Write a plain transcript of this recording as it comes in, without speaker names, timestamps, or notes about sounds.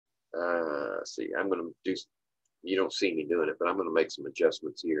Let's see, I'm going to do, you don't see me doing it, but I'm going to make some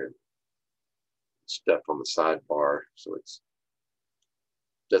adjustments here and stuff on the sidebar so it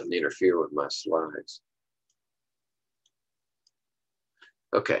doesn't interfere with my slides.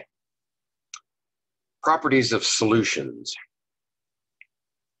 Okay. Properties of solutions.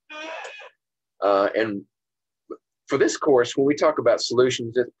 And for this course, when we talk about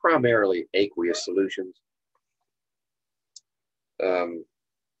solutions, it's primarily aqueous solutions.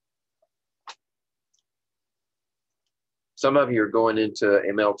 Some of you are going into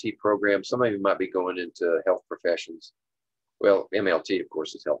MLT programs. Some of you might be going into health professions. Well, MLT, of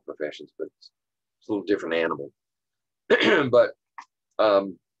course, is health professions, but it's a little different animal. But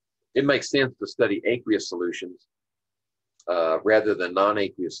it makes sense to study aqueous solutions rather than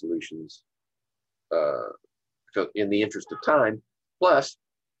non-aqueous solutions in the interest of time. Plus,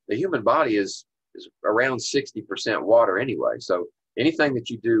 the human body is around 60% water anyway. So anything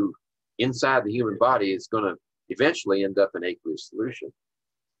that you do inside the human body is going to eventually end up in aqueous solution.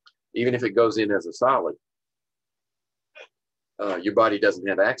 Even if it goes in as a solid, your body doesn't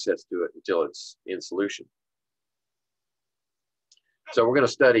have access to it until it's in solution. So we're going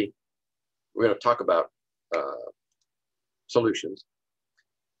to talk about solutions.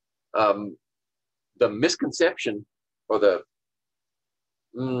 The misconception, or the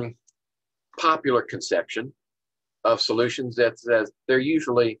popular conception of solutions, that says they're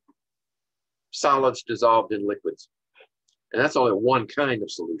usually solids dissolved in liquids. And that's only one kind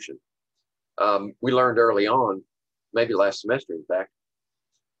of solution. We learned early on, maybe last semester in fact,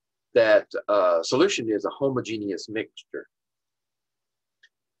 that solution is a homogeneous mixture,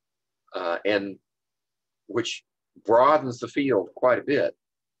 and which broadens the field quite a bit.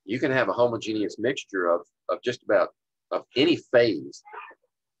 You can have a homogeneous mixture of just about of any phase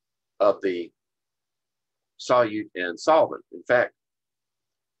of the solute and solvent. In fact,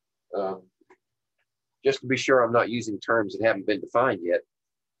 just to be sure I'm not using terms that haven't been defined yet,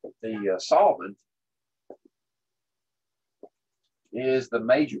 the solvent is the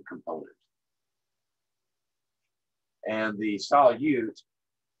major component, and the solute,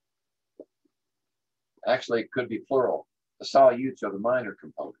 actually it could be plural, the solutes are the minor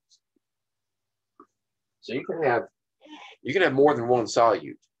components. So you can have more than one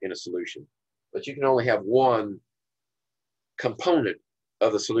solute in a solution, but you can only have one component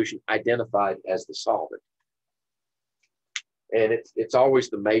of the solution identified as the solvent. And it's always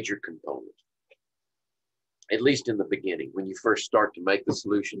the major component, at least in the beginning. When you first start to make the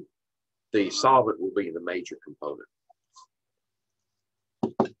solution, the solvent will be the major component.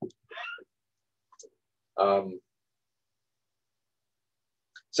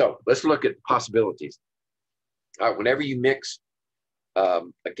 So let's look at possibilities. All right, whenever you mix a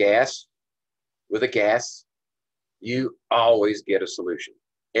gas with a gas, you always get a solution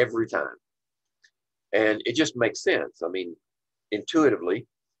every time. And it just makes sense. I mean, intuitively,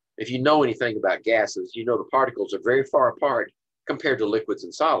 if you know anything about gases, you know the particles are very far apart compared to liquids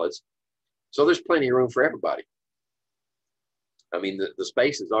and solids. So there's plenty of room for everybody. I mean, the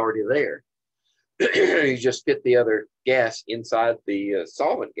space is already there. You just fit the other gas inside the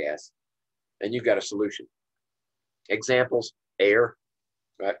solvent gas, and you've got a solution. Examples: air,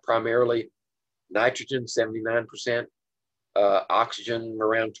 right? Primarily nitrogen, 79%, oxygen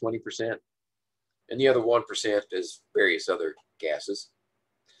around 20%, and the other 1% is various other gases.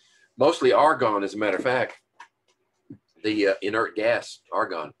 Mostly argon, as a matter of fact, the inert gas,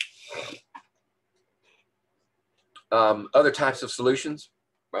 argon. Other types of solutions,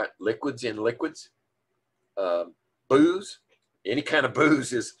 right? Liquids in liquids. Booze, any kind of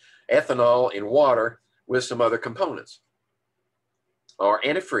booze is ethanol in water with some other components. Or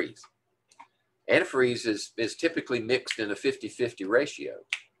antifreeze. Antifreeze is typically mixed in a 50-50 ratio.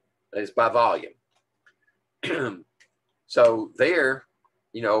 That is by volume. So there,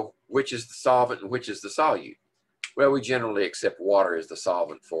 you know, which is the solvent and which is the solute? Well, we generally accept water as the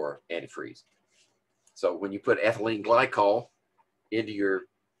solvent for antifreeze. So when you put ethylene glycol into your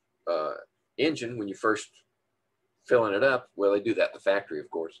engine, when you first filling it up, well, they do that in the factory, of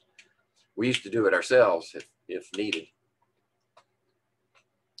course. We used to do it ourselves if needed.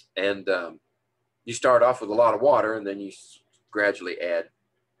 And you start off with a lot of water, and then you gradually add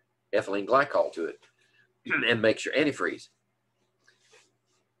ethylene glycol to it and makes your antifreeze.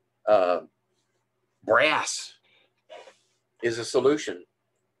 Brass is a solution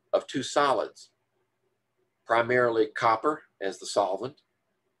of two solids, primarily copper as the solvent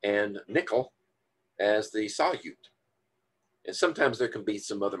and nickel as the solute. And sometimes there can be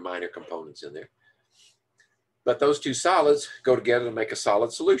some other minor components in there. But those two solids go together to make a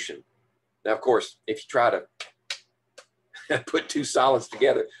solid solution. Now, of course, if you try to put two solids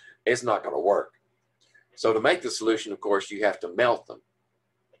together, it's not going to work. So to make the solution, of course, you have to melt them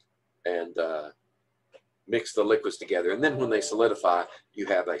and mix the liquids together. And then when they solidify, you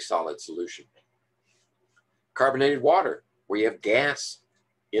have a solid solution. Carbonated water, where you have gas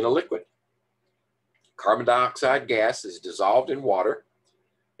in a liquid. Carbon dioxide gas is dissolved in water.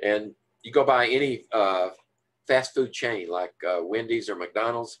 And you go by any fast food chain like Wendy's or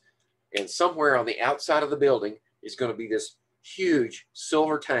McDonald's, and somewhere on the outside of the building is going to be this huge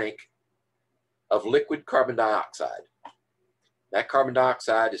silver tank of liquid carbon dioxide. That carbon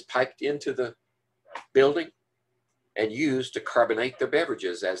dioxide is piped into the building and used to carbonate their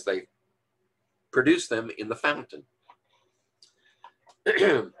beverages as they produce them in the fountain.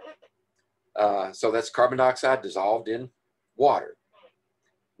 So that's carbon dioxide dissolved in water,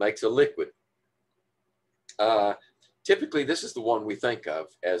 makes a liquid. Typically, this is the one we think of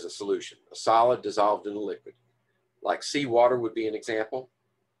as a solution, a solid dissolved in a liquid. Like seawater would be an example,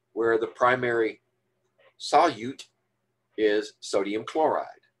 where the primary solute is sodium chloride,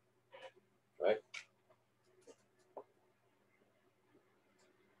 right?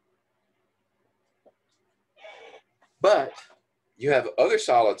 But you have other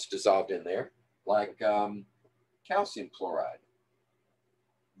solids dissolved in there, like calcium chloride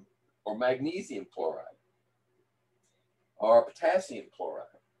or magnesium chloride or potassium chloride.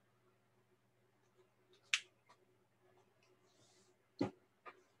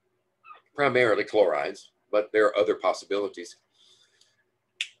 Primarily chlorides, but there are other possibilities.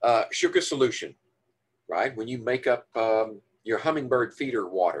 Sugar solution, right? When you make up your hummingbird feeder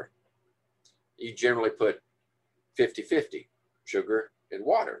water, you generally put 50-50 sugar and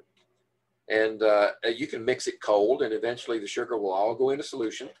water. And you can mix it cold, and eventually the sugar will all go into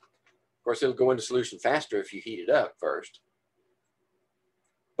solution. Of course, it'll go into solution faster if you heat it up first.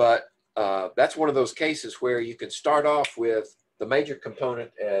 But that's one of those cases where you can start off with the major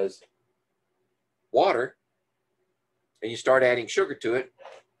component as water, and you start adding sugar to it,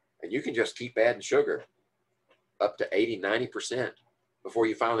 and you can just keep adding sugar up to 80-90% before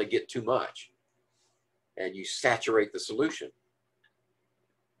you finally get too much, and you saturate the solution.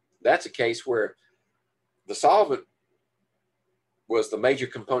 That's a case where the solvent was the major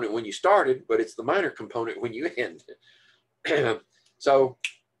component when you started, but it's the minor component when you end. So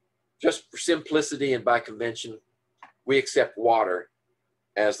just for simplicity and by convention, we accept water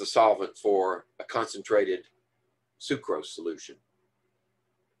as the solvent for a concentrated sucrose solution.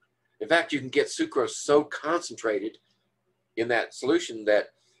 In fact, you can get sucrose so concentrated in that solution that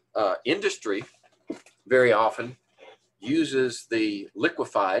industry very often uses the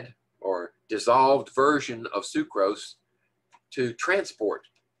liquefied or dissolved version of sucrose to transport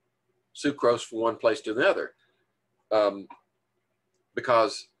sucrose from one place to another,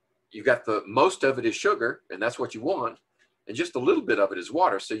 because you've got most of it is sugar, and that's what you want, and just a little bit of it is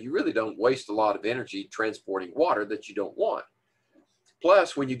water, so you really don't waste a lot of energy transporting water that you don't want.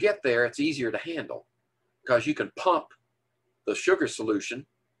 Plus, when you get there, it's easier to handle because you can pump the sugar solution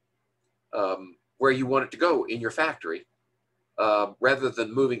where you want it to go in your factory, rather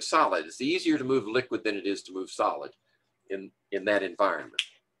than moving solid. It's easier to move liquid than it is to move solid in that environment.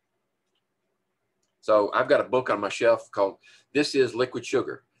 So I've got a book on my shelf called This is Liquid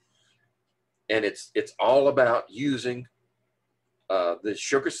Sugar. And it's all about using the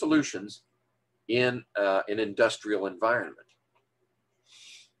sugar solutions in an industrial environment.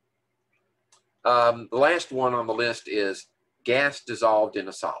 The last one on the list is gas dissolved in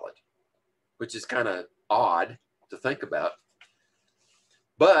a solid, which is kind of odd to think about,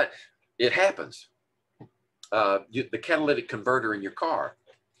 but it happens. The catalytic converter in your car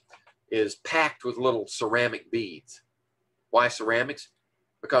is packed with little ceramic beads. Why ceramics?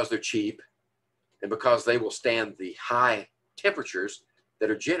 Because they're cheap and because they will stand the high temperatures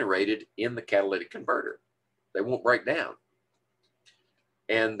that are generated in the catalytic converter. They won't break down.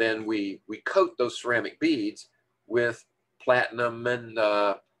 And then we coat those ceramic beads with platinum and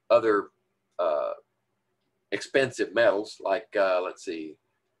other expensive metals like, let's see,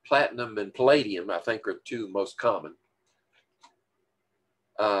 platinum and palladium, I think, are two most common.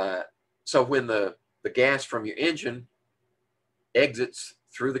 So when the gas from your engine exits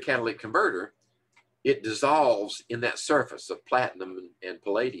through the catalytic converter, it dissolves in that surface of platinum and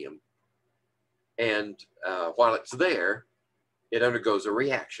palladium. And while it's there, it undergoes a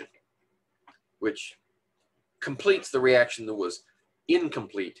reaction, which completes the reaction that was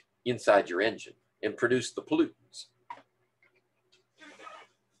incomplete inside your engine and produced the pollutants.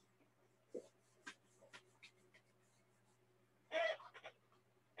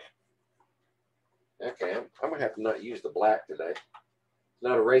 Okay, I'm gonna have to not use the black today. It's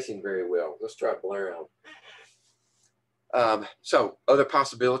not erasing very well. Let's try brown. So other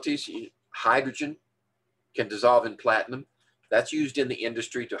possibilities, hydrogen can dissolve in platinum. That's used in the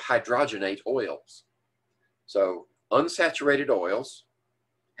industry to hydrogenate oils. So unsaturated oils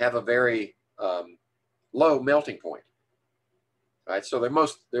have a very low melting point, right? So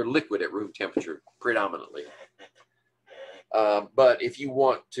they're liquid at room temperature predominantly. But if you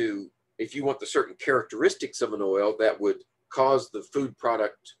want the certain characteristics of an oil that would cause the food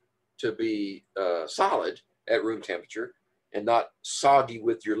product to be solid at room temperature and not soggy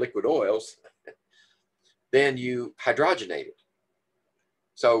with your liquid oils, then you hydrogenate it.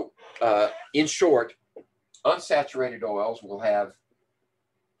 So in short, unsaturated oils will have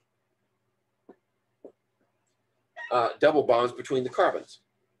double bonds between the carbons,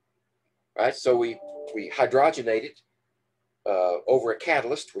 right? So we hydrogenate it over a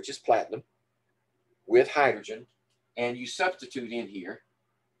catalyst, which is platinum, with hydrogen, and you substitute in here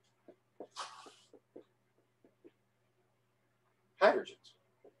hydrogens,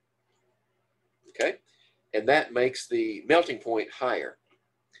 okay? And that makes the melting point higher.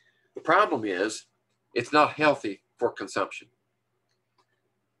 The problem is it's not healthy for consumption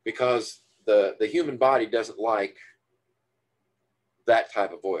because the human body doesn't like that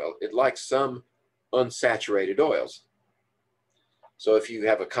type of oil. It likes some unsaturated oils. So if you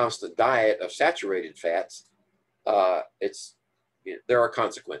have a constant diet of saturated fats, there are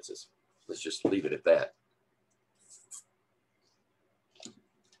consequences. Let's just leave it at that.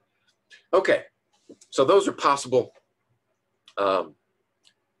 Okay, so those are possible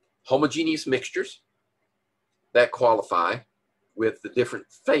homogeneous mixtures that qualify with the different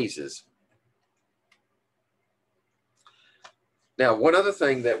phases. Now, one other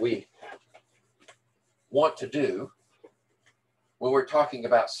thing that we want to do when we're talking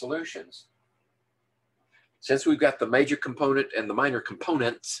about solutions, since we've got the major component and the minor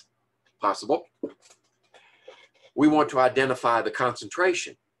components possible, we want to identify the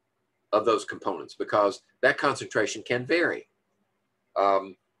concentration of those components because that concentration can vary.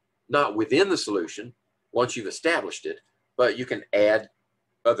 Not within the solution once you've established it, but you can add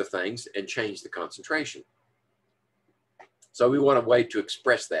other things and change the concentration. So we want a way to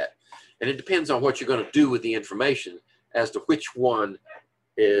express that. And it depends on what you're going to do with the information as to which one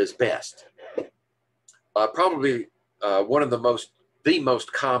is best. Probably one of the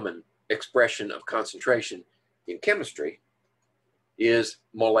most common expression of concentration in chemistry is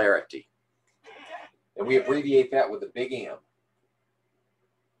molarity. And we abbreviate that with a big M.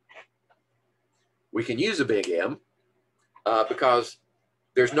 We can use a big M because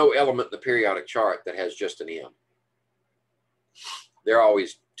there's no element in the periodic chart that has just an M. There are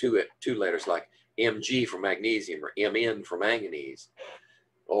always two letters like Mg for magnesium or Mn for manganese,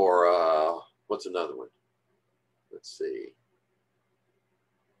 or what's another one? Let's see.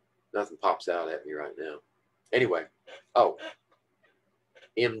 Nothing pops out at me right now. Anyway, oh,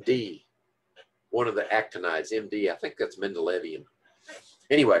 Md, one of the actinides, Md, I think that's Mendelevium.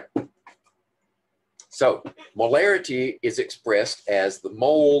 Anyway, so molarity is expressed as the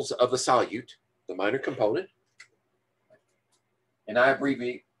moles of the solute, the minor component, and I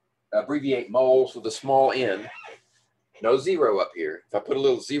abbreviate moles with a small n, no zero up here. If I put a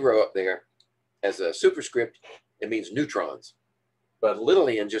little zero up there as a superscript, it means neutrons, but little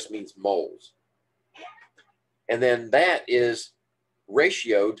n just means moles. And then that is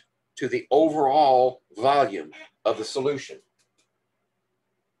ratioed to the overall volume of the solution.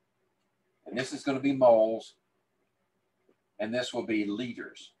 And this is going to be moles, and this will be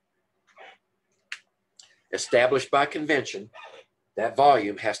liters. Established by convention, that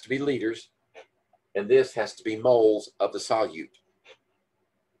volume has to be liters, and this has to be moles of the solute.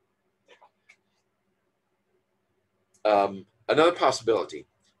 Another possibility,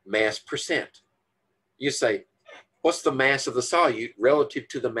 mass percent. You say, what's the mass of the solute relative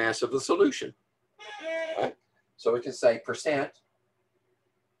to the mass of the solution? Right? So we can say percent.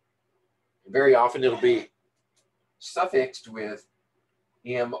 Very often it'll be suffixed with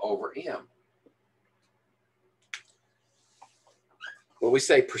M over M. When we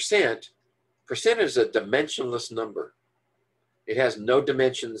say percent, percent is a dimensionless number. It has no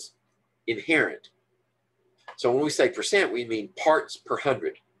dimensions inherent. So when we say percent, we mean parts per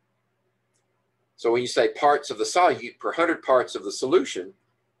 100. So when you say parts of the solute per 100 parts of the solution,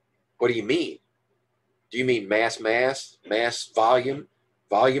 what do you mean? Do you mean mass, mass, mass, volume,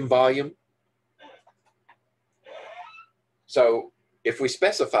 volume, volume? So if we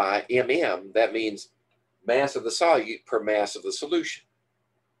specify MM, that means mass of the solute per mass of the solution.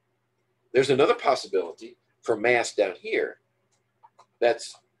 There's another possibility for mass down here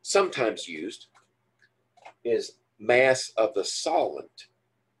that's sometimes used is mass of the solvent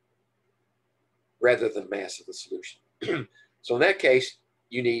rather than mass of the solution. So in that case,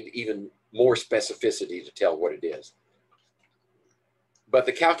 you need even more specificity to tell what it is. But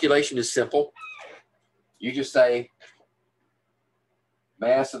the calculation is simple. You just say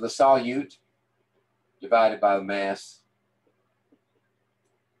mass of the solute divided by the mass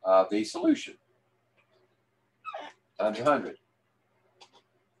of the solution times 100.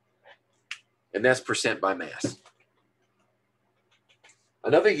 And that's percent by mass.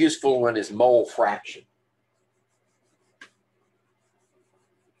 Another useful one is mole fraction.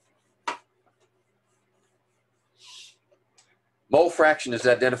 Mole fraction is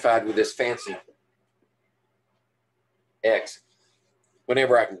identified with this fancy X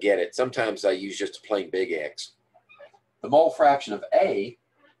whenever I can get it. Sometimes I use just a plain big X. The mole fraction of A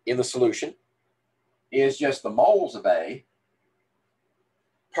in the solution is just the moles of A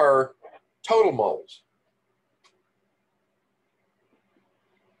per total moles.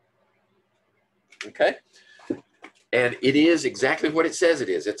 Okay? And it is exactly what it says it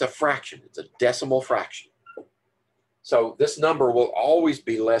is. It's a fraction. It's a decimal fraction. So this number will always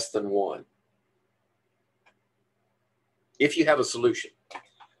be less than 1 if you have a solution.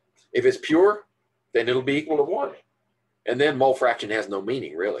 If it's pure, then it'll be equal to 1. And then mole fraction has no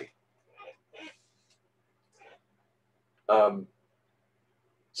meaning, really.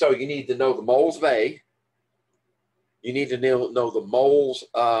 So you need to know the moles of A. You need to know the moles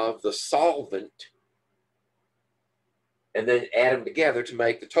of the solvent, and then add them together to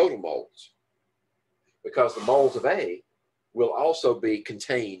make the total moles. Because the moles of A will also be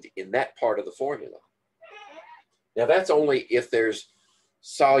contained in that part of the formula. Now that's only if there's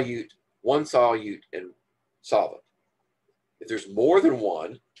solute, one solute and solvent. If there's more than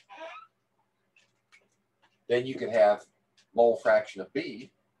one, then you can have mole fraction of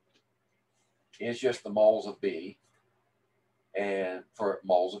B is just the moles of B and for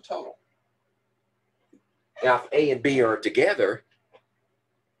moles of total. Now if A and B are together,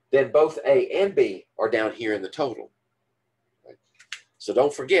 then both A and B are down here in the total. Right? So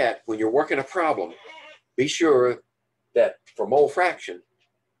don't forget, when you're working a problem, be sure that for mole fraction,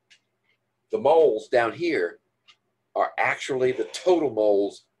 the moles down here are actually the total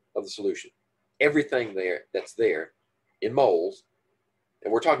moles of the solution. Everything there that's there in moles,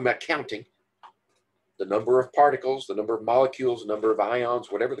 and we're talking about counting the number of particles, the number of molecules, the number of ions,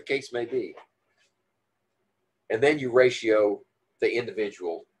 whatever the case may be. And then you ratio the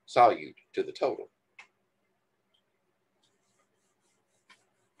individual solute to the total.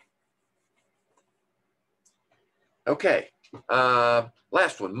 Okay,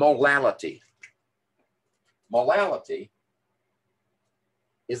 last one, molality. Molality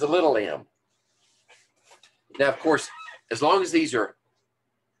is a little m. Now, of course, as long as these are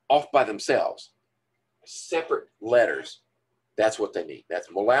off by themselves, separate letters, that's what they need. That's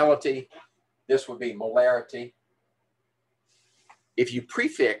molality. This would be molarity. If you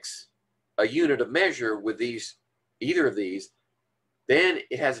prefix a unit of measure with these, either of these, then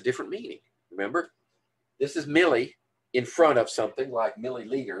it has a different meaning. Remember, this is milli in front of something like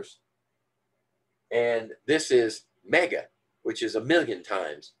milliliters, and this is mega, which is 1,000,000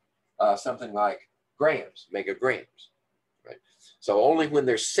 times something like grams, megagrams. Right? So only when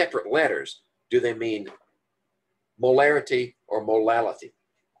they're separate letters do they mean molarity or molality.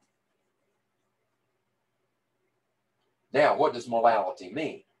 Now, what does molality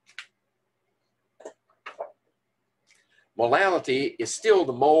mean? Molality is still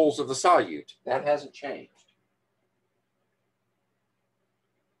the moles of the solute. That hasn't changed.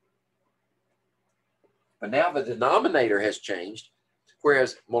 But now the denominator has changed,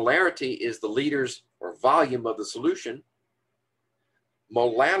 whereas molarity is the liters or volume of the solution.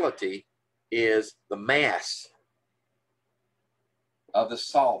 Molality is the mass of the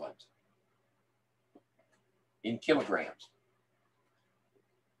solvent in kilograms.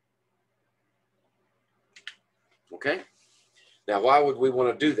 Okay? Now, why would we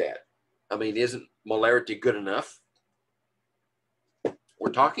want to do that? I mean, isn't molarity good enough?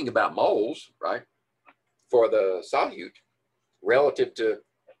 We're talking about moles, right? For the solute relative to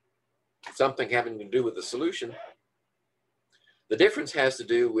something having to do with the solution. The difference has to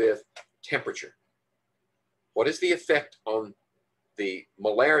do with temperature. What is the effect on the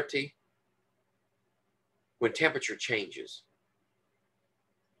molarity when temperature changes?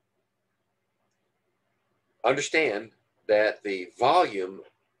 Understand that the volume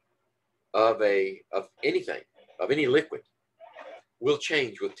of anything, of any liquid, will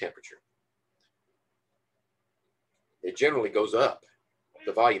change with temperature. It generally goes up.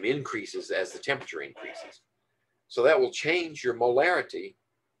 The volume increases as the temperature increases. So that will change your molarity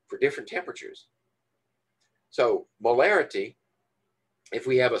for different temperatures. So molarity, if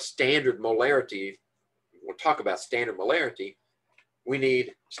we have a standard molarity, we'll talk about standard molarity, we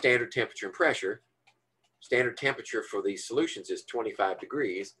need standard temperature and pressure. Standard temperature for these solutions is 25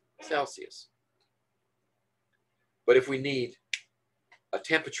 degrees Celsius. But if we need a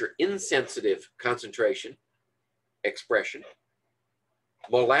temperature insensitive concentration expression,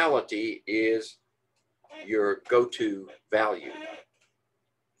 molality is your go-to value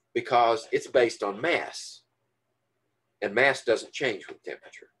because it's based on mass, and mass doesn't change with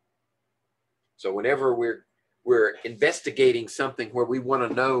temperature. So whenever we're investigating something where we want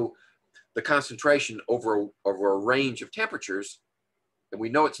to know the concentration over a range of temperatures, and we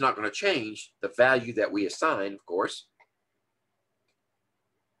know it's not going to change, the value that we assign, of course,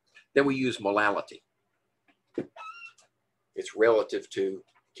 then we use molality. It's relative to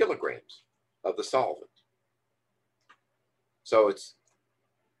kilograms of the solvent. So it's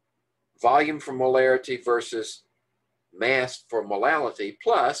volume for molarity versus mass for molality,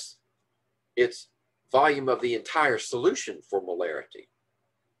 plus it's volume of the entire solution for molarity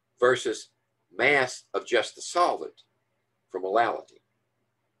versus mass of just the solvent for molality.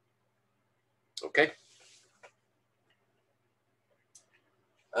 Okay?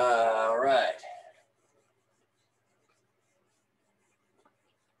 All right.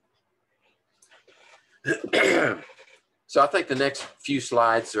 So I think the next few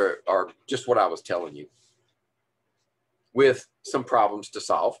slides are just what I was telling you, with some problems to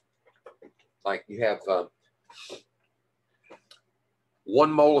solve. Like you have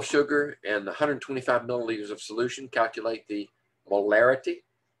 1 mole of sugar and 125 milliliters of solution. Calculate the molarity.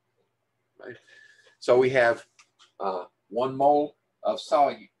 Right? So we have 1 mole of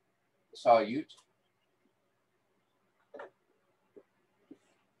solute.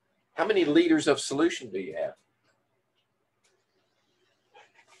 How many liters of solution do you have?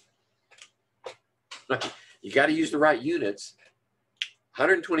 You got to use the right units.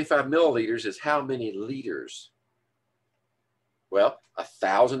 125 milliliters is how many liters? Well,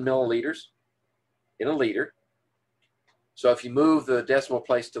 1,000 milliliters in a liter. So if you move the decimal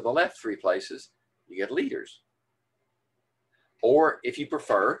place to the left 3 places, you get liters. Or if you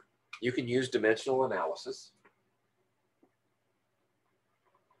prefer, you can use dimensional analysis.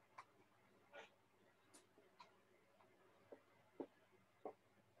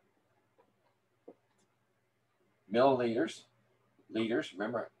 Milliliters, liters,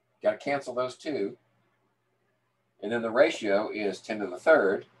 remember, got to cancel those 2. And then the ratio is 10 to the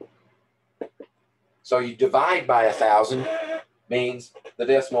 3rd. So you divide by 1,000 means the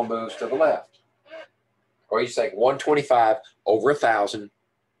decimal moves to the left. Or you say 125 over 1,000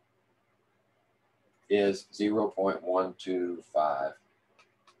 is 0.125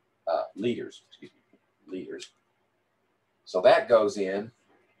 liters, excuse me, liters. So that goes in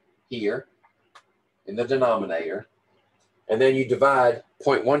here in the denominator, and then you divide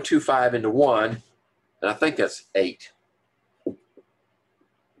 0.125 into 1, and I think that's 8, if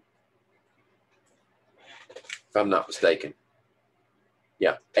I'm not mistaken.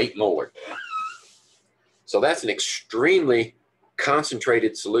 Yeah, 8 molar. So that's an extremely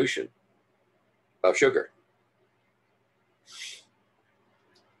concentrated solution of sugar.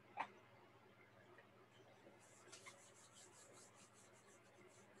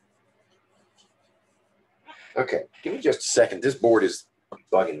 Okay, give me just a second. This board is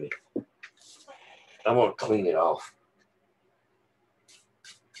bugging me. I'm going to clean it off.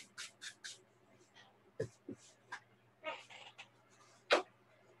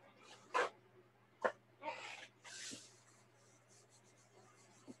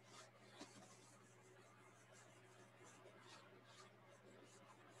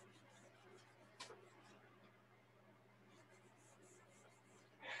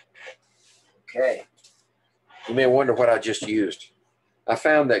 Okay. You may wonder what I just used. I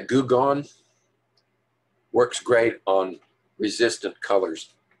found that Goo Gone works great on resistant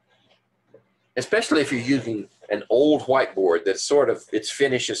colors, especially if you're using an old whiteboard that's its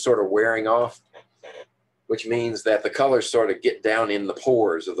finish is sort of wearing off, which means that the colors sort of get down in the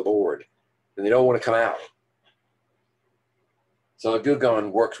pores of the board and they don't want to come out. So the Goo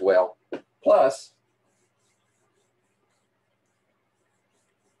Gone works well. Plus,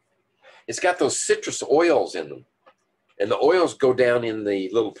 it's got those citrus oils in them, and the oils go down in the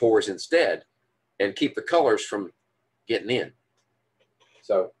little pores instead and keep the colors from getting in.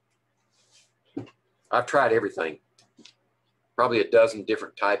 So I've tried everything, probably a dozen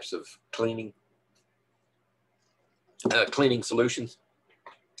different types of cleaning solutions.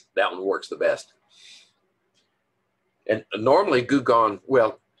 That one works the best. And normally Goo Gone,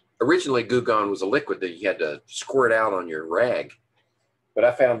 well, originally Goo Gone was a liquid that you had to squirt out on your rag. But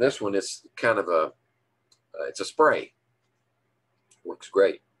I found this one is kind of it's a spray. Works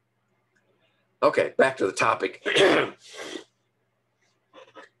great. Okay, back to the topic.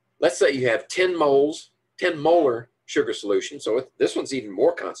 Let's say you have 10 molar sugar solution. So this one's even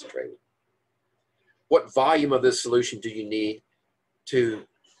more concentrated. What volume of this solution do you need to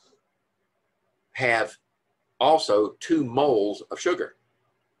have also 2 moles of sugar?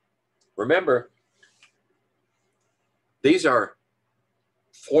 Remember, these are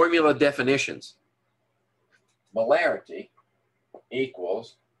formula definitions. Molarity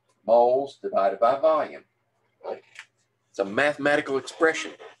equals moles divided by volume. Right? It's a mathematical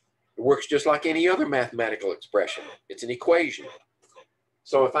expression. It works just like any other mathematical expression. It's an equation.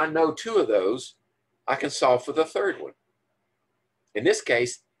 So if I know 2 of those, I can solve for the third one. In this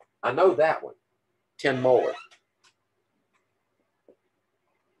case, I know that one, 10 molar.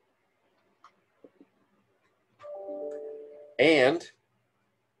 And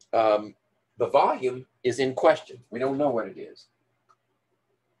the volume is in question. We don't know what it is.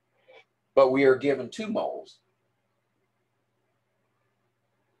 But we are given 2 moles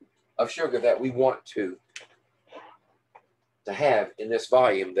of sugar that we want to have in this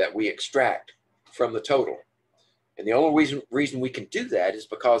volume that we extract from the total. And the only reason we can do that is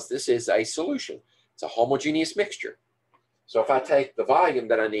because this is a solution. It's a homogeneous mixture. So if I take the volume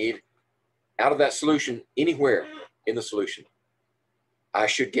that I need out of that solution anywhere in the solution, I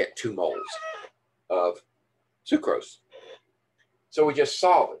should get 2 moles of sucrose. So we just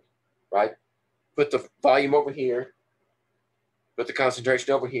solve it, right? Put the volume over here, put the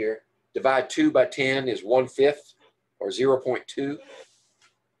concentration over here, divide 2 by 10 is 1/5 or 0.2.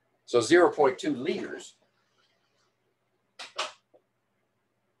 So 0.2 liters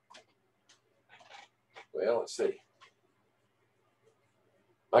well, let's see.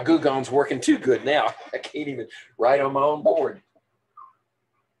 My Gugon's working too good now. I can't even write on my own board.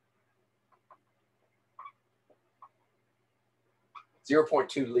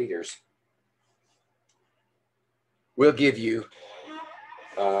 .2 liters will give you,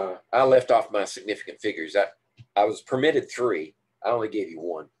 I left off my significant figures. I was permitted 3. I only gave you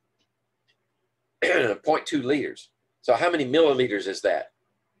 1. 0.2 liters. So how many milliliters is that?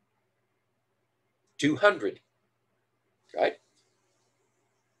 200, right?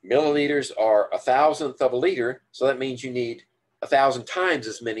 Milliliters are 1,000th of a liter, so that means you need 1,000 times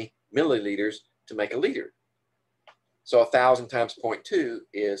as many milliliters to make a liter. So 1,000 times 0.2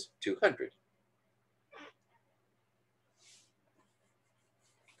 is 200.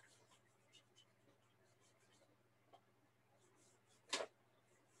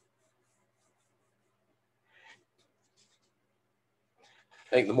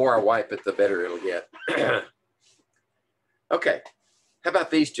 I think the more I wipe it, the better it'll get. Okay, how about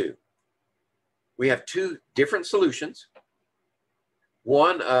these two? We have 2 different solutions,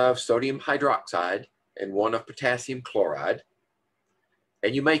 one of sodium hydroxide and one of potassium chloride.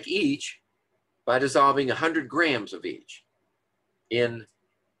 And you make each by dissolving 100 grams of each in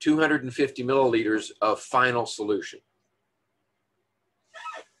 250 milliliters of final solution.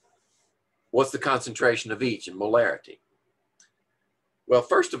 What's the concentration of each in molarity? Well,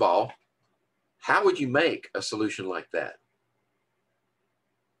 first of all, how would you make a solution like that?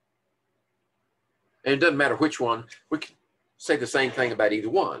 And it doesn't matter which one. We can say the same thing about either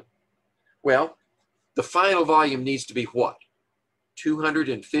one. Well, the final volume needs to be what?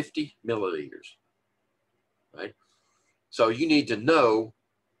 250 milliliters, right? So you need to know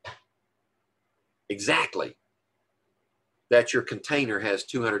exactly that your container has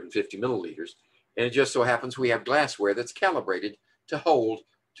 250 milliliters. And it just so happens we have glassware that's calibrated to hold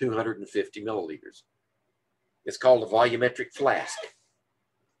 250 milliliters. It's called a volumetric flask.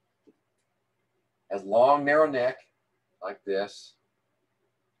 Has long, narrow neck like this.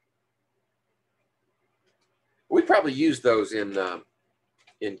 We probably used those in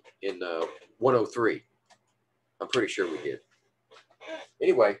 103. I'm pretty sure we did.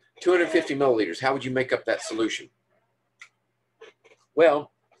 Anyway, 250 milliliters. How would you make up that solution?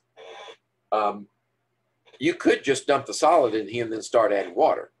 Well, you could just dump the solid in here and then start adding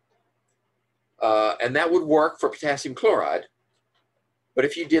water. And that would work for potassium chloride. But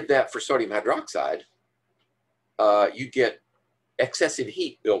if you did that for sodium hydroxide, you'd get excessive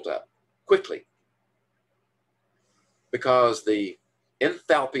heat built up quickly, because the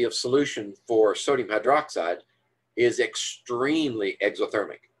enthalpy of solution for sodium hydroxide is extremely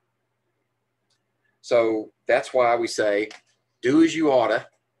exothermic. So that's why we say, do as you oughta,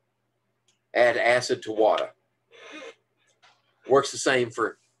 add acid to water. Works the same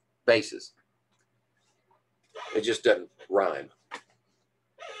for bases. It just doesn't rhyme.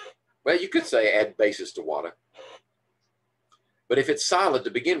 Well, you could say add bases to water. But if it's solid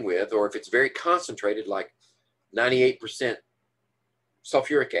to begin with, or if it's very concentrated, like 98%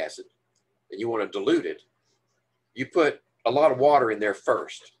 sulfuric acid, and you want to dilute it, you put a lot of water in there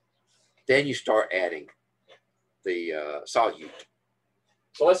first. Then you start adding the solute.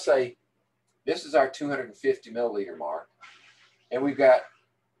 So let's say this is our 250 milliliter mark, and we put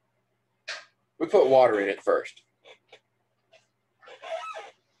water in it first.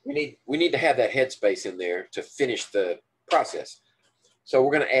 We need to have that headspace in there to finish the process. So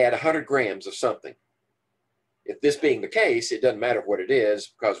we're going to add 100 grams of something. If this being the case, it doesn't matter what it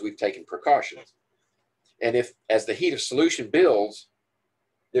is because we've taken precautions. And if, as the heat of solution builds,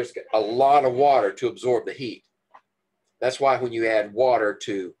 there's a lot of water to absorb the heat. That's why when you add water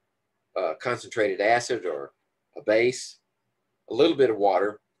to concentrated acid or a base, a little bit of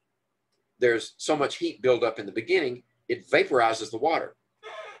water, there's so much heat build up in the beginning, it vaporizes the water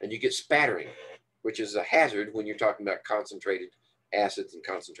and you get spattering, which is a hazard when you're talking about concentrated acids and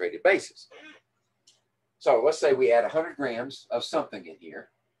concentrated bases. So let's say we add 100 grams of something in here.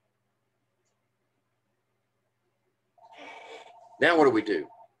 Now what do?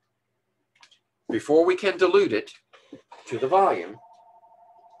 Before we can dilute it to the volume,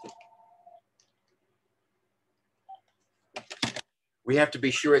 we have to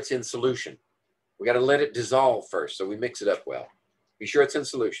be sure it's in solution. We got to let it dissolve first, so we mix it up well. Be sure it's in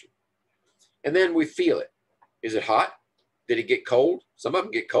solution. And then we feel it. Is it hot? Did it get cold? Some of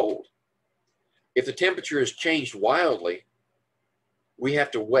them get cold. If the temperature has changed wildly, we have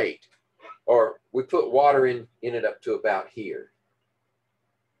to wait. Or we put water in it up to about here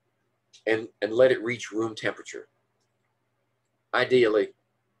and let it reach room temperature. Ideally,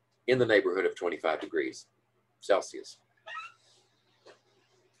 in the neighborhood of 25 degrees Celsius.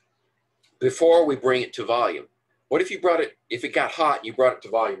 Before we bring it to volume. What if you brought it, if it got hot and you brought it to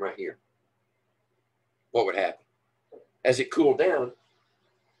volume right here? What would happen? As it cooled down,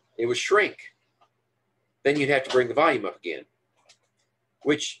 it would shrink. Then you'd have to bring the volume up again,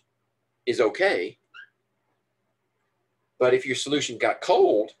 which is okay. But if your solution got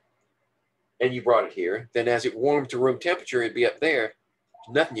cold and you brought it here, then as it warmed to room temperature, it'd be up there.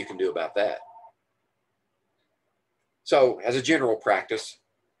 There's nothing you can do about that. So as a general practice,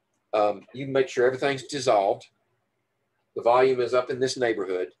 you make sure everything's dissolved. The volume is up in this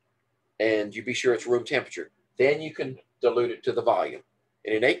neighborhood, and you be sure it's room temperature. Then you can dilute it to the volume.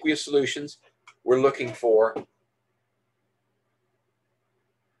 And in aqueous solutions, we're looking for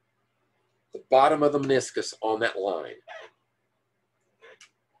the bottom of the meniscus on that line.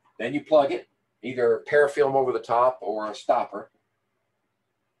 Then you plug it, either parafilm over the top or a stopper.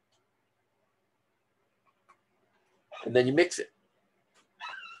 And then you mix it.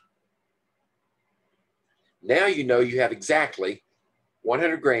 Now you know you have exactly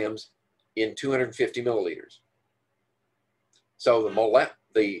 100 grams in 250 milliliters. So the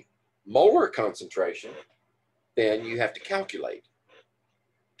molar concentration, then you have to calculate,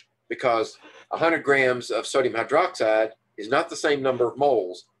 because 100 grams of sodium hydroxide is not the same number of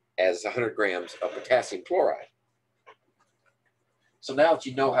moles as 100 grams of potassium chloride. So now that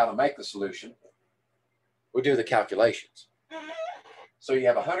you know how to make the solution, we'll do the calculations. So you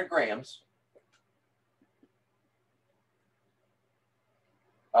have 100 grams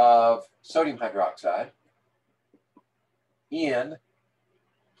of sodium hydroxide in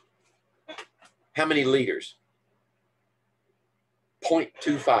how many liters?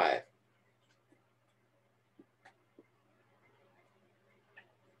 0.25.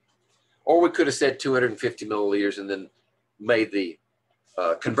 Or we could have said 250 milliliters and then made the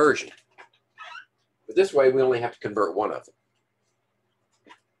conversion. But this way, we only have to convert one of them.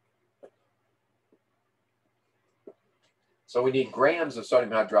 So we need grams of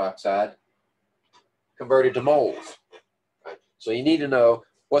sodium hydroxide converted to moles. So you need to know,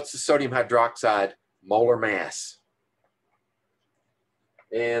 what's the sodium hydroxide molar mass?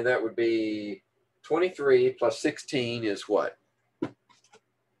 And that would be 23 plus 16 is what?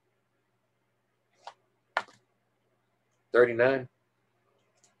 39?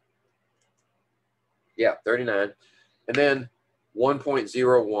 Yeah, 39. And then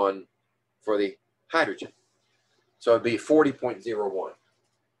 1.01 for the hydrogen. So it'd be 40.01.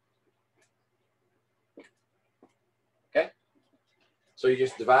 Okay? So you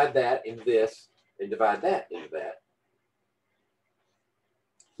just divide that into this and divide that into that.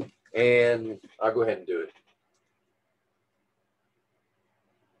 And I'll go ahead and do it.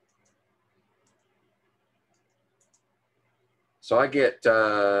 So I get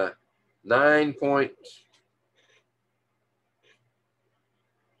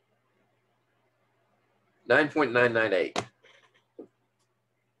 9.998.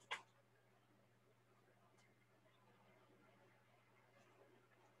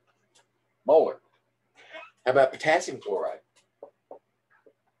 Molar. How about potassium chloride?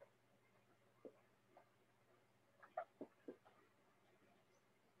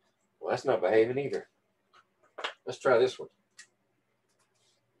 that's not behaving either. Let's try this one.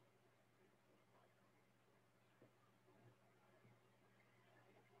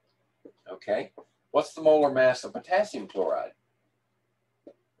 Okay, what's the molar mass of potassium chloride?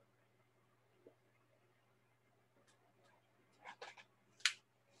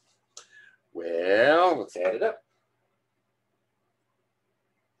 Well, let's add it up.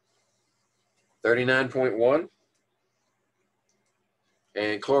 39.1.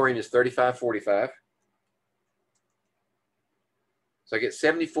 And chlorine is 35.45. So I get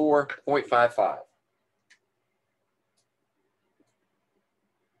 74.55.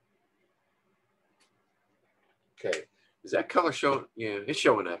 Okay, is that color showing? Yeah, it's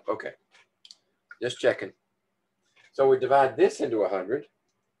showing up. Okay, just checking. So we divide this into 100.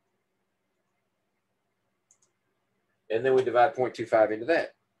 And then we divide 0.25 into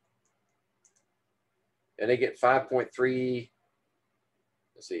that. And they get 5.3,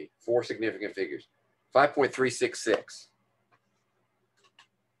 let's see, 4 significant figures. 5.366.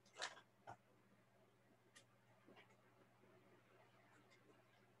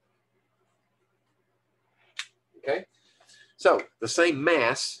 Okay, so the same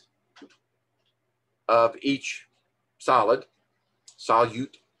mass of each solid,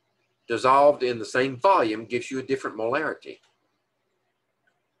 solute, dissolved in the same volume gives you a different molarity.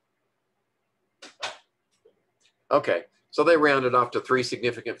 Okay, so they rounded off to 3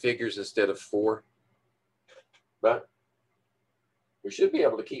 significant figures instead of 4. But we should be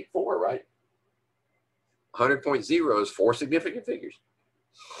able to keep 4, right? 100.0 is 4 significant figures.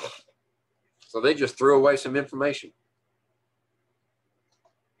 So they just threw away some information.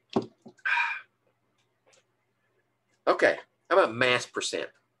 Okay, how about mass percent?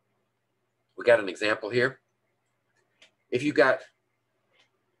 We got an example here. If you got,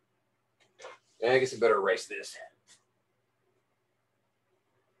 I guess I better erase this.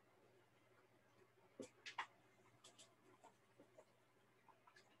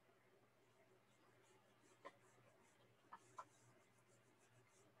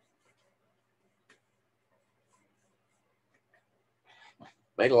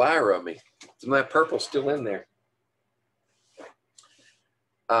 Made a liar of me. Some of that purple's still in there.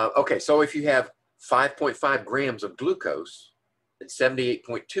 Okay, so if you have 5.5 grams of glucose and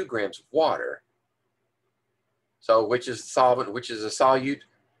 78.2 grams of water, so which is the solvent, which is a solute?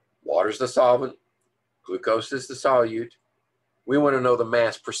 Water's the solvent, glucose is the solute. We want to know the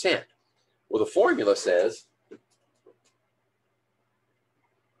mass percent. Well, the formula says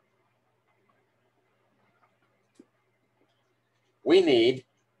we need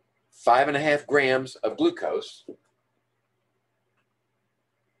 5.5 grams of glucose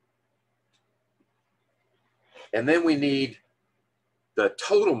and then we need the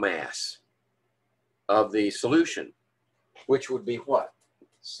total mass of the solution, which would be what?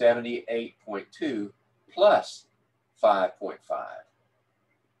 78.2 plus 5.5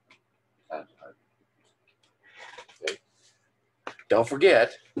 times 100. Okay. Don't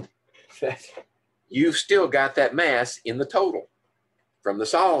forget that you've still got that mass in the total from the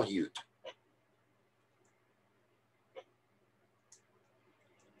solute.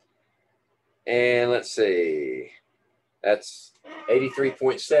 And let's see, that's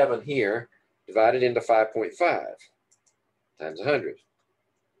 83.7 here, divided into 5.5 times 100.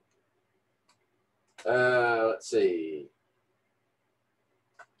 Let's see,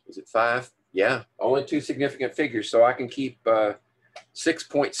 is it 5? Yeah, only 2 significant figures, so I can keep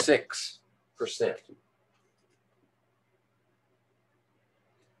 6.6%.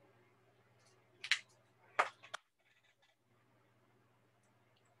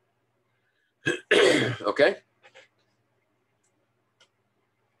 Okay.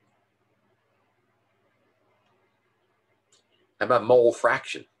 How about mole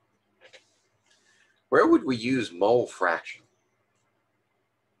fraction? Where would we use mole fraction?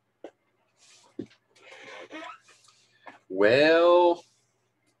 Well,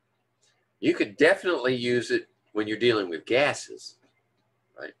 you could definitely use it when you're dealing with gases,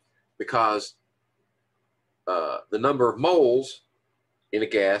 right? Because the number of moles in a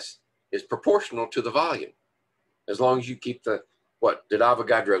gas is proportional to the volume. As long as you keep the, what did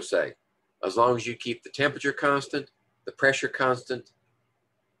Avogadro say? As long as you keep the temperature constant, the pressure constant,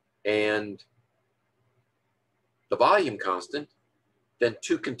 and the volume constant, then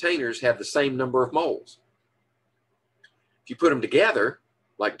 2 containers have the same number of moles. If you put them together,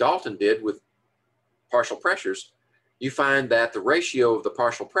 like Dalton did with partial pressures, you find that the ratio of the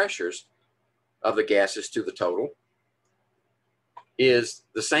partial pressures of the gases to the total is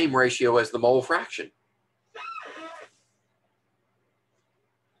the same ratio as the mole fraction.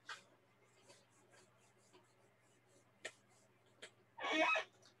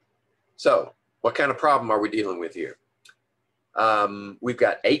 So what kind of problem are we dealing with here? We've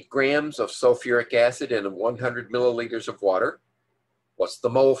got 8 grams of sulfuric acid in 100 milliliters of water. What's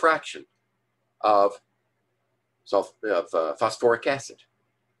the mole fraction of phosphoric acid?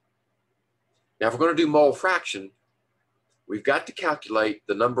 Now, if we're going to do mole fraction, we've got to calculate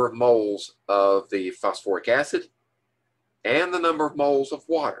the number of moles of the phosphoric acid and the number of moles of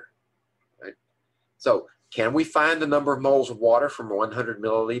water. Right? So can we find the number of moles of water from 100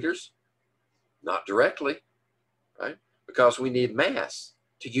 milliliters? Not directly, right? Because we need mass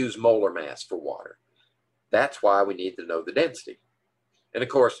to use molar mass for water. That's why we need to know the density. And of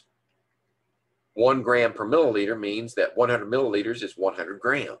course, 1 gram per milliliter means that 100 milliliters is 100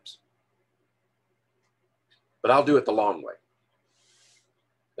 grams. But I'll do it the long way.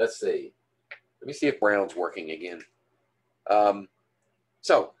 Let's see. Let me see if Brown's working again.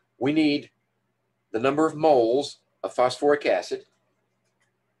 So we need the number of moles of phosphoric acid.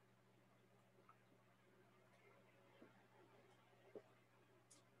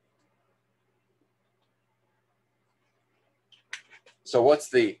 So what's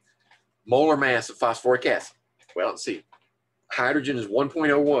the molar mass of phosphoric acid? Well, let's see. Hydrogen is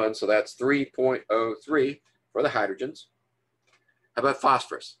 1.01, so that's 3.03 for the hydrogens. How about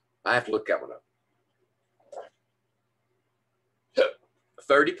phosphorus? I have to look that one up.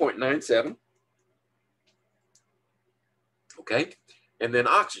 30.97. Okay, and then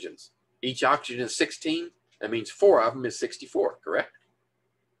oxygens. Each oxygen is 16. That means 4 of them is 64, correct?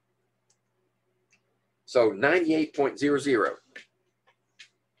 So 98.00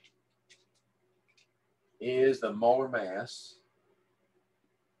 is the molar mass.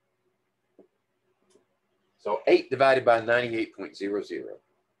 So 8 divided by 98.00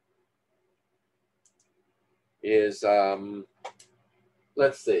 is,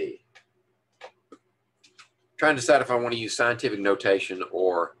 let's see, trying to decide if I want to use scientific notation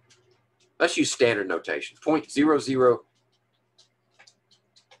or let's use standard notation,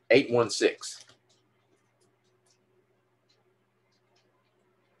 0.00816.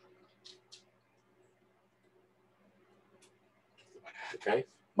 Okay,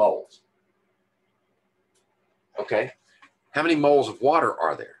 moles. Okay, how many moles of water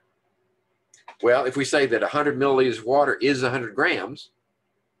are there? Well, if we say that 100 milliliters of water is 100 grams,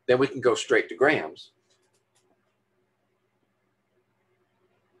 then we can go straight to grams.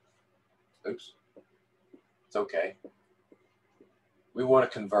 Oops, it's okay. We want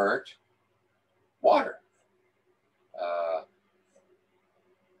to convert water.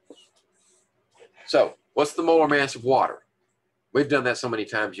 So what's the molar mass of water? We've done that so many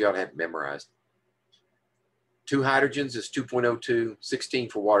times, you ought to have it memorized. 2 hydrogens is 2.02, 16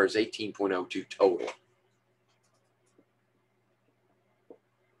 for water is 18.02 total.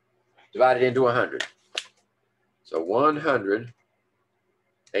 Divided into 100. So 100,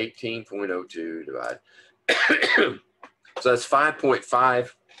 18.02 divided. So that's 5.5,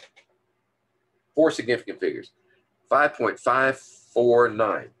 4 significant figures.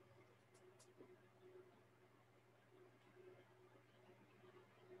 5.549.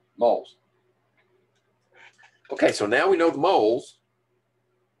 Moles. Okay, so now we know the moles.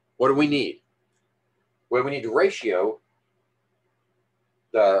 What do we need? Well, we need to ratio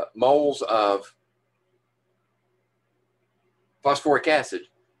the moles of phosphoric acid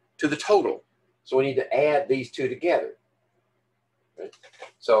to the total. So we need to add these two together. Right?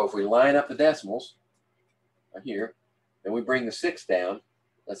 So if we line up the decimals right here, then we bring the 6 down.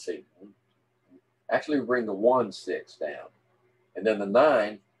 Let's see. Actually, we bring the 1 6 down. And then the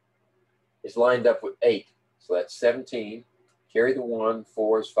 9 is lined up with 8. So that's 17. Carry the 1,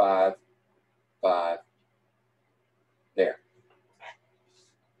 4 is 5, 5. There.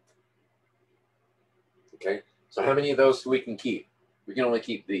 Okay, so how many of those we can keep? We can only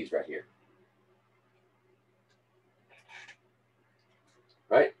keep these right here.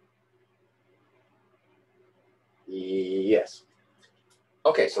 Right? Yes.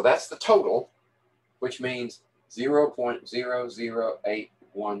 Okay, so that's the total, which means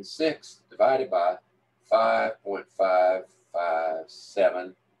 0.00816 divided by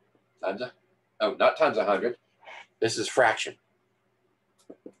 5.557 times not times 100. This is fraction.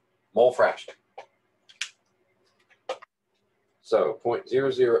 Mole fraction. So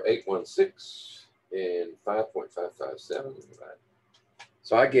 0.00816 and 5.557.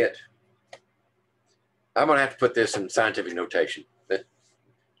 So I get, I'm going to have to put this in scientific notation.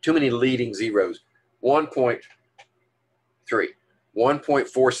 Too many leading zeros. 1.3,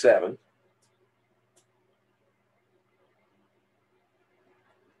 1.47.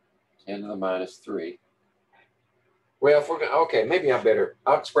 10 to the minus 3. Well, if we're going to, okay, maybe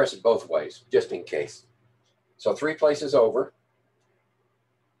I'll express it both ways, just in case. So 3 places over.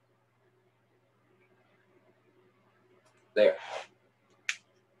 There.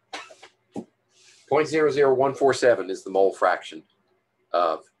 0.00147 is the mole fraction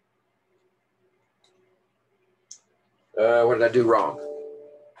of, what did I do wrong?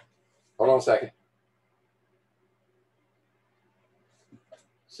 Hold on a second.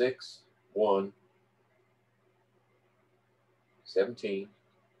 6, 1, 17,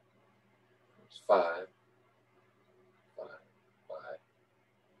 5, 5,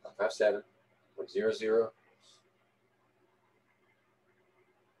 5, 7, 0.00.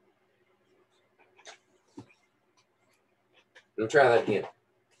 Let me try that again.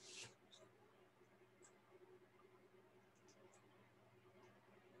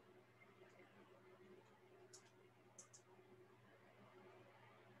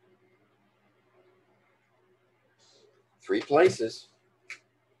 Three places.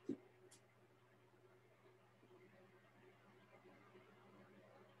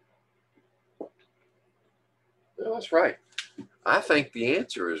 No, that's right. I think the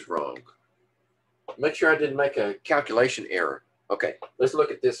answer is wrong. Make sure I didn't make a calculation error. Okay, let's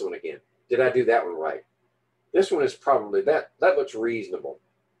look at this one again. Did I do that one right? This one is probably, that looks reasonable.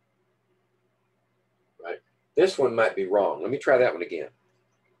 Right? This one might be wrong. Let me try that one again.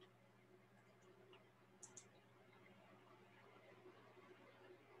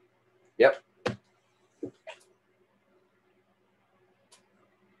 Yep.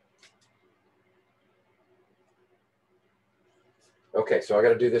 Okay, so I got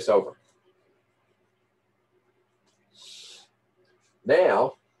to do this over.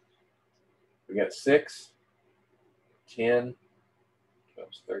 Now, we got 6, 10, 12,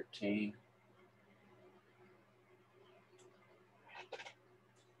 13.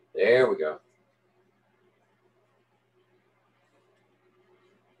 There we go.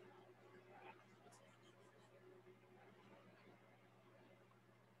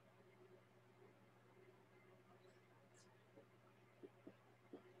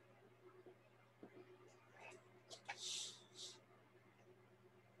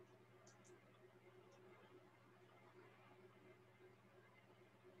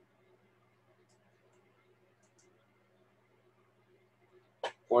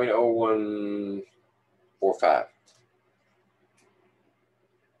 .0145.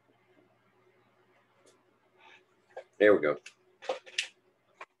 There we go. It's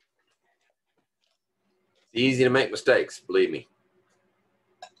easy to make mistakes, believe me.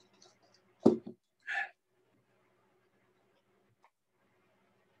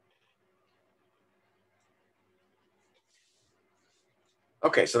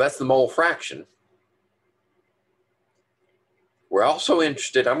 Okay, so that's the mole fraction. We're also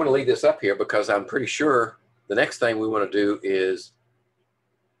interested, I'm going to leave this up here because I'm pretty sure the next thing we want to do is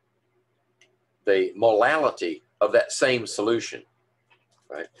the molality of that same solution,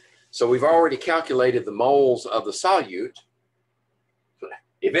 right? So we've already calculated the moles of the solute,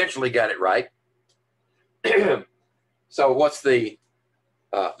 eventually got it right. So what's the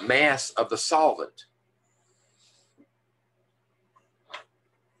mass of the solvent?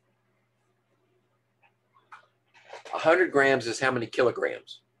 A 100 grams is how many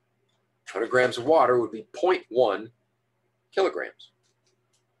kilograms? 100 grams of water would be 0.1 kilograms.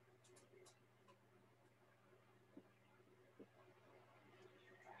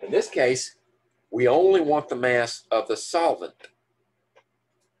 In this case, we only want the mass of the solvent.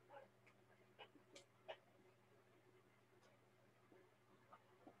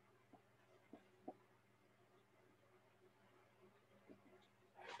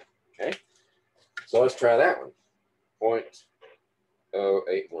 Okay, so let's try that one.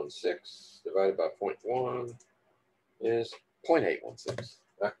 0.0816 divided by 0.1 is 0.816.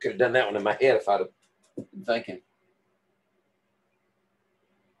 I could have done that one in my head if I'd have been thinking.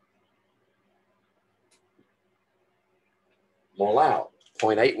 Molal,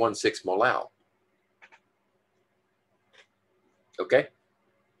 0.816 molal. Okay.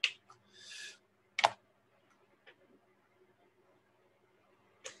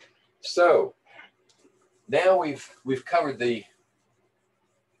 So now we've covered the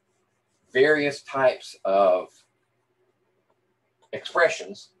various types of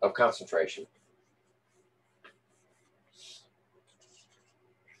expressions of concentration.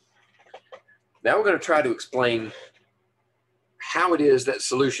 Now we're going to try to explain how it is that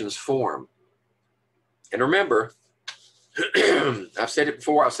solutions form. And remember, I've said it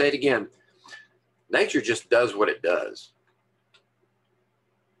before, I'll say it again, nature just does what it does.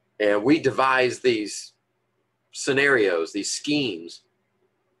 And we devise these scenarios, these schemes,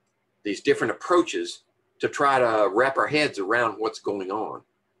 these different approaches to try to wrap our heads around what's going on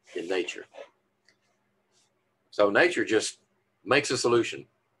in nature. So nature just makes a solution.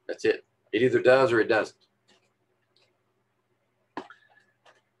 That's it. It either does or it doesn't.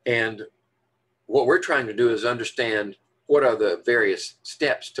 And what we're trying to do is understand what are the various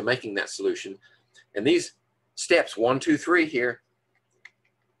steps to making that solution. And these steps, 1, 2, 3 here,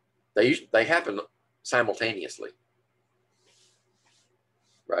 they happen simultaneously,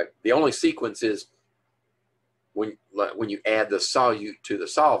 right? The only sequence is when you add the solute to the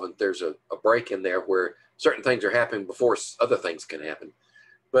solvent, there's a break in there where certain things are happening before other things can happen.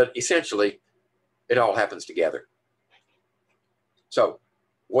 But essentially, it all happens together. So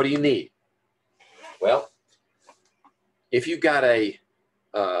what do you need? Well, if you've got a,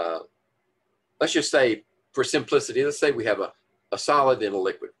 let's just say, for simplicity, let's say we have a solid and a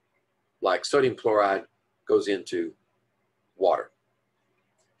liquid, like sodium chloride goes into water.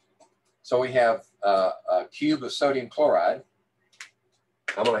 So we have a cube of sodium chloride.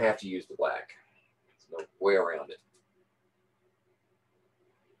 I'm going to have to use the black. There's no way around it.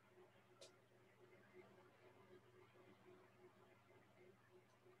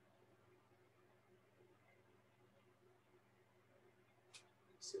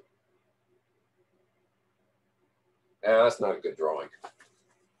 Now, that's not a good drawing.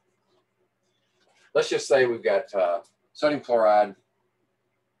 Let's just say we've got sodium chloride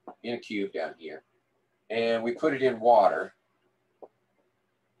in a cube down here, and we put it in water.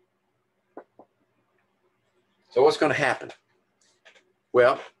 So what's going to happen?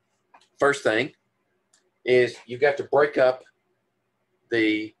 Well, first thing is you've got to break up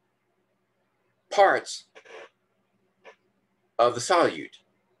the parts of the solute.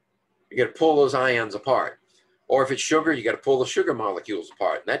 You got to pull those ions apart. Or if it's sugar, you got to pull the sugar molecules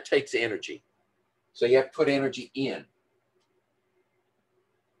apart, and that takes energy. So you have to put energy in.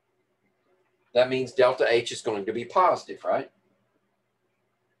 That means delta H is going to be positive, right?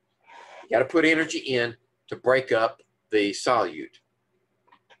 You got to put energy in to break up the solute,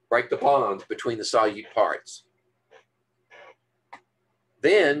 break the bonds between the solute parts.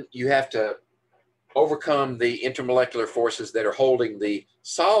 Then you have to overcome the intermolecular forces that are holding the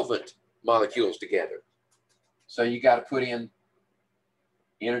solvent molecules together. So you got to put in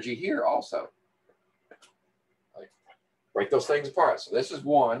energy here also. Break those things apart. So this is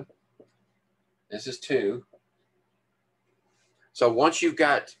 1. This is 2. So once you've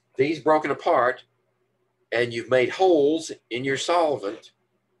got these broken apart and you've made holes in your solvent,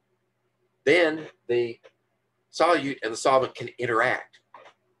 then the solute and the solvent can interact.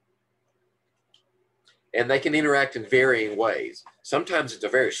 And they can interact in varying ways. Sometimes it's a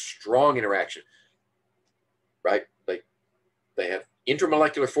very strong interaction, right? They have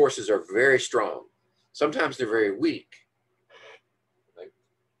intermolecular forces are very strong. Sometimes they're very weak. Right?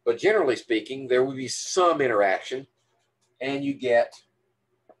 But generally speaking, there will be some interaction, and you get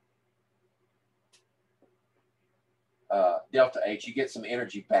delta H, you get some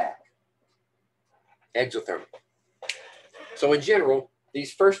energy back, exothermic. So in general,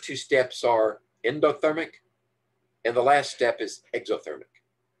 these first 2 steps are endothermic, and the last step is exothermic.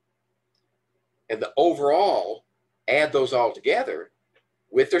 And the overall, add those all together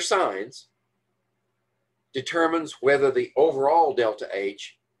with their signs, determines whether the overall delta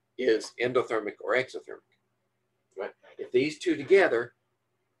H is endothermic or exothermic. Right? If these 2 together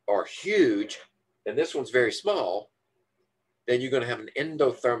are huge, and this one's very small, then you're going to have an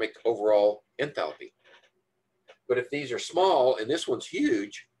endothermic overall enthalpy. But if these are small and this one's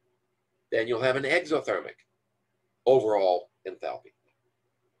huge, then you'll have an exothermic overall enthalpy.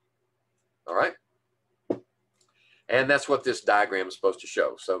 All right? And that's what this diagram is supposed to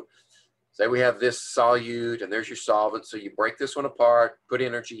show. So say we have this solute and there's your solvent. So you break this one apart, put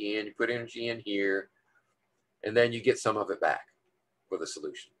energy in, you put energy in here, and then you get some of it back for the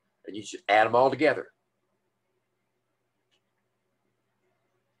solution. And you should add them all together.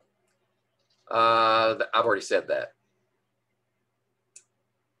 I've already said that.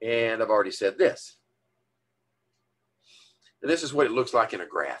 And I've already said this. And this is what it looks like in a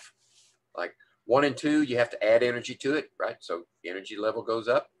graph. Like 1 and 2, you have to add energy to it, right? So energy level goes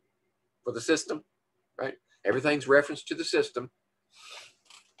up for the system, right? Everything's referenced to the system.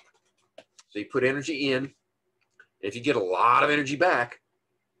 So you put energy in. If you get a lot of energy back,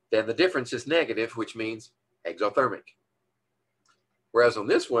 then the difference is negative, which means exothermic. Whereas on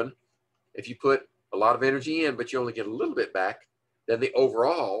this one, if you put a lot of energy in, but you only get a little bit back, then the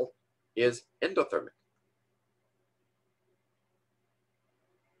overall is endothermic.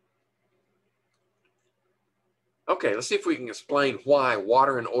 Okay, let's see if we can explain why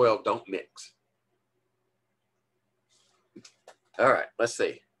water and oil don't mix. All right, let's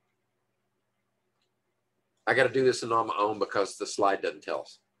see. I got to do this on my own because the slide doesn't tell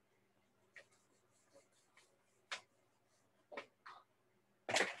us.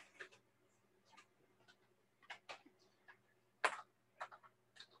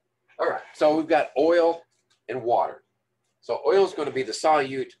 So we've got oil and water. So oil is going to be the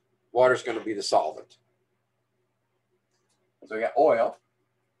solute, water is going to be the solvent. So we got oil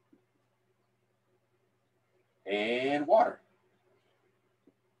and water.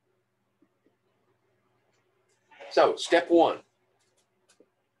 So step one,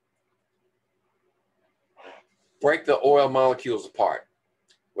 break the oil molecules apart.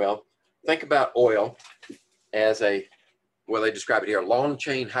 Well, think about oil as a, well, they describe it here, long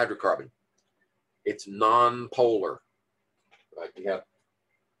chain hydrocarbon. It's non-polar. Right? We have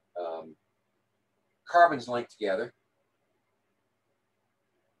carbons linked together,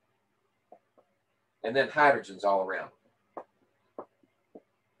 and then hydrogens all around.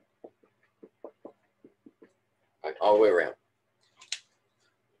 Right? All the way around.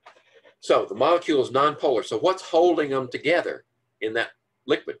 So the molecule is non-polar. So what's holding them together in that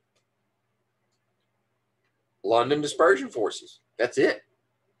liquid? London dispersion forces. That's it.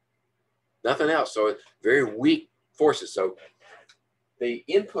 Nothing else. So it's very weak forces. So the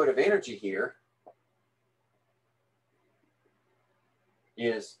input of energy here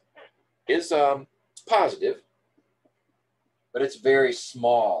is positive, but it's very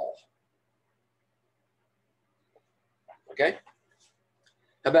small. Okay?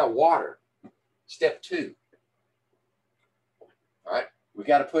 How about water? Step two. All right, we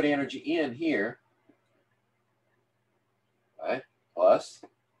got to put energy in here. All right, plus.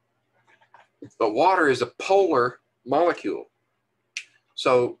 But water is a polar molecule.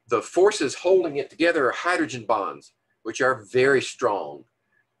 So the forces holding it together are hydrogen bonds, which are very strong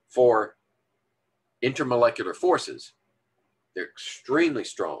for intermolecular forces. They're extremely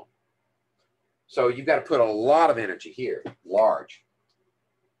strong. So you've got to put a lot of energy here, large.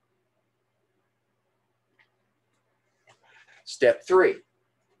 Step three.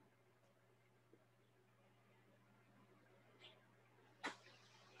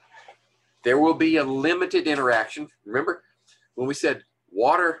 There will be a limited interaction. Remember when we said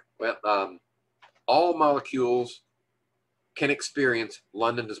water, well, all molecules can experience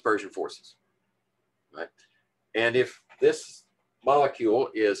London dispersion forces, right? And if this molecule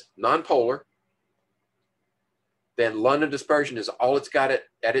is nonpolar, then London dispersion is all it's got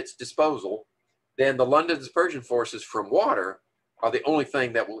at its disposal. Then the London dispersion forces from water are the only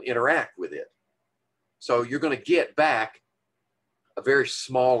thing that will interact with it. So you're going to get back a very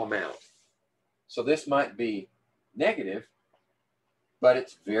small amount. So this might be negative, but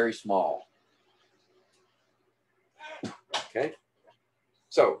it's very small. Okay?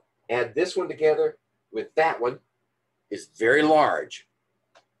 So add this one together with that one, is very large,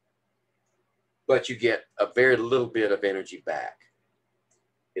 but you get a very little bit of energy back.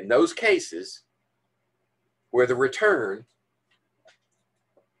 In those cases where the return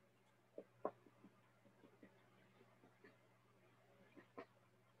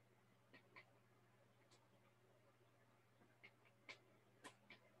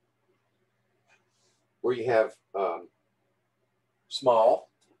where you have small,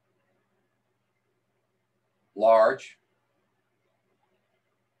 large,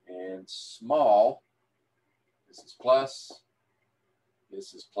 and small, this is plus,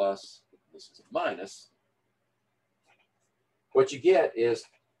 this is plus, this is minus, what you get is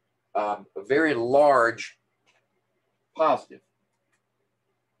a very large positive.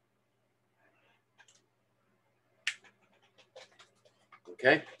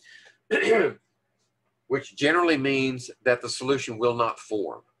 Okay? Which generally means that the solution will not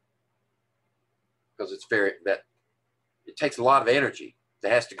form, because it's very, that it takes a lot of energy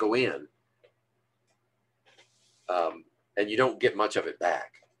that has to go in, and you don't get much of it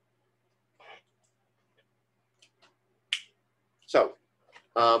back. So,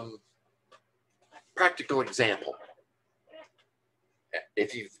 practical example.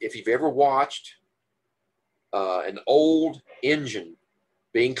 If you've ever watched an old engine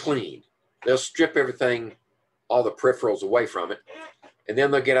being cleaned, they'll strip everything, all the peripherals away from it, and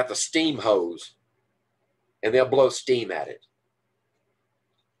then they'll get out the steam hose and they'll blow steam at it.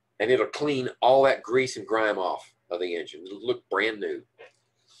 And it'll clean all that grease and grime off of the engine. It'll look brand new.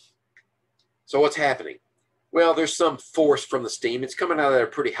 So what's happening? Well, there's some force from the steam. It's coming out at a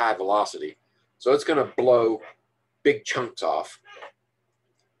pretty high velocity. So it's going to blow big chunks off.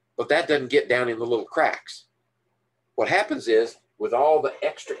 But that doesn't get down in the little cracks. What happens is, with all the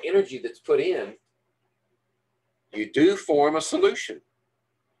extra energy that's put in, you do form a solution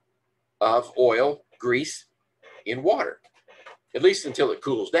of oil, grease, in water, at least until it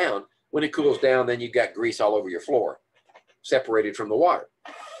cools down. When it cools down, then you've got grease all over your floor, separated from the water.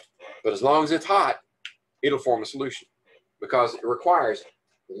 But as long as it's hot, it'll form a solution, because it requires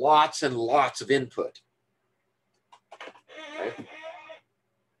lots and lots of input. Okay?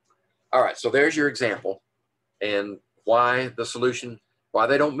 All right, so there's your example and why the solution, why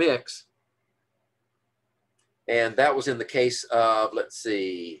they don't mix. And that was in the case of, let's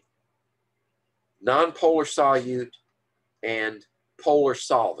see, nonpolar solute and polar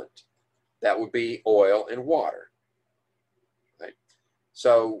solvent. That would be oil and water. Right?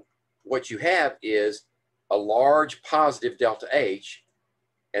 So what you have is a large positive delta H,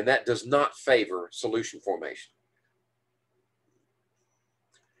 and that does not favor solution formation.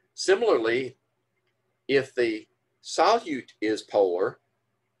 Similarly, if the solute is polar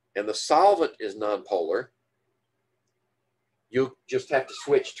and the solvent is nonpolar, you'll just have to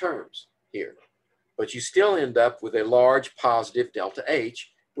switch terms here. But you still end up with a large positive delta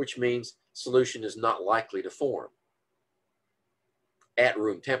H, which means solution is not likely to form at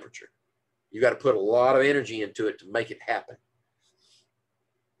room temperature. You got to put a lot of energy into it to make it happen.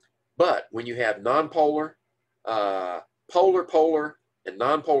 But when you have nonpolar, polar, polar, and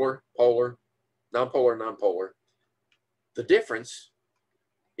nonpolar, polar, nonpolar, nonpolar, the difference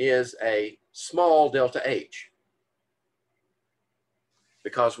is a small delta H.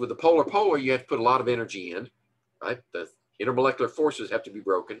 Because with the polar polar, you have to put a lot of energy in, right? The intermolecular forces have to be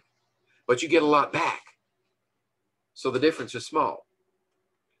broken, but you get a lot back. So the difference is small.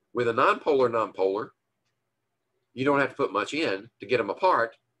 With a nonpolar nonpolar, you don't have to put much in to get them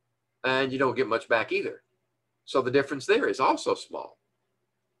apart, and you don't get much back either. So the difference there is also small.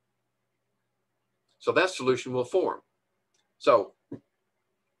 So that solution will form. So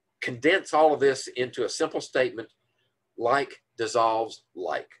condense all of this into a simple statement: like dissolves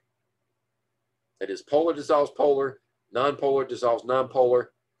like. That is, polar dissolves polar, nonpolar dissolves nonpolar,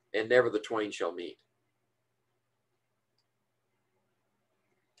 and never the twain shall meet.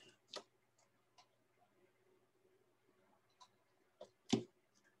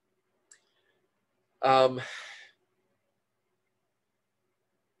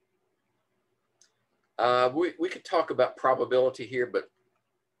 We could talk about probability here, but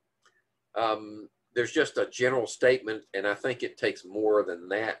there's just a general statement, and I think it takes more than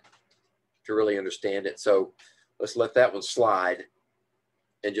that to really understand it. So let's let that one slide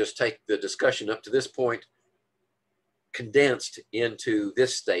and just take the discussion up to this point condensed into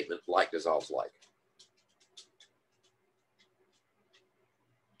this statement: like dissolves like.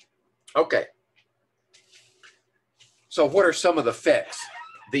 Okay. So what are some of the effects?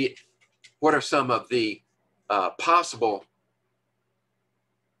 What are some of the possible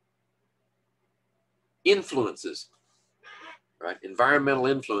influences, right? Environmental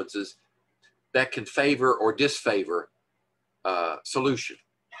influences that can favor or disfavor solution.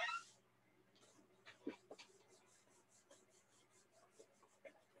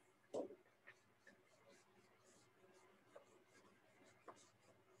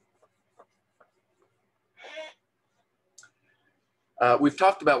 We've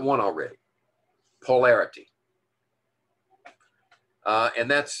talked about one already: polarity. And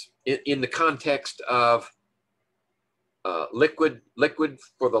that's in the context of liquid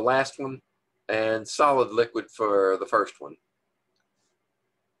for the last one and solid liquid for the first one.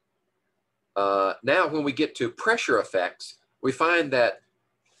 Now when we get to pressure effects, we find that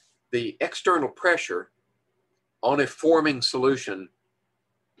the external pressure on a forming solution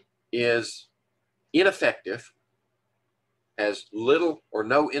is ineffective, has little or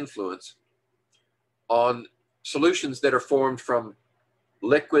no influence on solutions that are formed from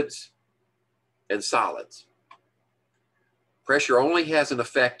liquids and solids. Pressure only has an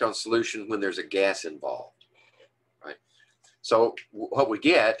effect on solution when there's a gas involved, right? So what we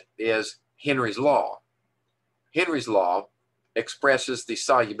get is Henry's law. Henry's law expresses the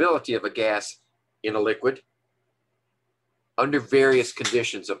solubility of a gas in a liquid under various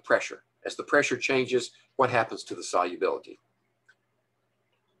conditions of pressure. As the pressure changes, what happens to the solubility?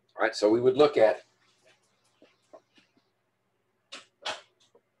 All right, so we would look at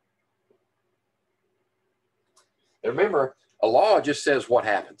and remember, a law just says what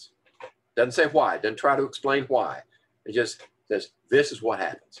happens. Doesn't say why. Doesn't try to explain why. It just says this is what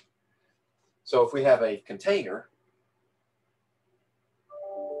happens. So if we have a container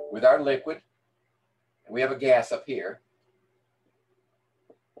with our liquid, and we have a gas up here,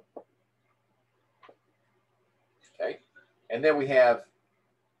 okay, and then we have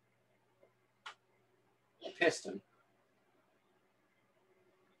a piston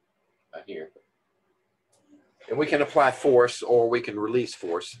right here. And we can apply force or we can release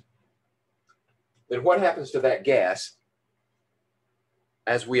force. Then what happens to that gas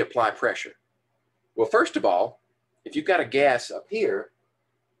as we apply pressure? Well, first of all, if you've got a gas up here,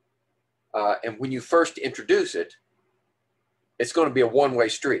 and when you first introduce it, it's going to be a one-way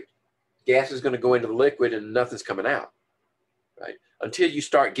street. Gas is going to go into the liquid and nothing's coming out, right? until you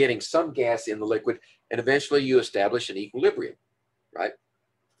start getting some gas in the liquid, and eventually you establish an equilibrium, right?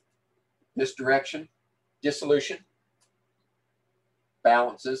 This direction, dissolution,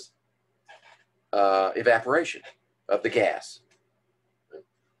 balances evaporation of the gas.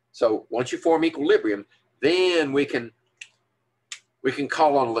 So once you form equilibrium, then we can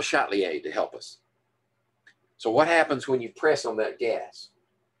call on Le Chatelier to help us. So what happens when you press on that gas?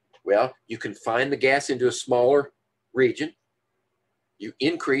 Well, you confine the gas into a smaller region. You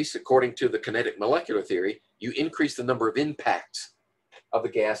increase, according to the kinetic molecular theory, you increase the number of impacts of the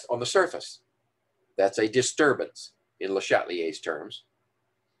gas on the surface. That's a disturbance in Le Chatelier's terms.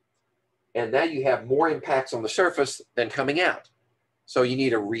 And now you have more impacts on the surface than coming out. So you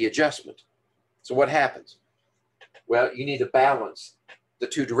need a readjustment. So what happens? Well, you need to balance the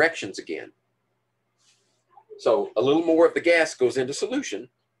two directions again. So a little more of the gas goes into solution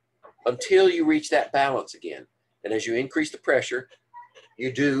until you reach that balance again. And as you increase the pressure,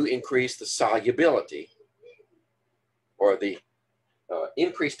 you do increase the solubility, or the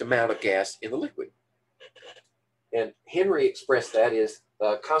increased amount of gas in the liquid. And Henry expressed that as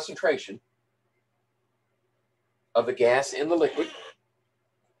the concentration of the gas in the liquid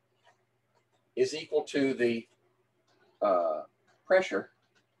is equal to the pressure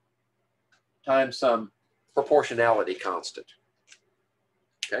times some proportionality constant.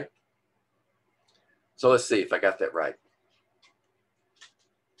 Okay? So let's see if I got that right.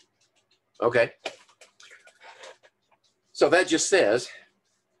 Okay. So that just says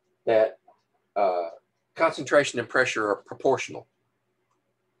that concentration and pressure are proportional.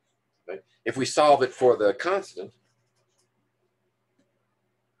 Okay? If we solve it for the constant,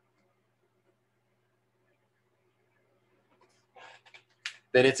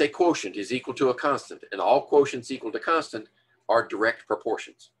 then it's a quotient is equal to a constant, and all quotients equal to constant are direct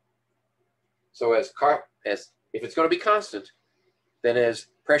proportions. So if it's going to be constant, then as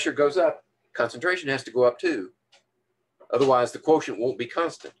pressure goes up, concentration has to go up too. Otherwise, the quotient won't be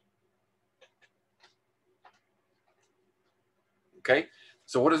constant. Okay,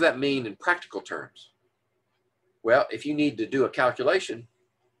 so what does that mean in practical terms? Well, if you need to do a calculation,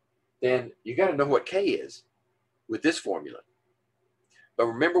 then you got to know what K is with this formula. But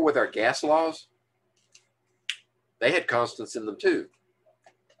remember, with our gas laws, they had constants in them too.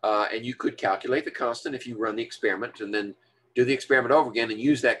 And you could calculate the constant if you run the experiment and then do the experiment over again and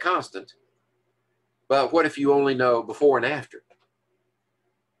use that constant. But what if you only know before and after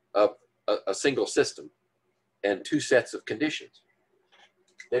of a single system and two sets of conditions?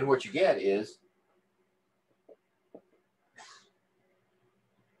 Then what you get is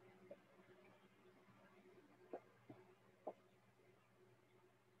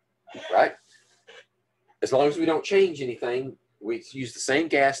right? As long as we don't change anything, we use the same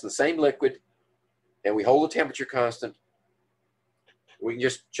gas and the same liquid, and we hold the temperature constant, we can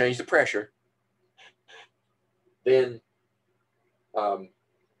just change the pressure, then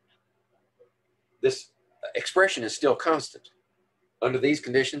this expression is still constant under these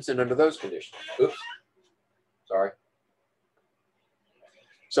conditions and under those conditions. Oops, sorry.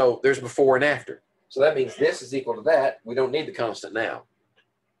 So there's before and after. So that means this is equal to that. We don't need the constant now.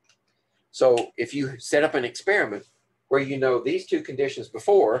 So if you set up an experiment where you know these two conditions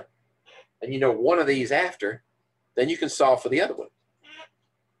before and you know one of these after, then you can solve for the other one.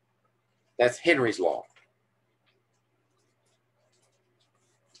 That's Henry's law.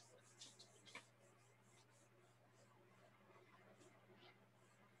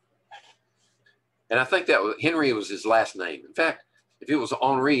 And I think that Henry was his last name. In fact, if it was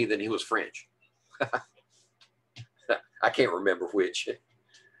Henri, then he was French. I can't remember which.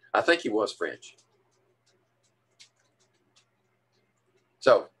 I think he was French.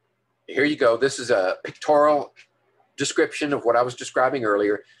 So here you go. This is a pictorial description of what I was describing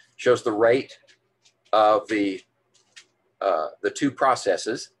earlier. Shows the rate of the two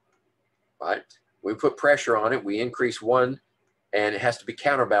processes, right? We put pressure on it. We increase one, and it has to be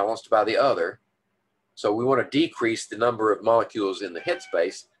counterbalanced by the other. So we want to decrease the number of molecules in the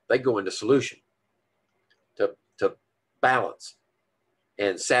headspace. They go into solution to balance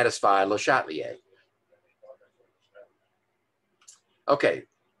and satisfy Le Chatelier. Okay,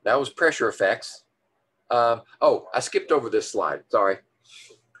 that was pressure effects. Oh, I skipped over this slide, sorry.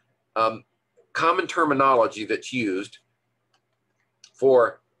 Common terminology that's used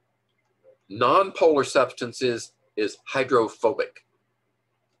for non-polar substances is hydrophobic.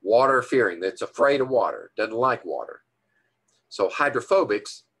 Water-fearing, that's afraid of water, doesn't like water. So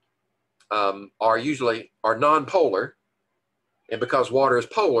hydrophobics are non-polar, and because water is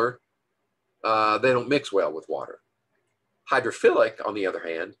polar, they don't mix well with water. Hydrophilic, on the other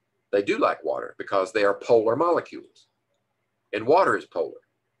hand, they do like water because they are polar molecules. and water is polar.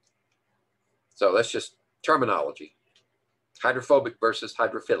 So that's just terminology. Hydrophobic versus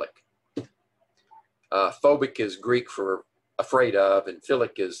hydrophilic. Phobic is Greek for afraid of, and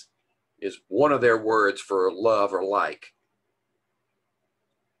philic is one of their words for love or like.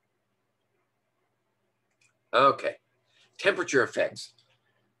 Okay, temperature effects.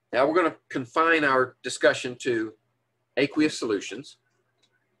 Now we're going to confine our discussion to aqueous solutions.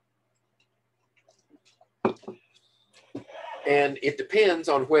 And it depends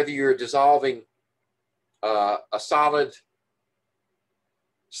on whether you're dissolving a solid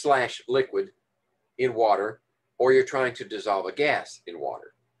 / liquid in water, or you're trying to dissolve a gas in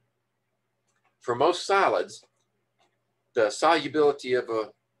water. For most solids, the solubility of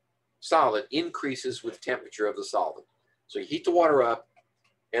a solid increases with temperature of the solvent. So you heat the water up,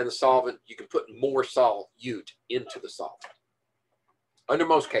 and the solvent, you can put more solute into the solvent. Under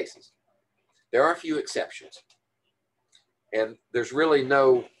most cases. There are a few exceptions. And there's really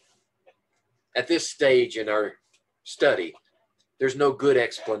no, at this stage in our study, there's no good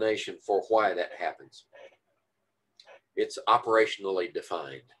explanation for why that happens. It's operationally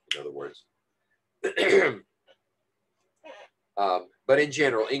defined, in other words. But in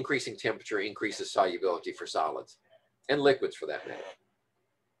general, increasing temperature increases solubility for solids and liquids for that matter.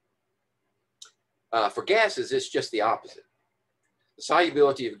 For gases, it's just the opposite. The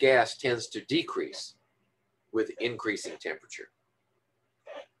solubility of gas tends to decrease with increasing temperature.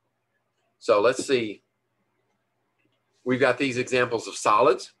 So let's see. We've got these examples of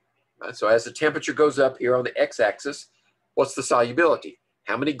solids. Right? So as the temperature goes up here on the x-axis, what's the solubility?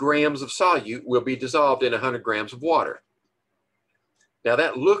 How many grams of solute will be dissolved in 100 grams of water? Now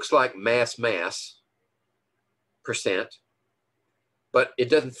that looks like mass percent, but it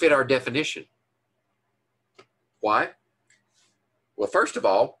doesn't fit our definition. Why? Well, first of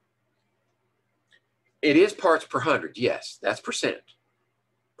all, it is parts per 100. Yes, that's percent.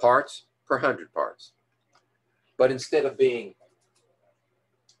 Parts per 100 parts. But instead of being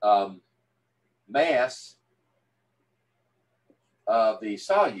mass of the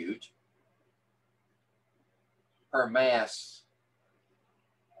solute per mass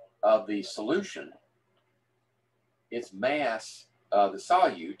of the solution, it's mass of the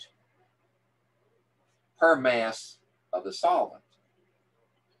solute per mass of the solvent.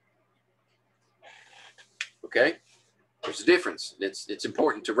 Okay? There's a difference. It's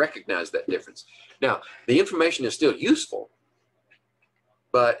important to recognize that difference. Now, the information is still useful,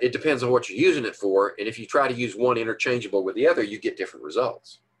 but it depends on what you're using it for, and if you try to use one interchangeable with the other, you get different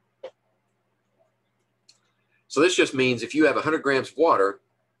results. So this just means if you have 100 grams of water,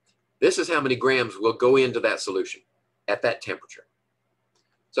 this is how many grams will go into that solution at that temperature.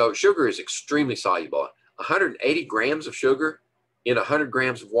 So sugar is extremely soluble. 180 grams of sugar in 100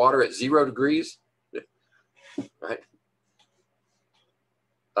 grams of water at 0 degrees, right?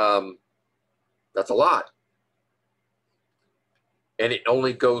 That's a lot. And it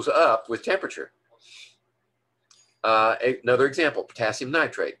only goes up with temperature. Another example, potassium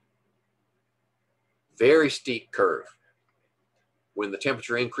nitrate. Very steep curve. When the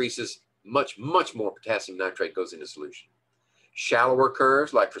temperature increases, much more potassium nitrate goes into solution. Shallower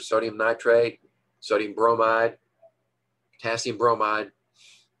curves, like for sodium nitrate, sodium bromide, potassium bromide,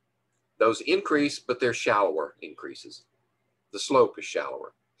 those increase, but they're shallower increases. The slope is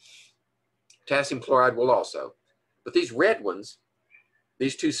shallower. Potassium chloride will also. But these red ones,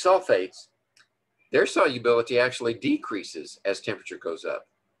 these two sulfates, their solubility actually decreases as temperature goes up.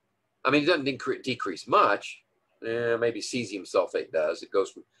 I mean, it doesn't decrease much. Maybe cesium sulfate does. It goes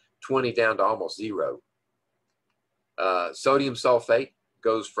from 20 down to almost 0. Sodium sulfate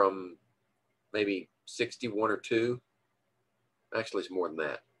goes from maybe 61 or 2. Actually, it's more than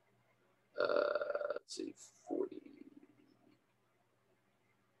that. Let's see, 40.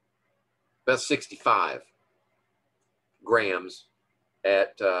 About 65 grams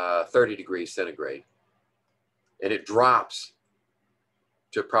at 30 degrees centigrade. And it drops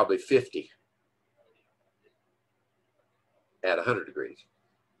to probably 50 at 100 degrees.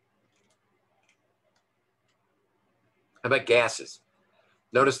 How about gases?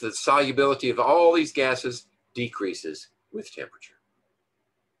 Notice that the solubility of all these gases decreases with temperature.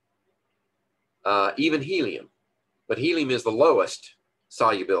 Even helium, but helium is the lowest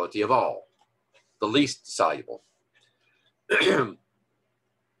solubility of all, the least soluble. And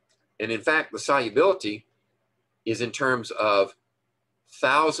in fact, the solubility is in terms of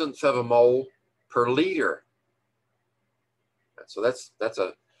thousandth of a mole per liter. So that's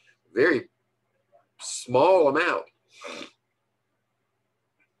a very small amount.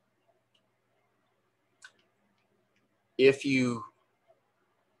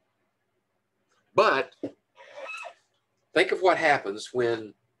 But Think of what happens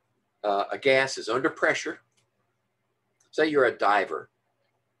when a gas is under pressure. Say you're a diver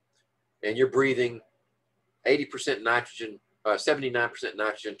and you're breathing 80% nitrogen, 79%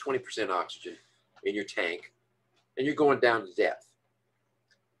 nitrogen, 20% oxygen in your tank, and you're going down to depth.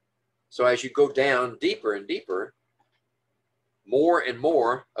 So as you go down deeper and deeper, more and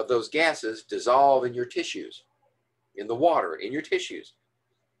more of those gases dissolve in your tissues, in the water, in your tissues,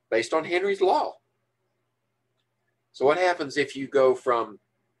 based on Henry's law. So what happens if you go from,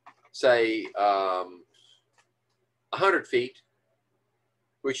 say, 100 feet,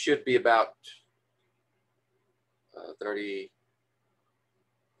 which should be about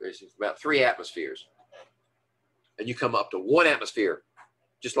about 3 atmospheres, and you come up to 1 atmosphere,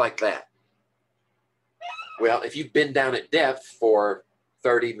 just like that. Well, if you've been down at depth for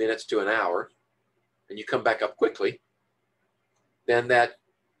 30 minutes to an hour, and you come back up quickly, then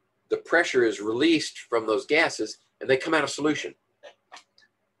the pressure is released from those gases, and they come out of solution.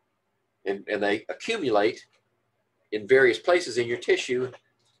 And they accumulate in various places in your tissue,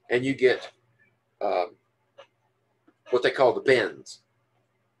 and you get what they call the bends,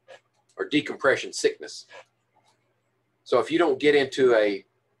 or decompression sickness. So if you don't get into a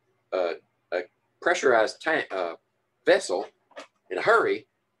pressurized tank, vessel in a hurry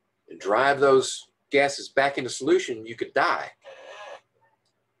and drive those gases back into solution, you could die.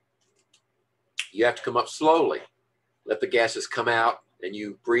 You have to come up slowly, let the gases come out, and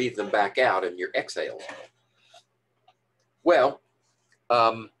you breathe them back out in your exhales. Well,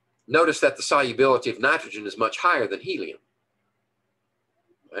 notice that the solubility of nitrogen is much higher than helium.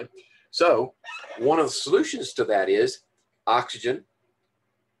 Right? So one of the solutions to that is oxygen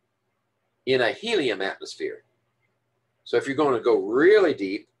in a helium atmosphere. So if you're going to go really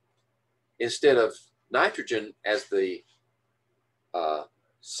deep, instead of nitrogen as the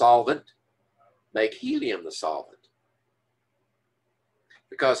solvent, make helium the solvent.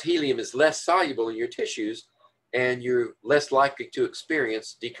 Because helium is less soluble in your tissues, and you're less likely to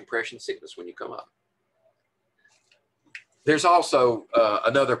experience decompression sickness when you come up. There's also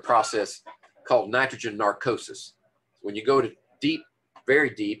another process called nitrogen narcosis. When you go to deep,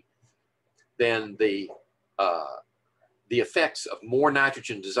 very deep, then the effects of more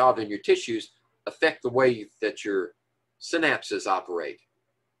nitrogen dissolved in your tissues affect the way that your synapses operate,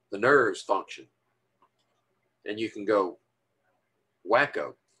 the nerves function, and you can go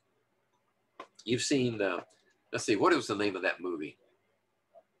wacko. You've seen, let's see, what was the name of that movie?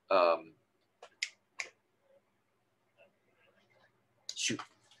 Shoot,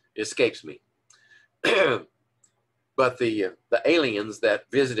 it escapes me. But the aliens that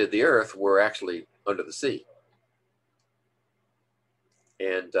visited the Earth were actually under the sea.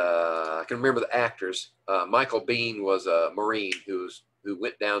 And I can remember the actors. Michael Biehn was a Marine who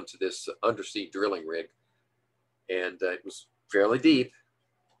went down to this undersea drilling rig, and it was fairly deep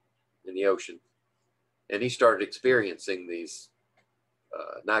in the ocean. And he started experiencing these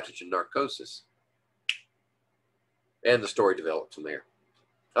nitrogen narcosis. And the story developed from there.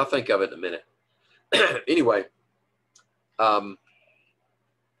 I'll think of it in a minute. Anyway,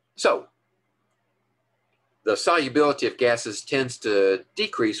 so the solubility of gases tends to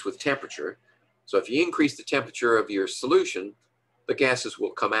decrease with temperature. So if you increase the temperature of your solution, the gases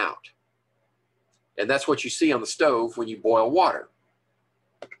will come out. And that's what you see on the stove when you boil water.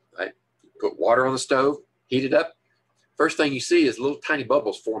 Right? You put water on the stove, heat it up. First thing you see is little tiny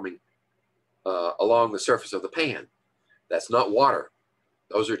bubbles forming along the surface of the pan. That's not water.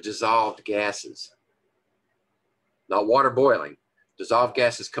 Those are dissolved gases. Not water boiling. Dissolved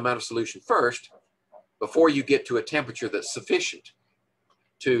gases come out of solution first before you get to a temperature that's sufficient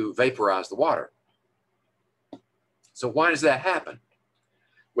to vaporize the water. So why does that happen?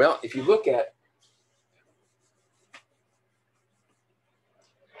 Well, if you look at,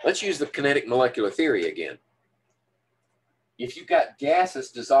 let's use the kinetic molecular theory again. If you've got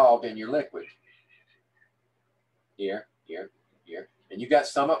gases dissolved in your liquid, here, here, here, and you got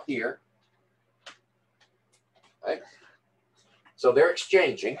some up here, right? So they're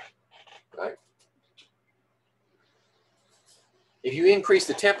exchanging, right? If you increase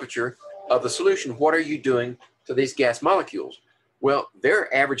the temperature of the solution, what are you doing to these gas molecules? Well,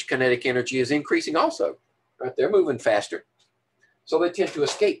 their average kinetic energy is increasing also, right? They're moving faster. So they tend to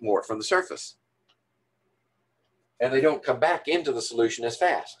escape more from the surface. And they don't come back into the solution as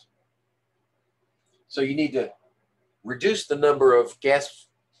fast. So you need to reduce the number of gas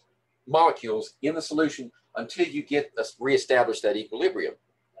molecules in the solution until you get reestablish that equilibrium.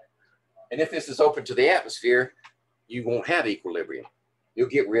 And if this is open to the atmosphere, you won't have equilibrium. You'll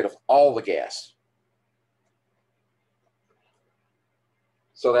get rid of all the gas.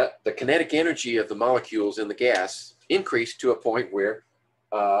 so that the kinetic energy of the molecules in the gas increased to a point where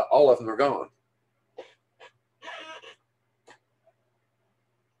all of them are gone.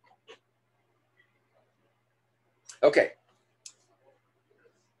 Okay,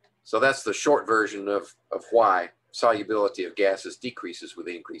 so that's the short version of why solubility of gases decreases with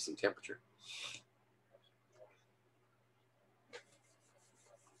increasing temperature.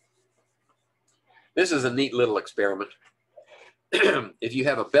 This is a neat little experiment. If you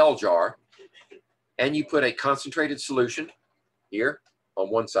have a bell jar and you put a concentrated solution here on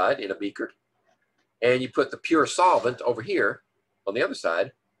one side in a beaker, and you put the pure solvent over here on the other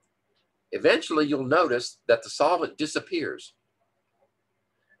side, eventually you'll notice that the solvent disappears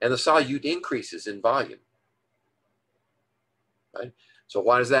and the solute increases in volume. Right? So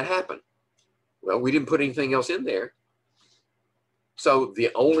why does that happen? Well, we didn't put anything else in there. So the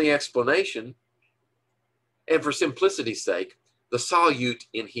only explanation, and for simplicity's sake, the solute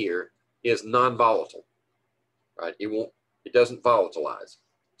in here is non-volatile, right? It doesn't volatilize.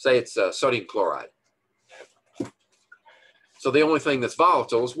 Say it's sodium chloride. So the only thing that's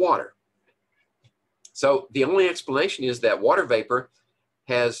volatile is water. So the only explanation is that water vapor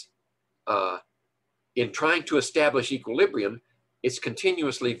has, in trying to establish equilibrium, it's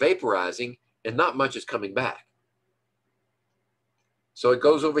continuously vaporizing and not much is coming back. So it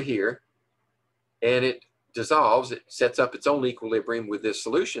goes over here and it dissolves, it sets up its own equilibrium with this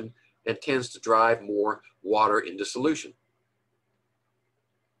solution and tends to drive more water into solution.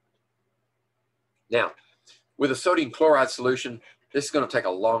 Now, with a sodium chloride solution, this is going to take a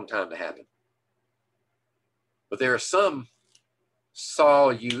long time to happen. But there are some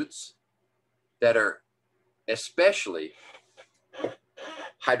solutes that are especially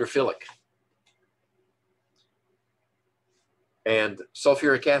hydrophilic. And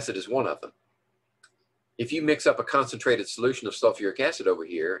sulfuric acid is one of them. If you mix up a concentrated solution of sulfuric acid over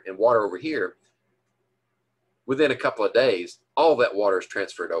here and water over here, within a couple of days, all that water is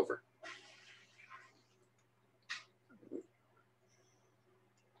transferred over.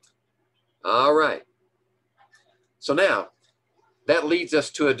 All right. So now, that leads us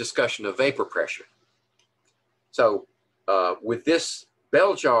to a discussion of vapor pressure. So with this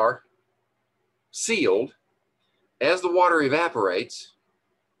bell jar sealed, as the water evaporates,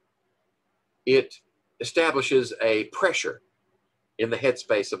 it establishes a pressure in the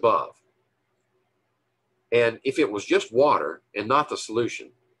headspace above. And if it was just water and not the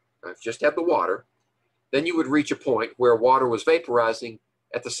solution, just had the water, then you would reach a point where water was vaporizing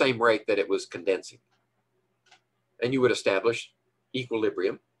at the same rate that it was condensing. And you would establish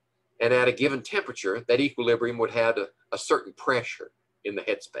equilibrium. And at a given temperature, that equilibrium would have a certain pressure in the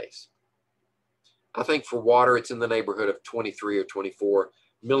headspace. I think for water, it's in the neighborhood of 23 or 24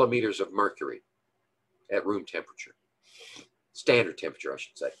 millimeters of mercury at room temperature. Standard temperature, I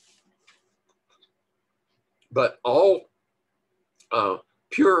should say. But all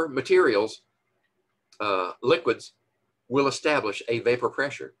pure materials, liquids, will establish a vapor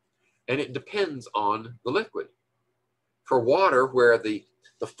pressure. And it depends on the liquid. For water, where the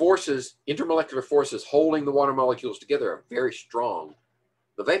forces, intermolecular forces holding the water molecules together are very strong,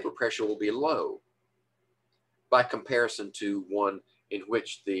 the vapor pressure will be low by comparison to one in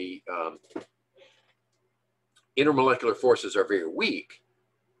which the intermolecular forces are very weak.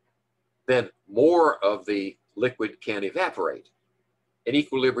 Then more of the liquid can evaporate. And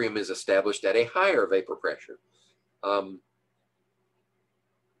equilibrium is established at a higher vapor pressure.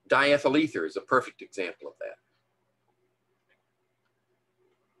 Diethyl ether is a perfect example of that.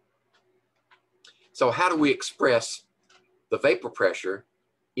 So how do we express the vapor pressure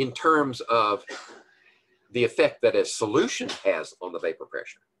in terms of the effect that a solution has on the vapor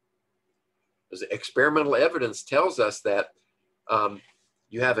pressure? Because experimental evidence tells us that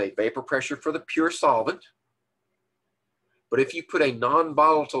you have a vapor pressure for the pure solvent, but if you put a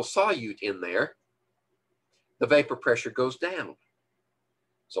non-volatile solute in there, the vapor pressure goes down.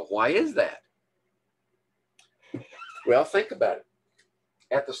 So why is that? Well, think about it.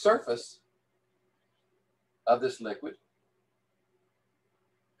 At the surface of this liquid,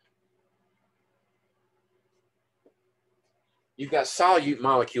 you've got solute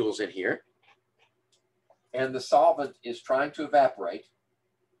molecules in here, and the solvent is trying to evaporate,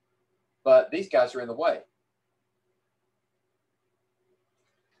 but these guys are in the way.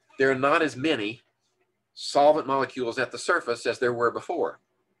 There are not as many solvent molecules at the surface as there were before.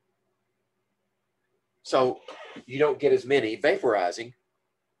 So you don't get as many vaporizing,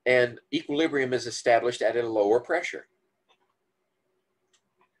 and equilibrium is established at a lower pressure.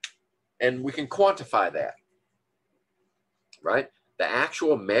 And we can quantify that, right? The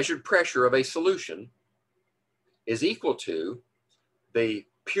actual measured pressure of a solution is equal to the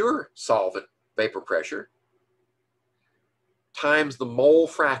pure solvent vapor pressure times the mole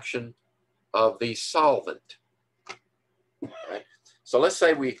fraction of the solvent. Right? So let's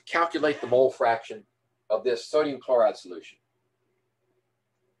say we calculate the mole fraction of this sodium chloride solution,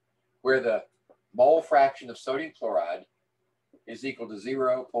 where the mole fraction of sodium chloride is equal to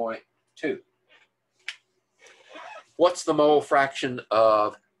 0.2. What's the mole fraction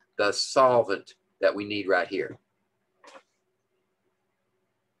of the solvent that we need right here?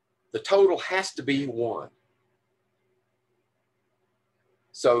 The total has to be 1.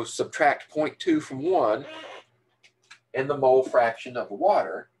 So subtract 0.2 from 1, and the mole fraction of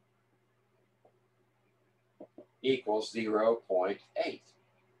water equals 0.8.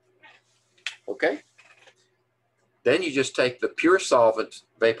 Okay? Then you just take the pure solvent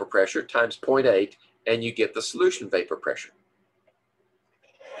vapor pressure times 0.8, and you get the solution vapor pressure.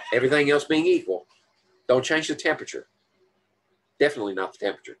 Everything else being equal, don't change the temperature. Definitely not the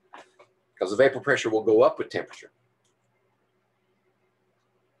temperature, because the vapor pressure will go up with temperature.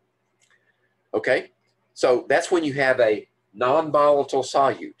 Okay, so that's when you have a non-volatile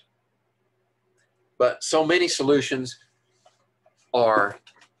solute. But so many solutions are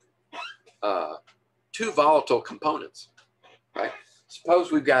two volatile components, right?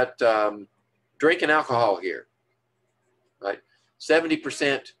 Suppose we've got drinking alcohol here, right?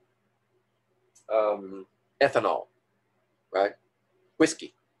 70% ethanol, right?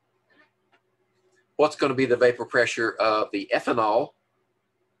 Whiskey. What's going to be the vapor pressure of the ethanol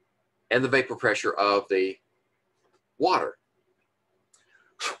and the vapor pressure of the water?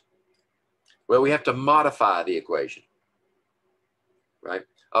 Well, we have to modify the equation, right?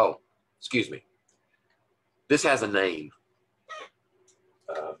 Oh, excuse me. This has a name.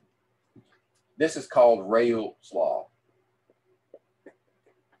 This is called Rayleigh law.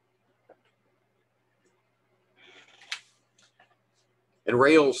 And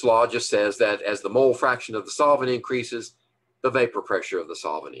Rayleigh's law just says that as the mole fraction of the solvent increases, the vapor pressure of the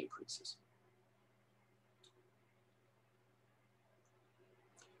solvent increases.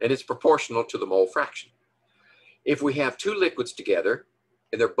 And it's proportional to the mole fraction. If we have two liquids together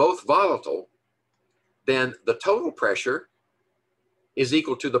and they're both volatile, then the total pressure is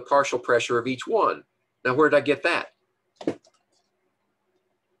equal to the partial pressure of each one. Now, where did I get that?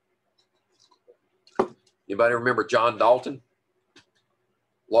 Anybody remember John Dalton?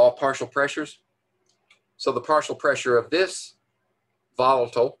 Law of partial pressures? So the partial pressure of this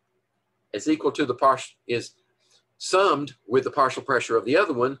volatile is equal to the partial, is summed with the partial pressure of the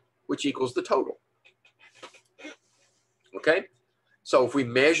other one, which equals the total. Okay? So if we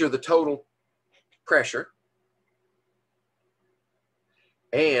measure the total pressure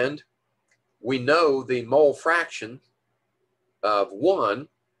and we know the mole fraction of 1,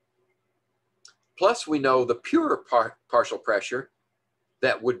 plus we know the pure partial pressure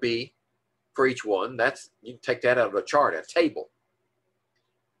that would be for each one. That's, you can take that out of a chart, a table.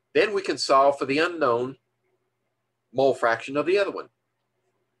 Then we can solve for the unknown mole fraction of the other one,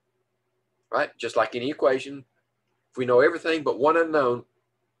 right? Just like any equation, if we know everything but one unknown,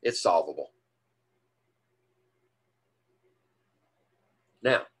 it's solvable.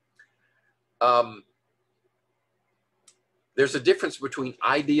 Now, there's a difference between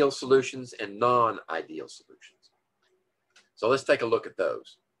ideal solutions and non-ideal solutions. So let's take a look at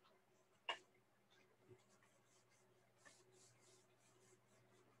those.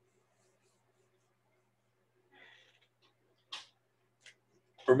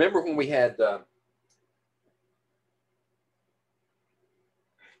 Remember when we had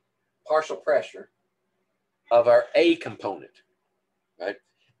partial pressure of our A component, right?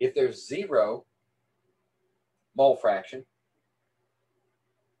 If there's 0 mole fraction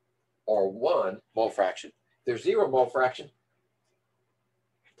or 1 mole fraction, if there's 0 mole fraction,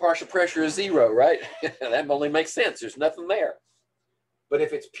 partial pressure is 0, right? That only makes sense. There's nothing there. But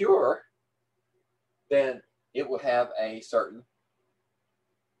if it's pure, then it will have a certain,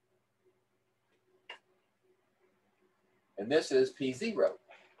 and this is P0,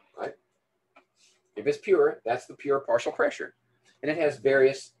 right? If it's pure, that's the pure partial pressure. And it has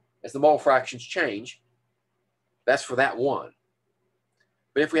various, as the mole fractions change, that's for that one.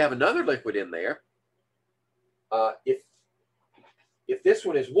 But if we have another liquid in there, if this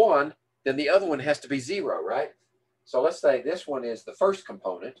one is 1, then the other one has to be 0, right? So let's say this one is the first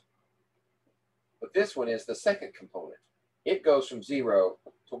component, but this one is the second component. It goes from 0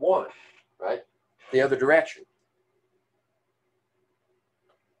 to 1, right? The other direction.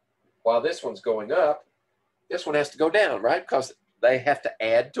 While this one's going up, this one has to go down, right? Because they have to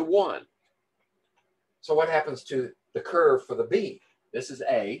add to 1. So what happens to the curve for the B? This is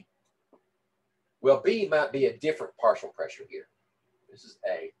A. Well, B might be a different partial pressure here. This is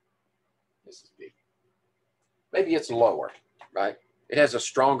A, this is B. Maybe it's lower, right? It has a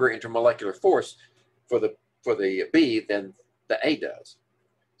stronger intermolecular force for the B than the A does.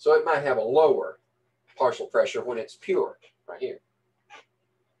 So it might have a lower partial pressure when it's pure, right here.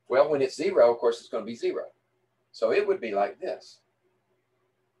 Well, when it's zero, of course, it's going to be zero. So it would be like this.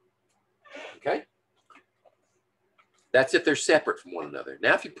 Okay? That's if they're separate from one another.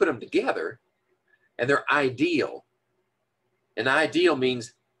 Now, if you put them together and they're ideal, and ideal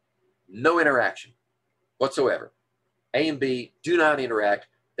means no interaction whatsoever. A and B do not interact.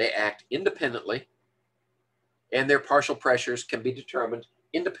 They act independently, and their partial pressures can be determined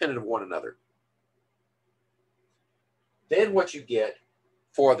independent of one another. Then what you get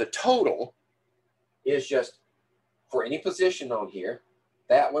for the total is just for any position on here,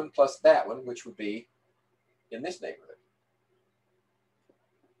 that one plus that one, which would be in this neighborhood.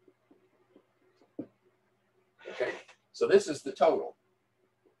 Okay, so this is the total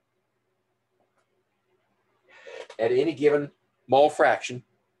at any given mole fraction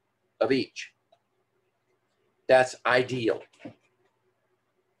of each. That's ideal.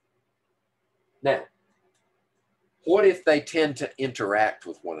 Now, what if they tend to interact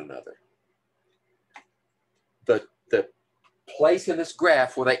with one another? The place in this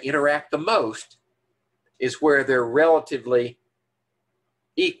graph where they interact the most is where they're relatively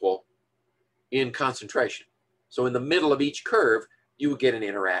equal in concentration. So in the middle of each curve, you would get an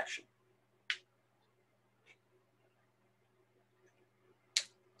interaction.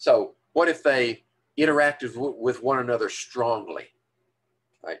 So what if they interacted with one another strongly,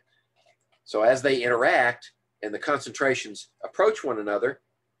 right? So as they interact and the concentrations approach one another,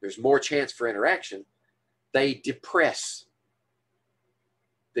 there's more chance for interaction. They depress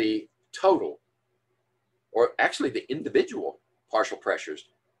the total, or actually the individual partial pressures.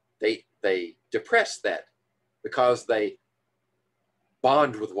 They depress that because they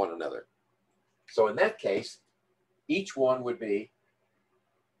bond with one another. So in that case, each one would be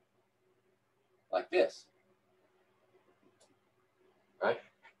like this, right?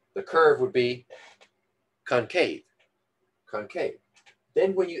 The curve would be concave, concave.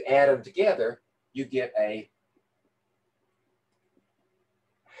 Then when you add them together, you get a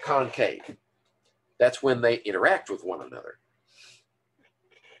concave. That's when they interact with one another.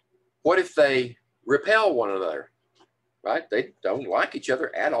 What if they repel one another, right? They don't like each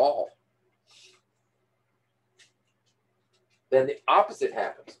other at all. Then the opposite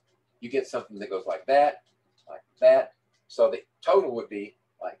happens. You get something that goes like that, like that. So the total would be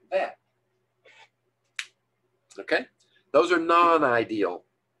like that. Okay? Those are non-ideal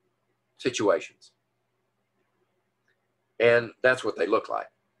situations. And that's what they look like.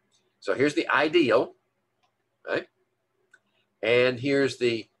 So here's the ideal, right? And here's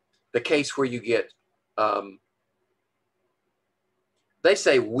the case where you get, they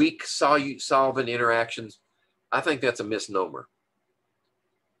say weak solvent interactions. I think that's a misnomer.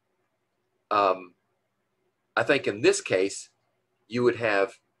 I think in this case, you would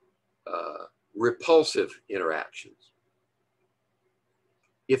have repulsive interactions.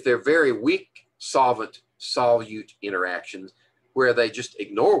 If they're very weak solvent-solute interactions where they just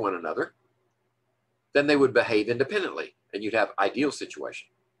ignore one another, then they would behave independently and you'd have ideal situation.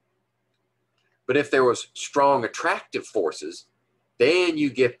 But if there was strong attractive forces, then you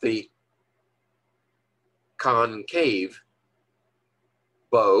get the concave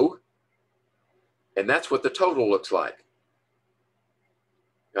bow, and that's what the total looks like.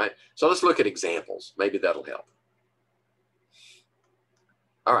 Right? So let's look at examples. Maybe that'll help.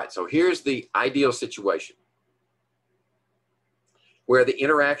 All right, so here's the ideal situation where the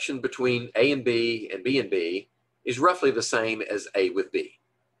interaction between A and B is roughly the same as A with B,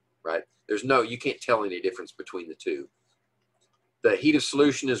 right? You can't tell any difference between the two. The heat of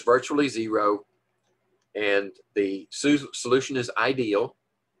solution is virtually zero, and the solution is ideal.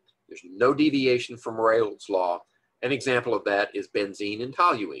 There's no deviation from Reynolds' law. An example of that is benzene and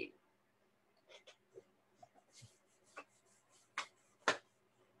toluene.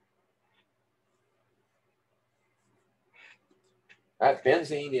 All right,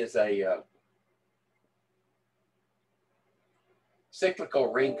 benzene is a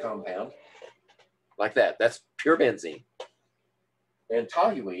cyclical ring compound, like that. That's pure benzene. And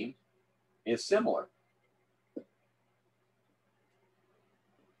toluene is similar.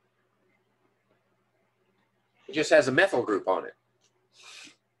 It just has a methyl group on it.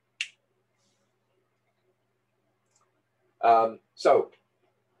 So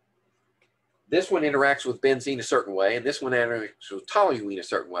this one interacts with benzene a certain way, and this one interacts with toluene a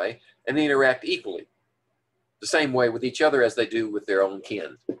certain way, and they interact equally, the same way with each other as they do with their own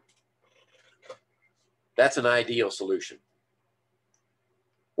kin. That's an ideal solution.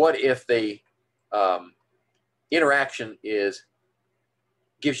 What if the interaction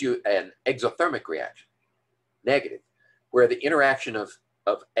gives you an exothermic reaction, negative, where the interaction of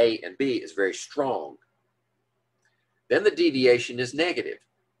A and B is very strong? Then the deviation is negative.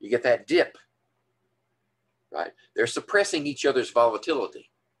 You get that dip, right? They're suppressing each other's volatility.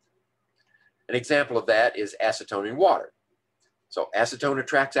 An example of that is acetone and water. So acetone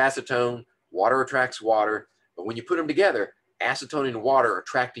attracts acetone, water attracts water, but when you put them together, acetone and water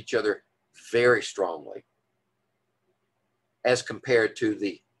attract each other very strongly as compared to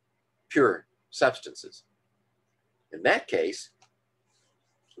the pure substances. In that case,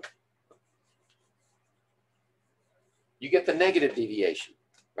 you get the negative deviation,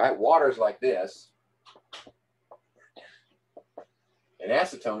 right? Water is like this, and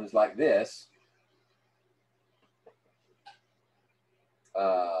acetone is like this.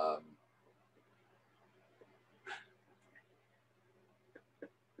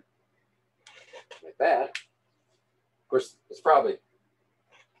 Like that. Of course, it's probably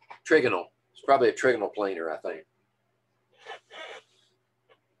trigonal. It's probably a trigonal planar, I think.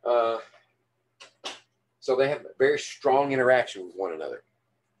 So they have a very strong interaction with one another.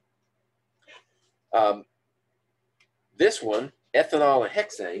 This one, ethanol and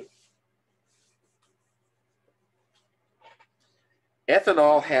hexane.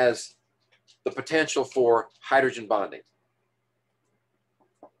 Ethanol has the potential for hydrogen bonding.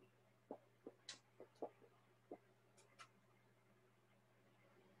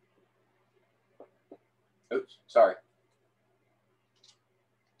 Oops, sorry.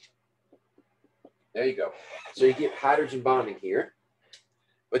 There you go. So you get hydrogen bonding here,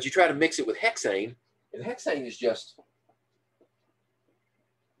 but you try to mix it with hexane, and hexane is just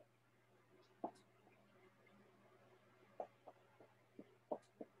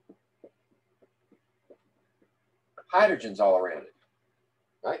hydrogens all around it,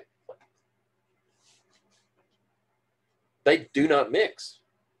 right? They do not mix,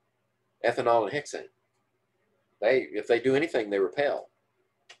 ethanol and hexane. If they do anything, they repel.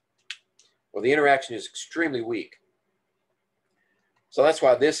 Well, the interaction is extremely weak. So that's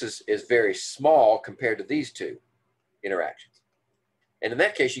why this is very small compared to these two interactions. And in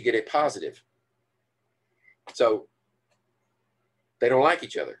that case, you get a positive. So they don't like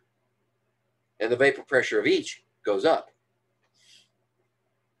each other. And the vapor pressure of each goes up.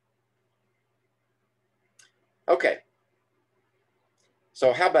 Okay.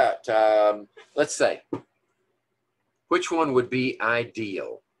 So how about, let's say, which one would be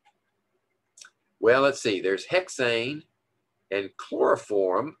ideal? Well, let's see. There's hexane and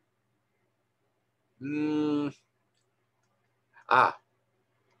chloroform.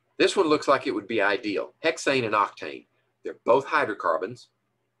 This one looks like it would be ideal. Hexane and octane. They're both hydrocarbons.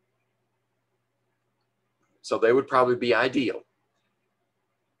 So they would probably be ideal.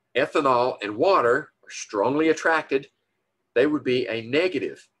 Ethanol and water are strongly attracted. They would be a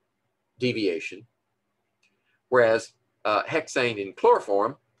negative deviation. Whereas hexane and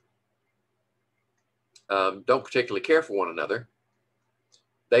chloroform don't particularly care for one another.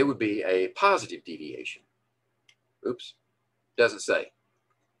 They would be a positive deviation. Oops, doesn't say.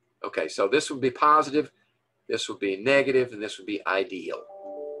 Okay, so this would be positive, this would be negative, and this would be ideal.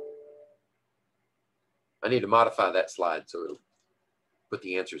 I need to modify that slide so it'll put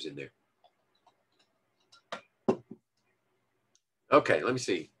the answers in there. Okay, let me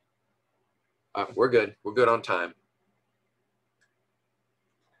see. We're good. We're good on time.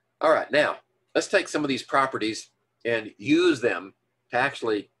 All right, now let's take some of these properties and use them to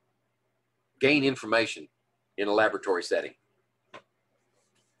actually gain information in a laboratory setting.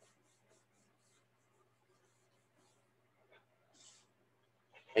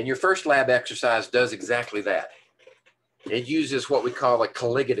 And your first lab exercise does exactly that. It uses what we call a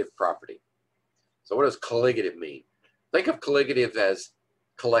colligative property. So what does colligative mean? Think of colligative as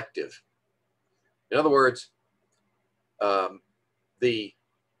collective. In other words, the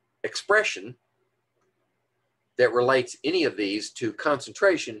expression that relates any of these to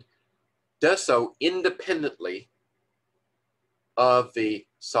concentration does so independently of the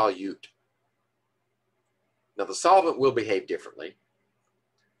solute. Now the solvent will behave differently,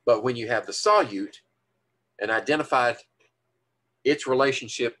 but when you have the solute and identified its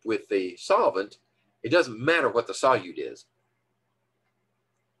relationship with the solvent, it doesn't matter what the solute is,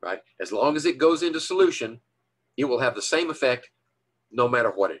 right? As long as it goes into solution, it will have the same effect no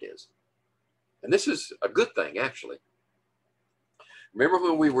matter what it is. And this is a good thing, actually. Remember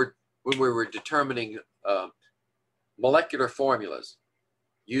when we were determining molecular formulas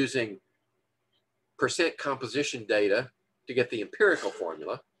using percent composition data to get the empirical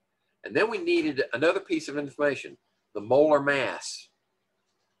formula, and then we needed another piece of information, the molar mass.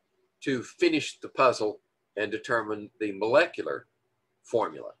 to finish the puzzle and determine the molecular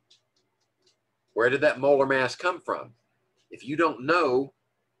formula. Where did that molar mass come from? If you don't know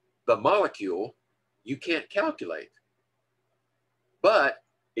the molecule, you can't calculate. But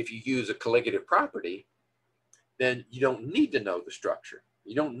if you use a colligative property, then you don't need to know the structure.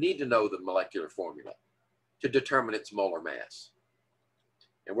 You don't need to know the molecular formula to determine its molar mass.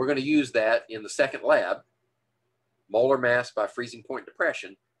 And we're going to use that in the second lab, molar mass by freezing point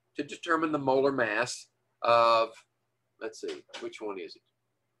depression, to determine the molar mass of, let's see, which one is it?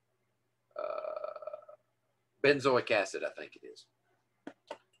 Benzoic acid, I think it is.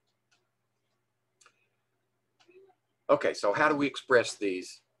 Okay, so how do we express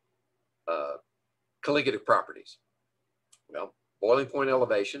these colligative properties? Well, boiling point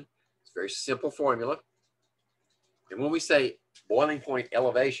elevation, it's a very simple formula. And when we say boiling point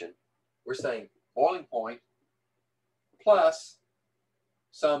elevation, we're saying boiling point plus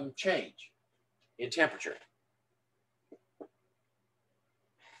some change in temperature,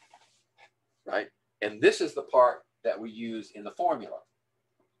 right? And this is the part that we use in the formula.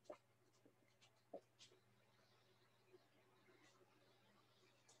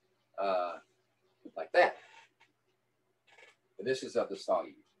 Like that. And this is of the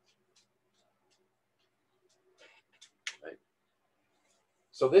solute. Right?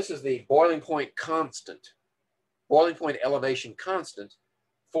 So this is the boiling point constant, boiling point elevation constant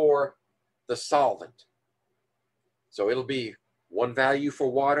for the solvent. So it'll be one value for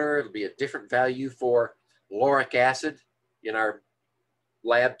water, it'll be a different value for lauric acid in our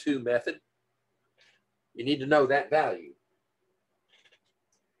lab 2 method. You need to know that value.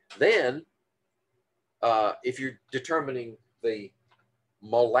 Then, if you're determining the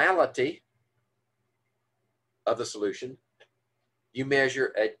molality of the solution, you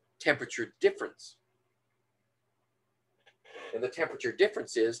measure a temperature difference. And the temperature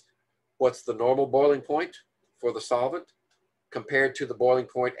difference is what's the normal boiling point for the solvent compared to the boiling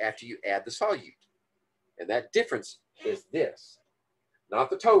point after you add the solute. And that difference is this, not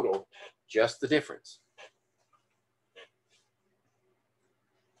the total, just the difference.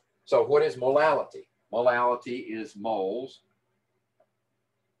 So what is molality? Molality is moles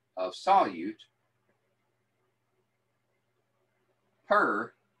of solute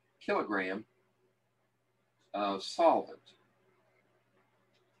per kilogram of solvent.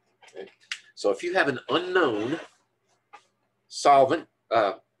 Okay. So if you have an unknown solvent,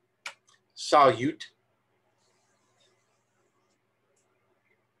 solute,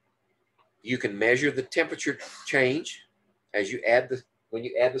 you can measure the temperature change as you add the, when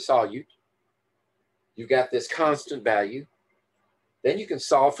you add the solute. You got this constant value. Then you can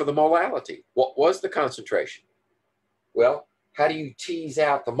solve for the molality. What was the concentration? Well, how do you tease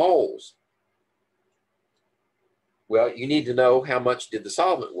out the moles? Well, you need to know how much did the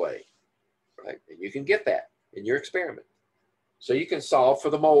solvent weigh, right? And you can get that in your experiment. So you can solve for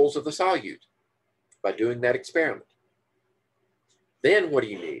the moles of the solute by doing that experiment. Then what do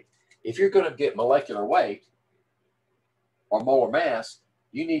you need? If you're going to get molecular weight or molar mass,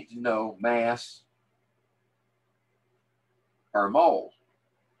 you need to know mass per mole,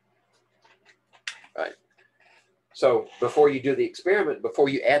 right? So before you do the experiment, before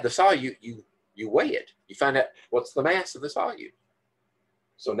you add the solute, you weigh it. You find out what's the mass of the solute.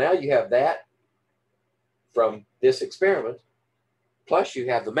 So now you have that from this experiment, plus you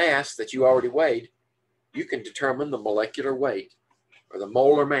have the mass that you already weighed. You can determine the molecular weight or the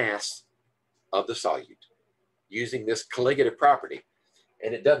molar mass of the solute using this colligative property.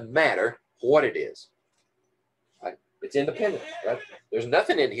 And it doesn't matter what it is. Right? It's independent. Right? There's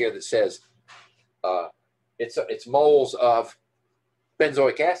nothing in here that says it's moles of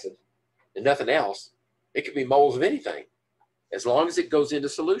benzoic acid and nothing else. It could be moles of anything as long as it goes into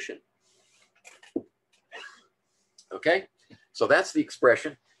solution. Okay, so that's the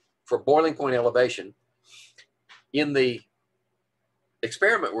expression for boiling point elevation. In the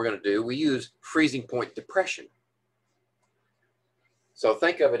experiment we're going to do, we use freezing point depression. So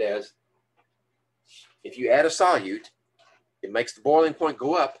think of it as if you add a solute, it makes the boiling point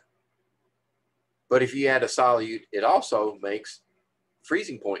go up. But if you add a solute, it also makes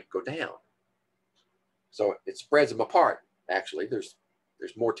freezing point go down. So it spreads them apart. Actually, there's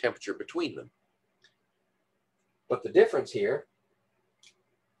more temperature between them. But the difference here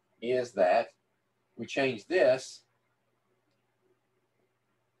is that we change this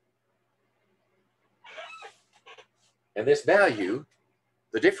and this value,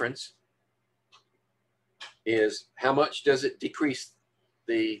 the difference is how much does it decrease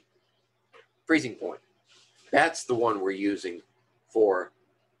the freezing point. That's the one we're using for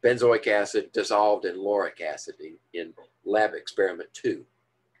benzoic acid dissolved in lauric acid in lab experiment 2.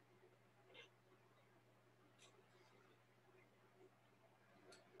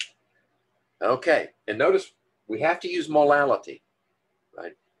 Okay, and notice we have to use molality,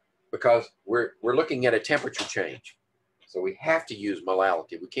 right? Because we're looking at a temperature change. So we have to use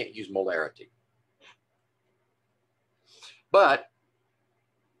molality. We can't use molarity. But,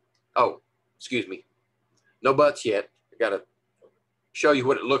 oh, excuse me, no buts yet. I got to show you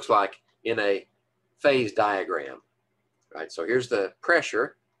what it looks like in a phase diagram, right? So here's the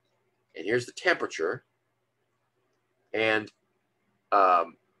pressure, and here's the temperature, and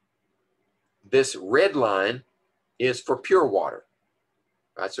this red line is for pure water,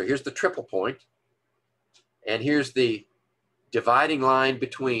 right? So here's the triple point, and here's the dividing line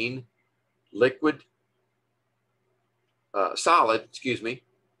between liquid, solid, excuse me,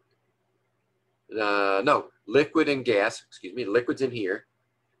 no, liquid and gas, excuse me, liquid's in here,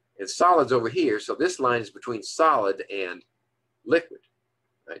 and solid's over here, so this line is between solid and liquid,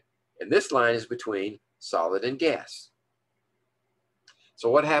 right? And this line is between solid and gas. So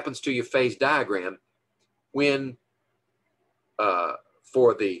what happens to your phase diagram when,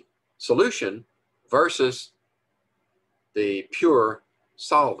 for the solution versus the pure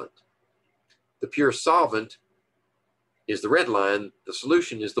solvent? The pure solvent is the red line, the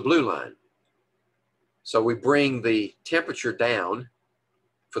solution is the blue line. So we bring the temperature down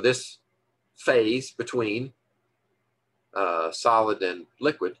for this phase between solid and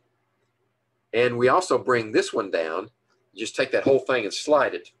liquid. And we also bring this one down. You just take that whole thing and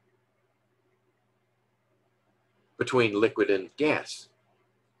slide it between liquid and gas.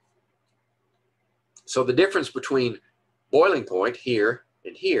 So the difference between boiling point here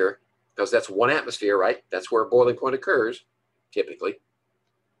and here, because that's 1 atmosphere, right? That's where boiling point occurs, typically.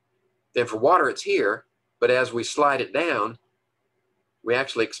 Then for water, it's here, but as we slide it down, we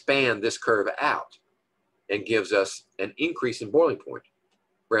actually expand this curve out and gives us an increase in boiling point.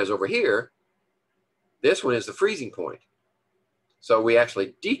 Whereas over here, this one is the freezing point. So we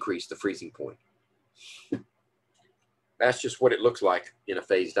actually decrease the freezing point. That's just what it looks like in a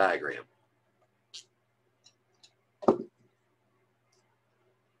phase diagram.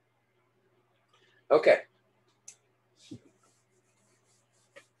 Okay.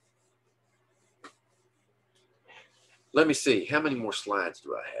 Let me see, how many more slides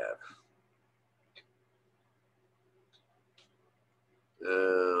do I have?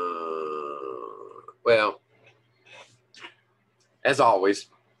 Well, as always,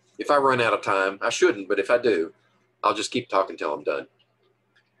 if I run out of time, I shouldn't, but if I do, I'll just keep talking until I'm done.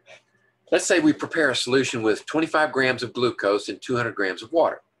 Let's say we prepare a solution with 25 grams of glucose and 200 grams of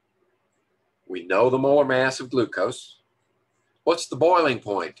water. We know the molar mass of glucose. What's the boiling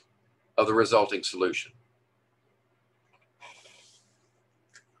point of the resulting solution?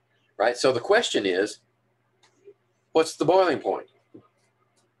 Right, so the question is, what's the boiling point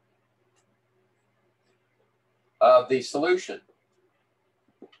of the solution?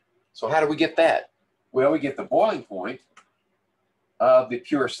 So how do we get that? Well, we get the boiling point of the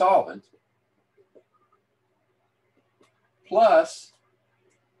pure solvent plus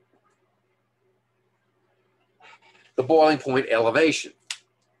the boiling point elevation.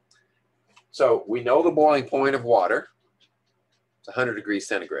 So we know the boiling point of water. It's 100 degrees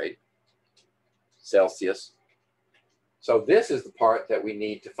centigrade, Celsius. So this is the part that we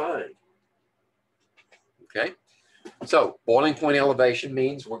need to find. Okay, so boiling point elevation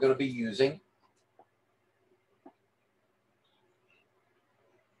means we're going to be using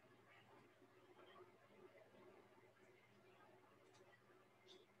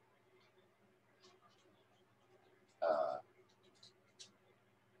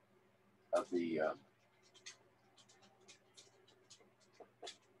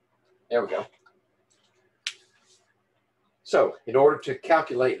there we go. So in order to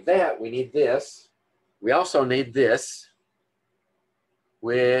calculate that, we need this. We also need this,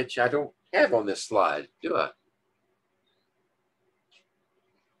 which I don't have on this slide, do I?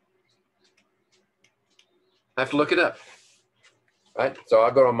 I have to look it up, right? So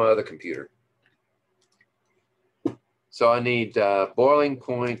I'll go on my other computer. So I need boiling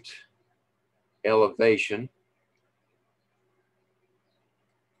point elevation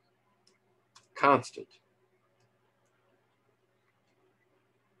constant.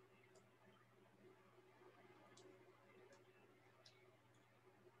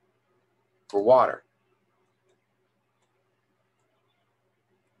 For water.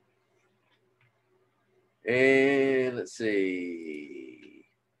 And let's see.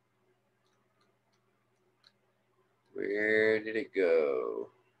 Where did it go?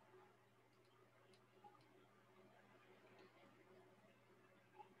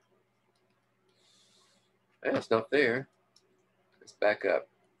 It's not there. Let's back up.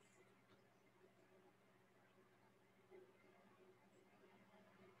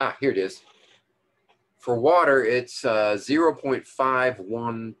 Ah, here it is. For water, it's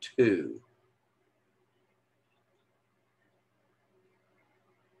 0.512.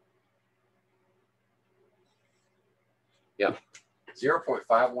 Yeah,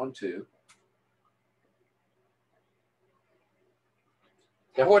 0.512.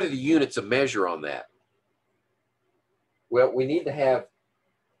 Now, what are the units of measure on that? Well, we need to have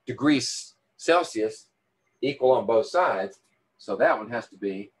degrees Celsius equal on both sides, so that one has to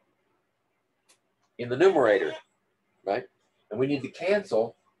be in the numerator, right? And we need to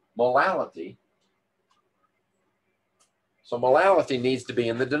cancel molality. So molality needs to be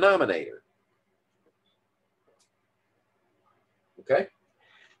in the denominator. Okay?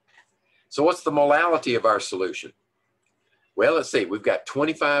 So what's the molality of our solution? Well, let's see, we've got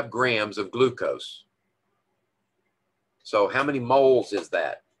 25 grams of glucose. So how many moles is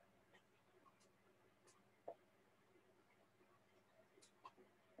that?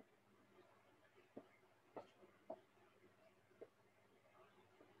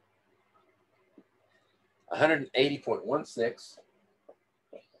 (180.16). So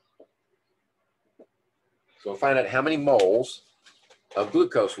we'll find out how many moles of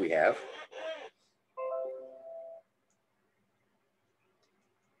glucose we have.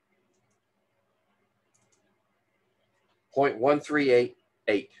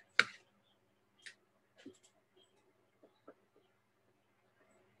 .1388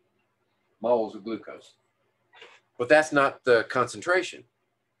 moles of glucose. But that's not the concentration.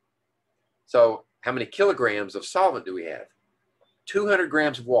 So how many kilograms of solvent do we have? 200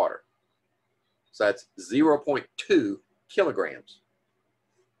 grams of water. So that's 0.2 kilograms.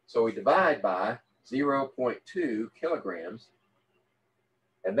 So we divide by 0.2 kilograms,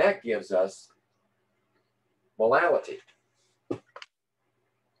 and that gives us molality.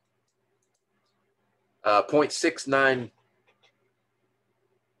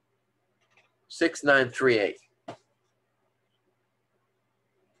 0.6938.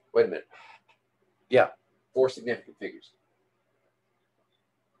 Wait a minute. Yeah, 4 significant figures.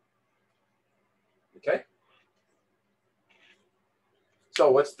 Okay.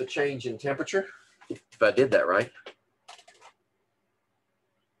 So what's the change in temperature? If I did that right.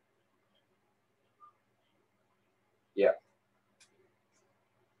 Yeah.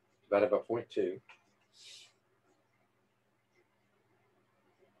 Divided by 0.2.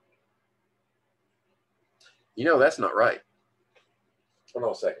 You know, that's not right. Hold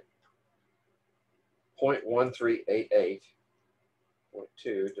on a second. 0.1388,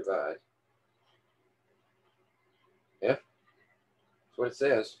 0.2 divide. Yeah, that's what it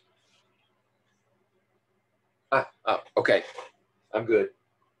says. Okay, I'm good.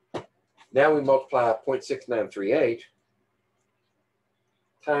 Now we multiply 0.6938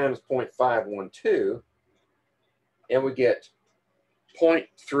 times 0.512, and we get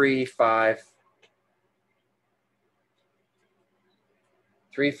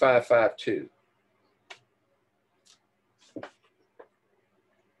 0.3552.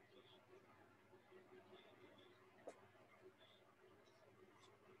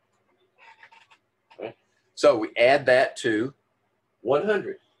 Okay. So we add that to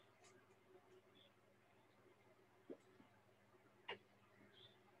 100.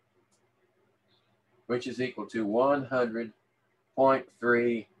 Which is equal to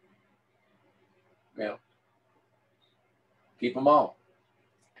 100.3, well, keep them all.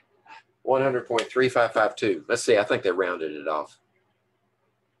 100.3552. Let's see, I think they rounded it off.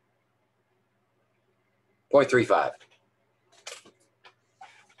 0.35.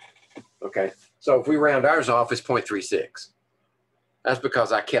 Okay, so if we round ours off, it's 0.36. That's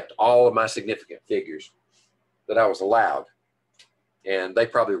because I kept all of my significant figures that I was allowed, and they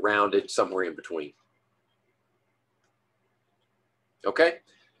probably rounded somewhere in between. Okay,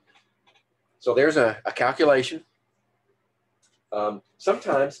 so there's a calculation.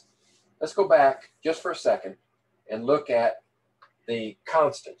 Sometimes, let's go back just for a second and look at the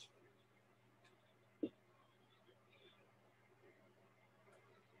constant.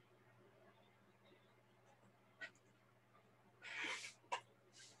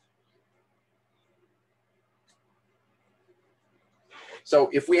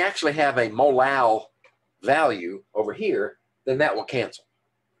 So if we actually have a molal value over here, then that will cancel.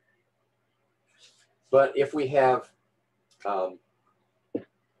 But if we have,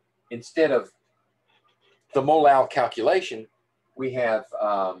 instead of the molal calculation, we have,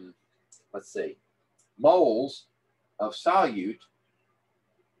 let's see, moles of solute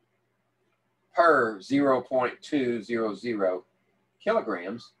per 0.200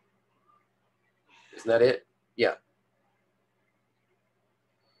 kilograms. Isn't that it? Yeah.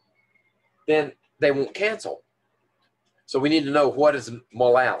 Then they won't cancel. So we need to know what is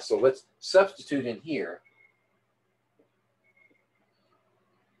molal. So let's substitute in here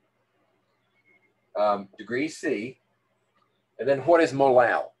degrees C, and then what is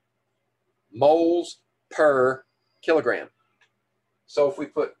molal? Moles per kilogram. So if we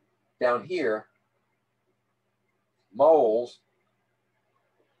put down here moles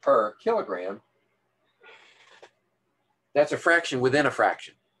per kilogram, that's a fraction within a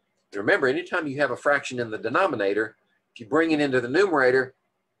fraction. And remember, anytime you have a fraction in the denominator, if you bring it into the numerator,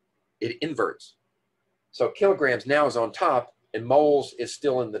 it inverts. So kilograms now is on top and moles is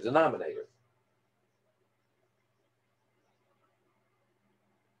still in the denominator.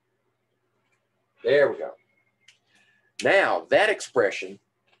 There we go. Now that expression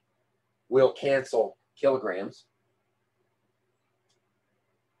will cancel kilograms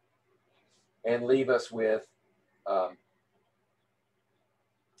and leave us with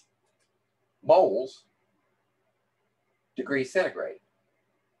moles degrees centigrade.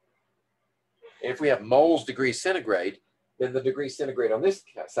 And if we have moles degrees centigrade, then the degree centigrade on this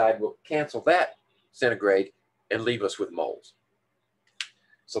side will cancel that centigrade and leave us with moles.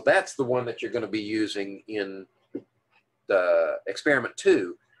 So that's the one that you're going to be using in the experiment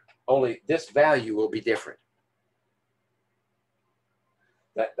 2, only this value will be different.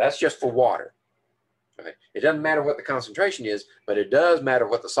 That's just for water. Okay. It doesn't matter what the concentration is, but it does matter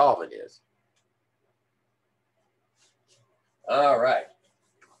what the solvent is. All right.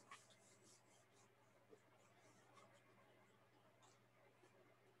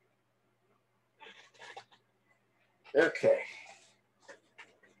 Okay.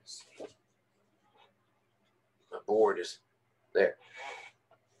 My board is there.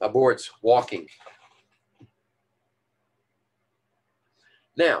 My board's walking.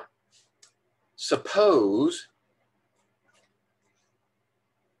 Now, suppose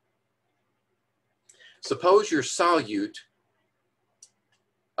your solute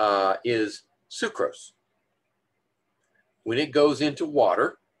is sucrose. When it goes into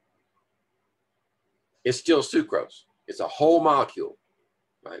water, it's still sucrose. It's a whole molecule,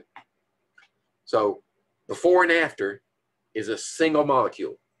 right? So before and after is a single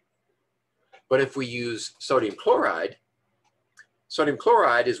molecule. But if we use sodium chloride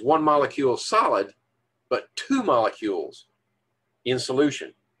is one molecule solid, but two molecules in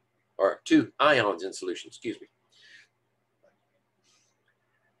solution, or two ions in solution, excuse me.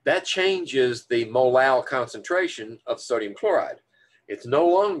 That changes the molal concentration of sodium chloride. It's no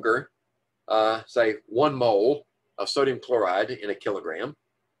longer, say, 1 mole of sodium chloride in a kilogram.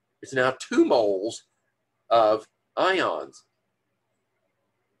 It's now 2 moles of ions.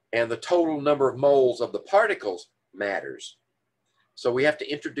 And the total number of moles of the particles matters. So we have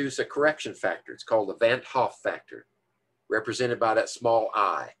to introduce a correction factor. It's called the Van 't Hoff factor, represented by that small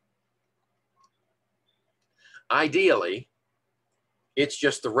I. Ideally, it's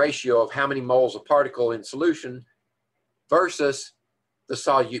just the ratio of how many moles of particle in solution versus the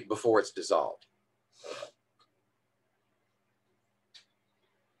solute before it's dissolved.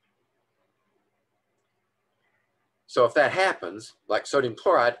 So if that happens, like sodium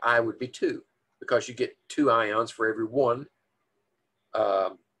chloride, I would be 2, because you get 2 ions for every 1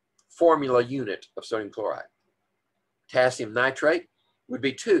 formula unit of sodium chloride. Potassium nitrate would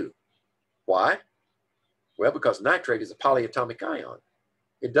be 2. Why? Well, because nitrate is a polyatomic ion.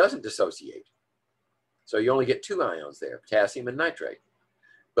 It doesn't dissociate. So you only get 2 ions there, potassium and nitrate.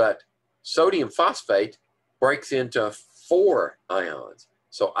 But sodium phosphate breaks into 4 ions.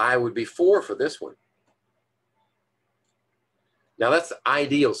 So I would be 4 for this one. Now that's the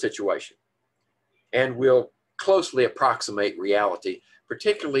ideal situation, and will closely approximate reality,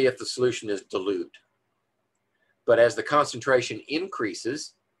 particularly if the solution is dilute. But as the concentration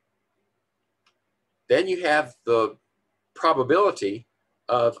increases, then you have the probability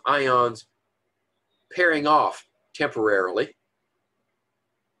of ions pairing off temporarily.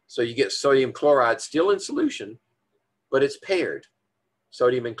 So you get sodium chloride still in solution, but it's paired,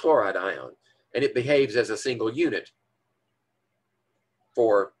 sodium and chloride ion, and it behaves as a single unit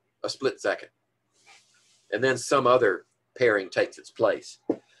for a split second. And then some other pairing takes its place.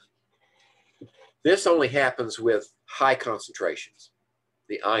 This only happens with high concentrations,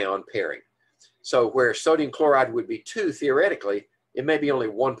 the ion pairing. So where sodium chloride would be 2, theoretically, it may be only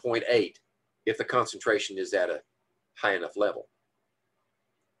 1.8 if the concentration is at a high enough level.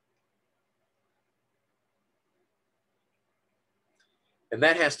 And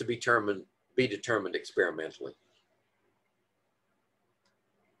that has to be determined experimentally.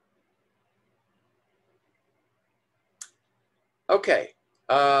 Okay,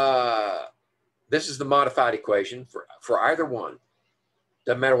 this is the modified equation for either one.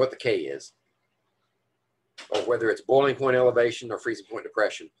 Doesn't matter what the K is. or whether it's boiling point elevation or freezing point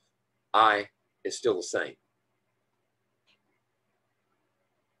depression, I is still the same.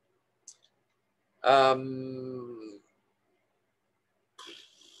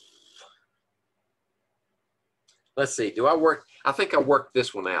 Let's see, do I work? I think I worked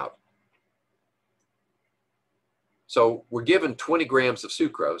this one out. So we're given 20 grams of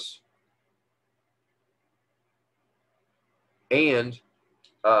sucrose and,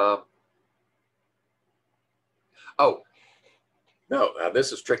 oh, no, now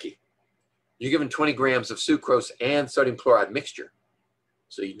this is tricky. You're given 20 grams of sucrose and sodium chloride mixture.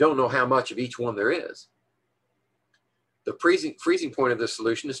 So you don't know how much of each one there is. The freezing point of this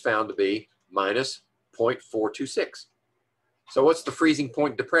solution is found to be minus 0.426. So what's the freezing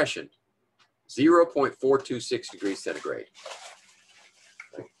point depression? 0.426 degrees centigrade.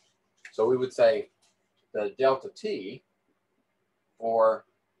 Okay. So we would say the delta T for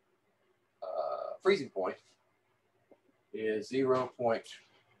freezing point is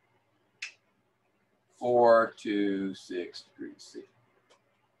 0.426 degrees C.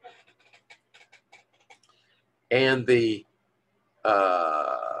 And the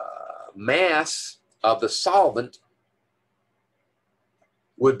mass of the solvent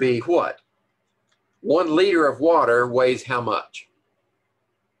would be what? 1 liter of water weighs how much?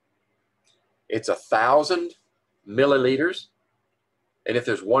 It's 1,000 milliliters. And if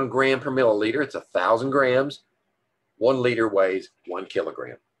there's 1 gram per milliliter, it's 1,000 grams. 1 liter weighs 1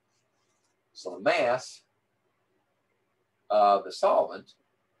 kilogram. So the mass of the solvent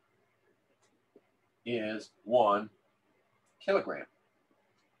is 1 kilogram.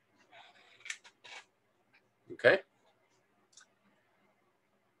 Okay.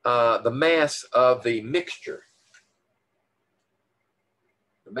 The mass of the mixture,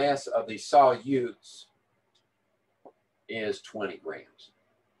 the mass of the solutes is 20 grams.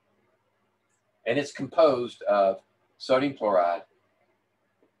 And it's composed of sodium chloride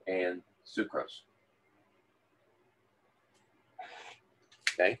and sucrose.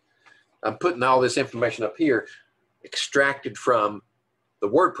 Okay. I'm putting all this information up here, extracted from the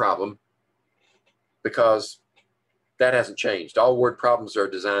word problem, because that hasn't changed. All word problems are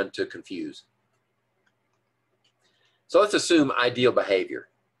designed to confuse. So let's assume ideal behavior.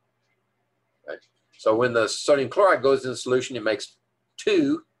 Right? So when the sodium chloride goes in the solution, it makes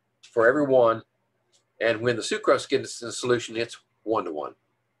 2 for every 1. And when the sucrose gets in the solution, it's 1 to 1.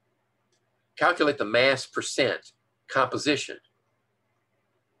 Calculate the mass percent composition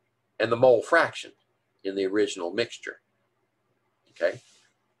and the mole fraction in the original mixture. Okay?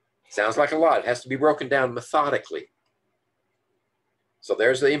 Sounds like a lot. It has to be broken down methodically. So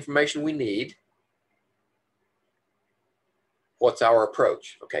there's the information we need. What's our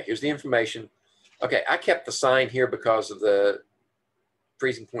approach? Okay, here's the information. Okay, I kept the sign here because of the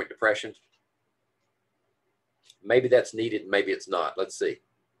freezing point depression. Maybe that's needed, maybe it's not. Let's see.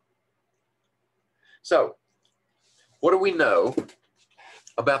 So, what do we know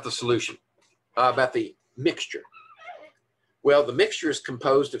about the solution, about the mixture? Well, the mixture is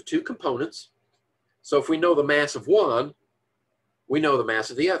composed of 2 components. So if we know the mass of one, we know the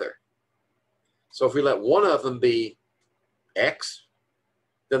mass of the other. So if we let one of them be X,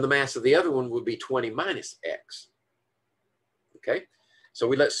 then the mass of the other one would be 20 minus X. Okay? So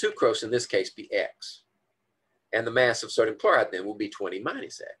we let sucrose in this case be X. And the mass of sodium chloride then will be 20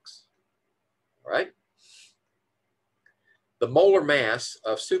 minus X. All right? The molar mass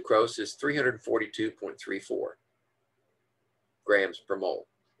of sucrose is 342.34 grams per mole.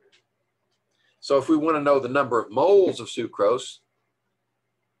 So if we want to know the number of moles of sucrose,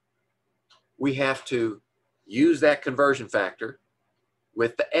 we have to use that conversion factor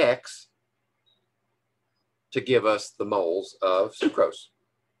with the X to give us the moles of sucrose.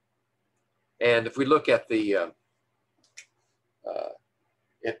 And if we look at the,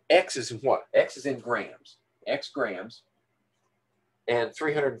 if X is in what? X is in grams. X grams. And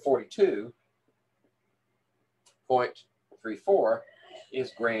 342.34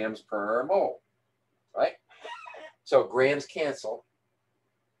 is grams per mole, right? So grams cancel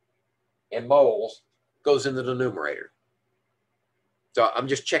and moles goes in the denominator. So I'm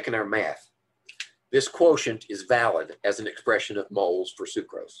just checking our math. This quotient is valid as an expression of moles for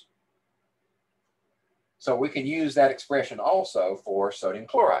sucrose. So we can use that expression also for sodium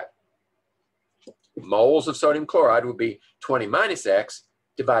chloride. Moles of sodium chloride would be 20 minus X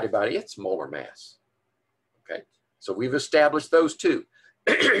divided by its molar mass. Okay, so we've established those two.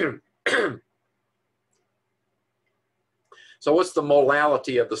 So what's the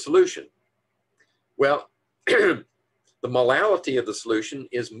molality of the solution? Well, the molality of the solution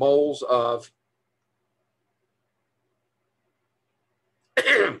is moles of,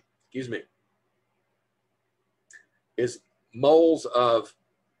 excuse me, is moles of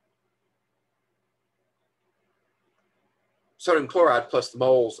sodium chloride plus the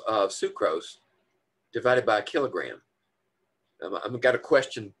moles of sucrose divided by a kilogram. I've got a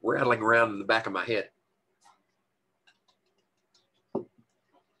question rattling around in the back of my head.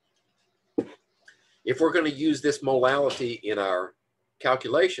 If we're going to use this molality in our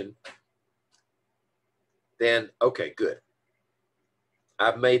calculation, then okay, good.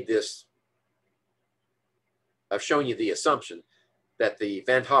 I've shown you the assumption that the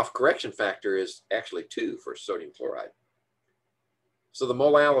Van Hoff correction factor is actually 2 for sodium chloride. So the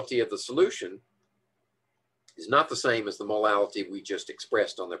molality of the solution is not the same as the molality we just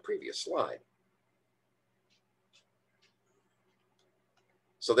expressed on the previous slide.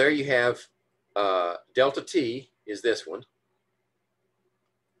 So there you have delta T is this one.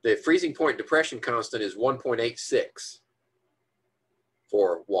 The freezing point depression constant is 1.86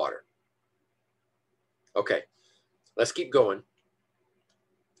 for water. Okay, let's keep going.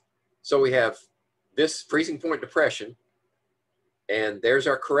 So we have this freezing point depression, and there's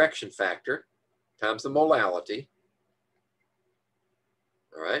our correction factor times the molality.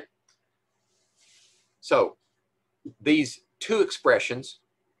 All right. So these two expressions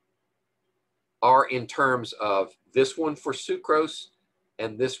are in terms of this one for sucrose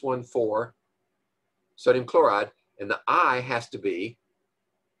and this one for sodium chloride. And the I has to be,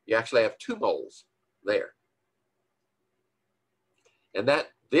 you actually have 2 moles there. And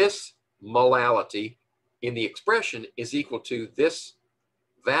that this molality in the expression is equal to this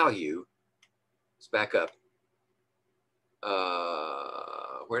value. Let's back up.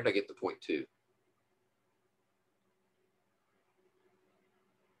 Where did I get the 0.2?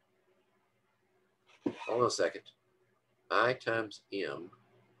 Hold on a second. I times M.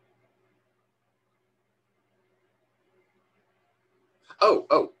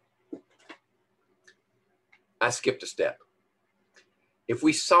 Oh. I skipped a step. If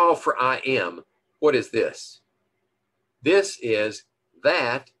we solve for IM, what is this? This is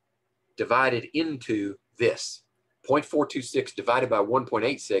that divided into this. 0.426 divided by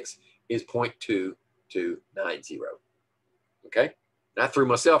 1.86 is 0.2290. Okay? And I threw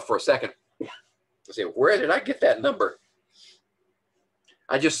myself for a second. I said, where did I get that number?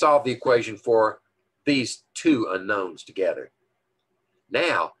 I just solved the equation for these 2 unknowns together.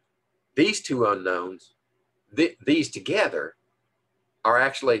 Now, these 2 unknowns, these together are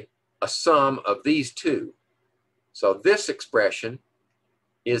actually a sum of these 2. So this expression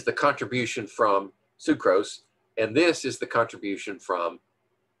is the contribution from sucrose, and this is the contribution from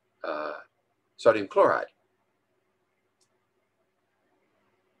sodium chloride.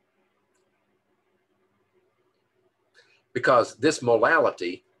 Because this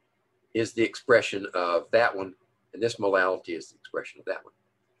molality is the expression of that one, and this molality is the expression of that one.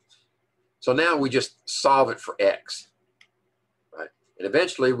 So now we just solve it for X, right? And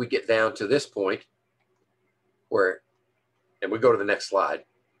eventually we get down to this point where, and we go to the next slide.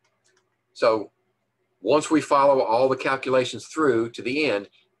 So once we follow all the calculations through to the end,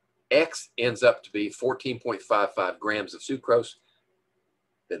 X ends up to be 14.55 grams of sucrose.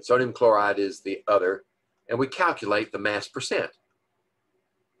 Then sodium chloride is the other, and we calculate the mass percent,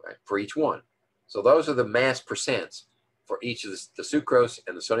 right, for each one. So those are the mass percents for each of the sucrose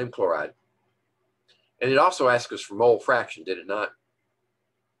and the sodium chloride. And it also asks us for mole fraction, did it not?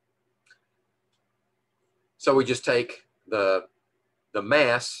 So we just take the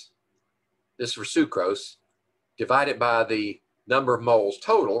mass, this for sucrose, divide it by the number of moles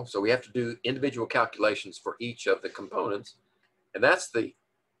total. So we have to do individual calculations for each of the components. And that's the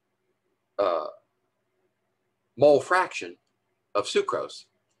mole fraction of sucrose.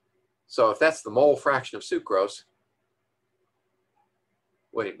 So if that's the mole fraction of sucrose,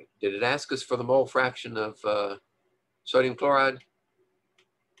 wait a minute, did it ask us for the mole fraction of sodium chloride?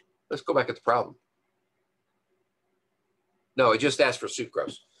 Let's go back at the problem. No, it just asked for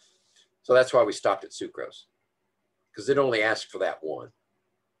sucrose. So that's why we stopped at sucrose, because it only asked for that one.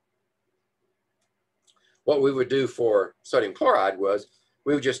 What we would do for sodium chloride was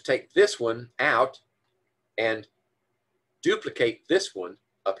we would just take this one out and duplicate this one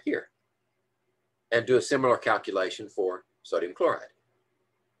up here and do a similar calculation for sodium chloride.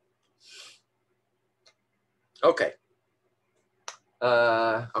 Okay.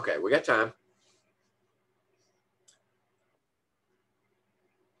 Okay, we got time.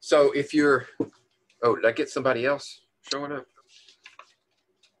 So if you're, oh, did I get somebody else showing up?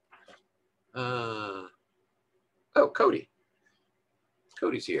 Oh, Cody.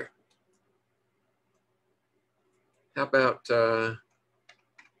 Cody's here. How about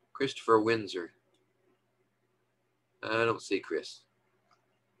Christopher Windsor? I don't see Chris.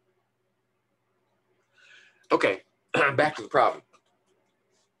 Okay, back to the problem.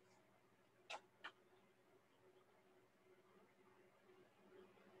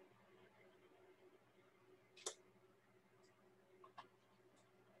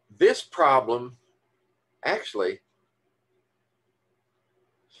 This problem, actually,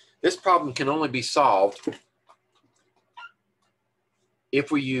 this problem can only be solved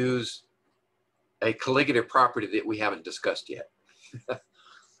if we use a colligative property that we haven't discussed yet.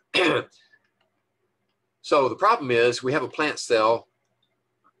 So the problem is we have a plant cell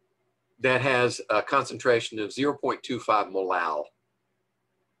that has a concentration of 0.25 molal.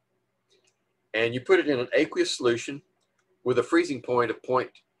 And you put it in an aqueous solution with a freezing point of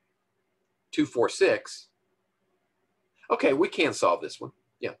 0.246. Okay, we can solve this one.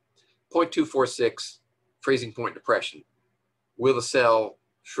 Yeah, 0.246 freezing point depression. Will the cell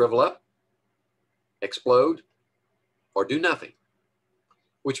shrivel up, explode, or do nothing?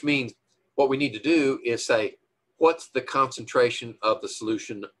 Which means what we need to do is say, what's the concentration of the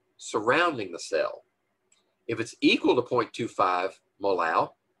solution surrounding the cell? If it's equal to 0.25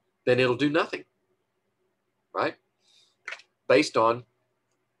 molal, then it'll do nothing, right? Based on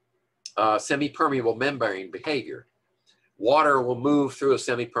semi-permeable membrane behavior. Water will move through a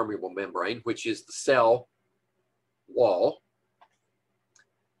semi-permeable membrane, which is the cell wall,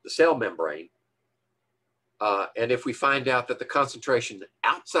 the cell membrane. And if we find out that the concentration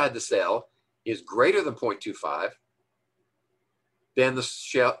outside the cell is greater than 0.25, then the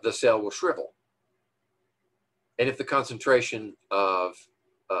cell will shrivel. And if the concentration of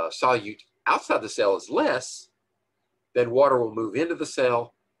solute outside the cell is less, then water will move into the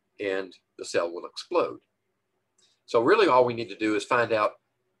cell and the cell will explode. So really all we need to do is find out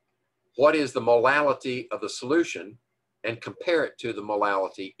what is the molality of the solution and compare it to the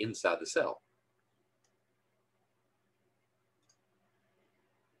molality inside the cell.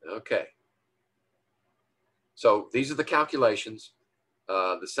 Okay. So these are the calculations,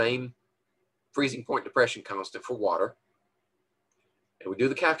 the same freezing point depression constant for water. And we do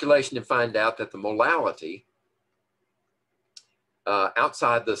the calculation and find out that the molality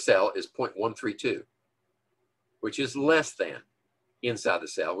outside the cell is 0.132, which is less than inside the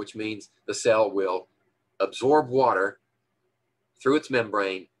cell, which means the cell will absorb water through its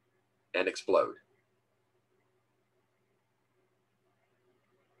membrane and explode.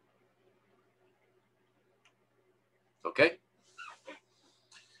 Okay?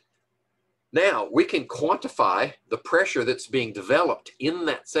 Now we can quantify the pressure that's being developed in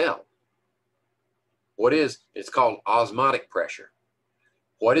that cell. What is, it's called osmotic pressure.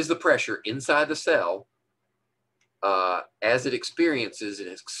 What is the pressure inside the cell as it experiences and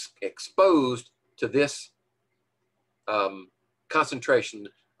is exposed to this concentration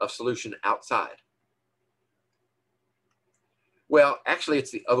of solution outside? Well, actually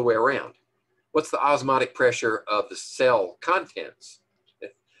it's the other way around. What's the osmotic pressure of the cell contents?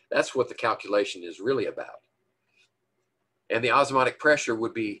 That's what the calculation is really about. And the osmotic pressure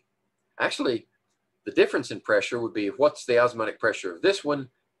would be, actually, the difference in pressure would be what's the osmotic pressure of this one,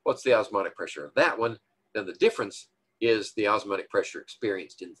 what's the osmotic pressure of that one, then the difference is the osmotic pressure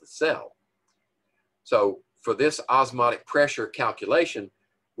experienced in the cell. So for this osmotic pressure calculation,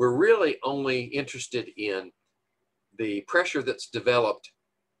 we're really only interested in the pressure that's developed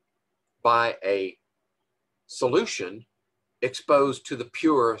by a solution exposed to the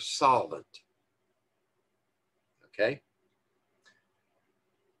pure solvent. Okay?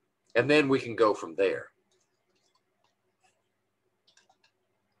 And then we can go from there.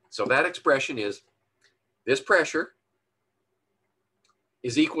 So that expression is, this pressure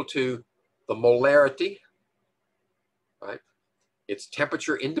is equal to the molarity, right? It's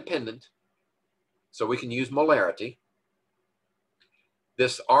temperature independent, so we can use molarity.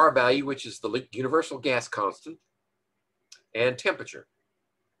 This R value, which is the universal gas constant, and temperature,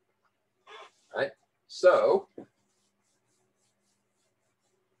 right? So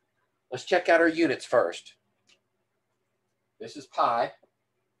let's check out our units first. This is pi,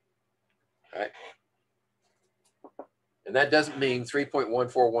 right? And that doesn't mean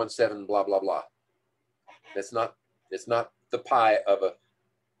 3.1417 blah, blah, blah. It's not the pi of a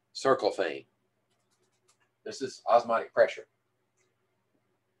circle thing. This is osmotic pressure.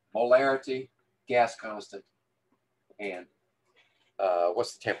 Molarity, gas constant, and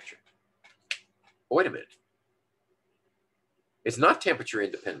what's the temperature? Oh, wait a minute. It's not temperature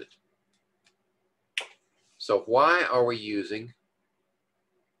independent. So why are we using,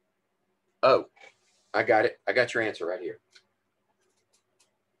 oh, I got it. I got your answer right here.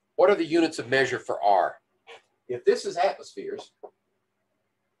 What are the units of measure for R? If this is atmospheres,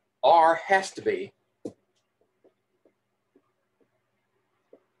 R has to be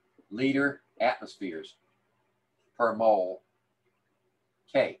liter atmospheres per mole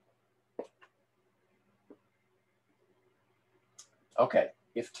K. Okay,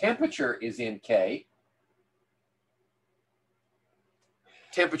 if temperature is in K,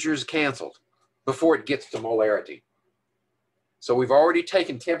 temperature is canceled before it gets to molarity. So we've already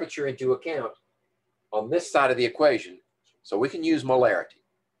taken temperature into account on this side of the equation, so we can use molarity.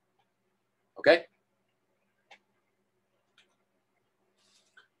 Okay?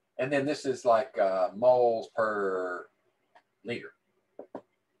 And then this is like moles per liter.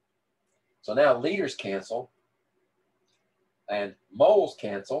 So now liters cancel and moles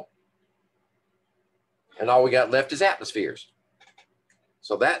cancel, and all we got left is atmospheres.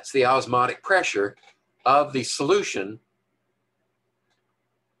 So that's the osmotic pressure of the solution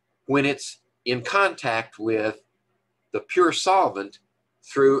when it's in contact with the pure solvent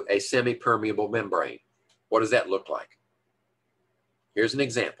through a semi-permeable membrane. What does that look like? Here's an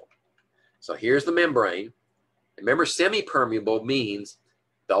example. So here's the membrane. Remember, semi-permeable means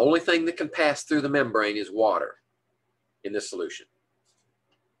the only thing that can pass through the membrane is water in this solution.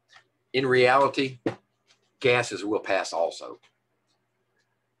 In reality, gases will pass also.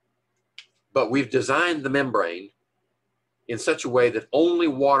 But we've designed the membrane in such a way that only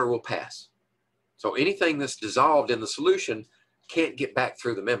water will pass. So anything that's dissolved in the solution can't get back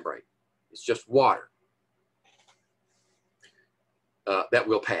through the membrane. It's just water that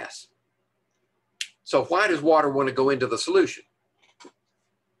will pass. So why does water want to go into the solution?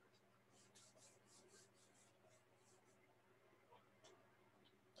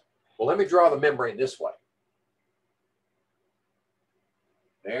 Well, let me draw the membrane this way.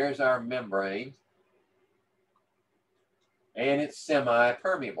 There's our membrane, and it's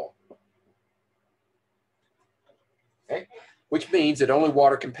semi-permeable. Okay? Which means that only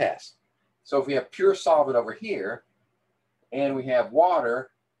water can pass. So if we have pure solvent over here, and we have water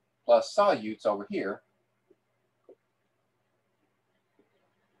plus solutes over here,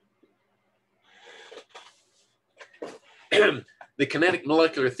 the kinetic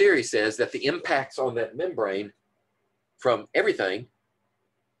molecular theory says that the impacts on that membrane from everything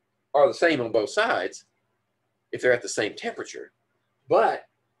are the same on both sides if they're at the same temperature, but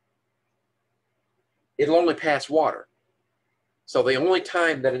it'll only pass water. So the only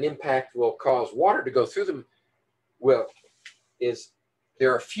time that an impact will cause water to go through them is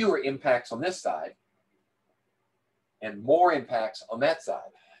there are fewer impacts on this side and more impacts on that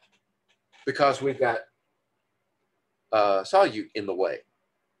side because we've got solute in the way.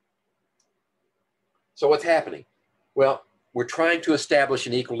 So what's happening? Well, we're trying to establish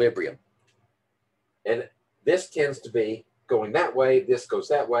an equilibrium. And this tends to be going that way, this goes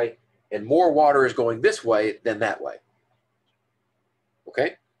that way, and more water is going this way than that way.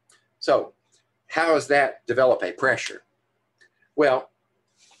 Okay? So how does that develop a pressure? Well,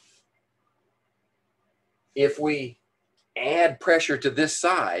 if we add pressure to this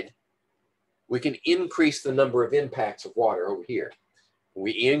side, we can increase the number of impacts of water over here.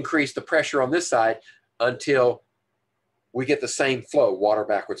 We increase the pressure on this side until we get the same flow, water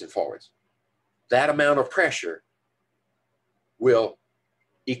backwards and forwards. That amount of pressure will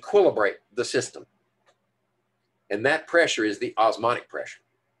equilibrate the system. And that pressure is the osmotic pressure.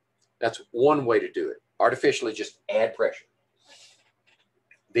 That's one way to do it. Artificially just add pressure.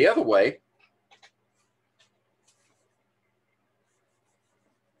 The other way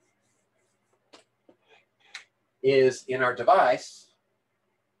is in our device.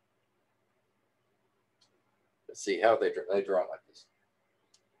 Let's see how they draw it like this.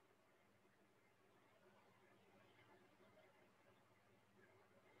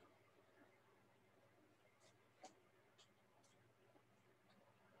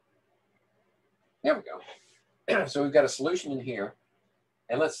 There we go. So we've got a solution in here,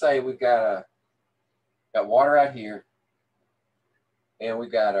 and let's say we've got water out here, and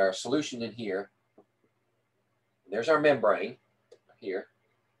we've got our solution in here. There's our membrane here.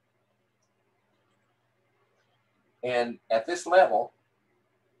 And at this level,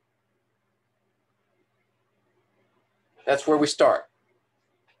 that's where we start.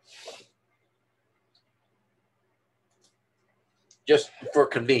 Just for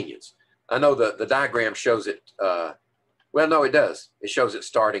convenience. I know the diagram shows it, well, no, it does. It shows it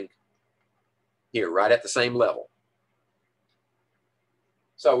starting here, right at the same level.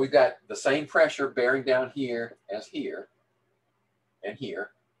 So we've got the same pressure bearing down here as here and here.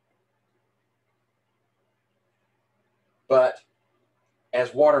 But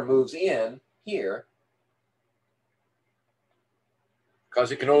as water moves in here,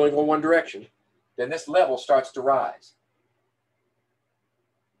 because it can only go one direction, then this level starts to rise.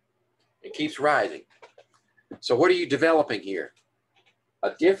 It keeps rising. So what are you developing here?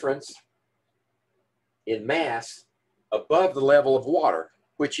 A difference in mass above the level of water,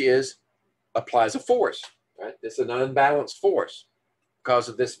 which applies a force, right? This is an unbalanced force because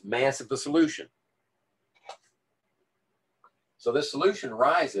of this mass of the solution. So this solution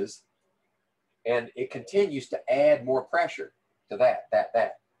rises and it continues to add more pressure to that.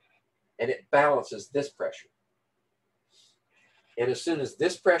 And it balances this pressure. And as soon as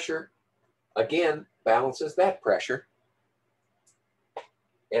this pressure, again, balances that pressure,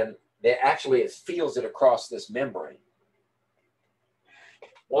 and it feels it across this membrane.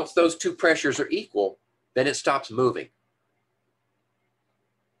 Once those two pressures are equal, then it stops moving.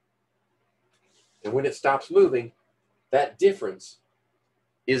 And when it stops moving, that difference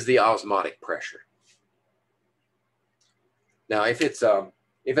is the osmotic pressure. Now, if it's a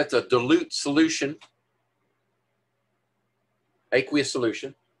dilute solution, aqueous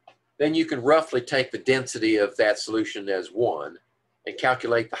solution, then you can roughly take the density of that solution as 1 and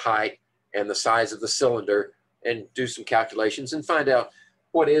calculate the height and the size of the cylinder and do some calculations and find out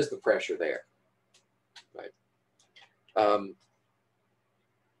what is the pressure there. Right?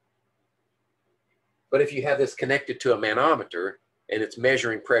 But if you have this connected to a manometer and it's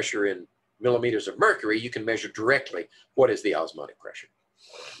measuring pressure in millimeters of mercury, you can measure directly what is the osmotic pressure.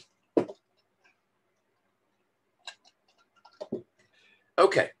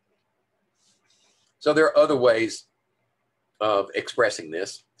 Okay, so there are other ways of expressing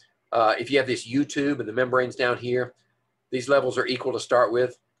this. If you have this U-tube and the membrane's down here, these levels are equal to start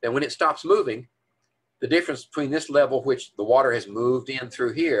with. And when it stops moving, the difference between this level, which the water has moved in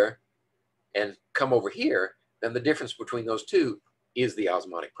through here and come over here, then the difference between those two is the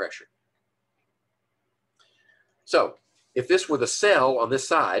osmotic pressure. So if this were the cell on this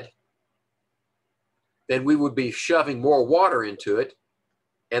side, then we would be shoving more water into it,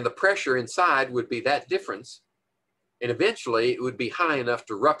 and the pressure inside would be that difference, and eventually it would be high enough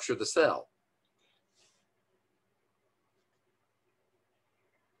to rupture the cell.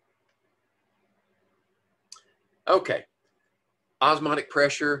 Okay, osmotic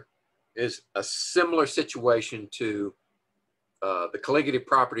pressure is a similar situation to the colligative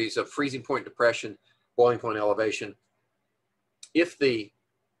properties of freezing point depression, boiling point elevation. If the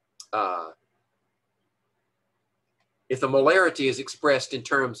molarity is expressed in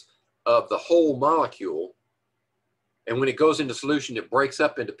terms of the whole molecule, and when it goes into solution, it breaks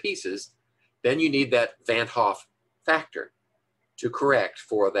up into pieces, then you need that Van Hoff factor to correct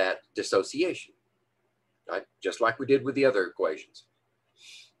for that dissociation, right? Just like we did with the other equations.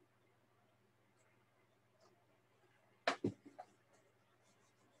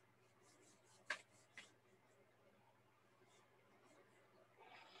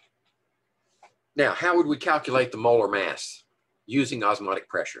 Now, how would we calculate the molar mass using osmotic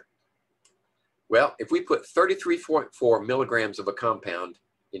pressure? Well, if we put 33.4 milligrams of a compound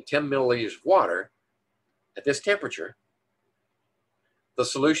in 10 milliliters of water at this temperature, the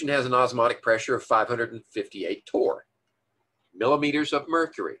solution has an osmotic pressure of 558 torr, millimeters of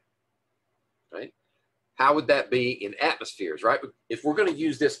mercury, right? How would that be in atmospheres, right? If we're going to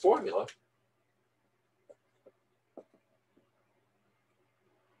use this formula,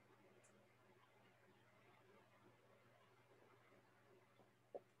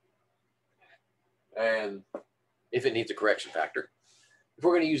 and if it needs a correction factor, if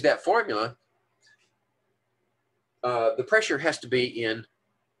we're going to use that formula, the pressure has to be in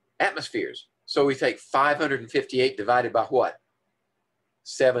atmospheres. So we take 558 divided by what?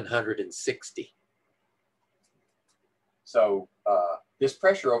 760. So this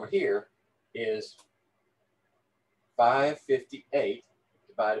pressure over here is 558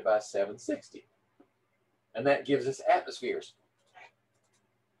 divided by 760. And that gives us atmospheres.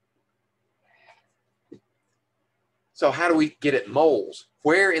 So how do we get at moles?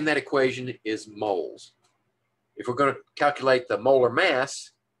 Where in that equation is moles? If we're going to calculate the molar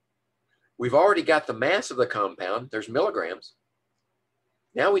mass, we've already got the mass of the compound. There's milligrams.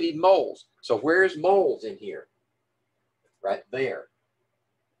 Now we need moles. So where's moles in here? Right there.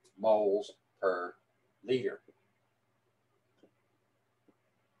 Moles per liter.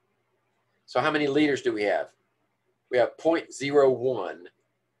 So how many liters do we have? We have 0.010.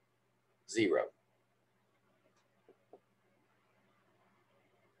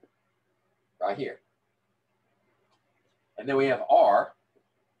 Right here. And then we have R.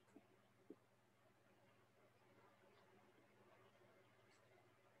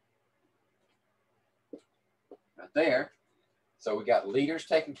 Right there. So we got liters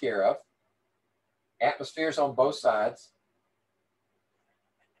taken care of. Atmospheres on both sides.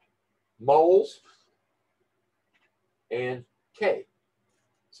 Moles. And K.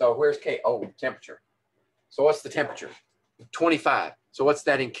 So where's K? Oh, temperature. So what's the temperature? 25. So what's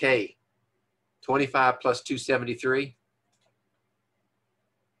that in K? 25 plus 273,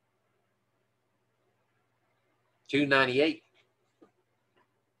 298.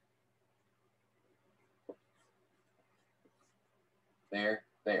 There,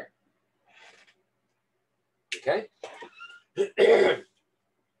 there. Okay?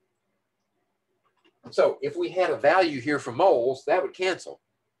 So if we had a value here for moles, that would cancel.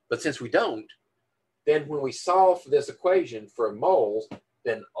 But since we don't, then when we solve for this equation for moles,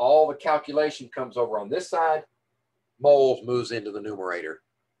 then all the calculation comes over on this side, moles moves into the numerator,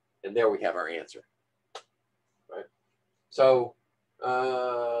 and there we have our answer. Right? So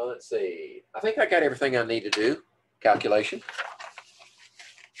let's see. I think I got everything I need to do. Calculation.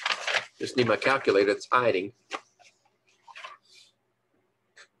 Just need my calculator, it's hiding.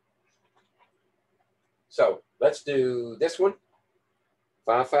 So let's do this one.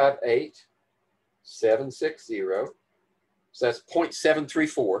 558,760. So that's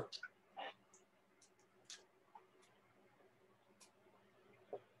 0.734.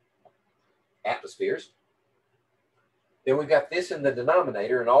 Atmospheres. Then we've got this in the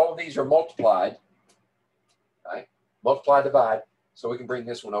denominator, and all of these are multiplied. Right? Multiply, divide. So we can bring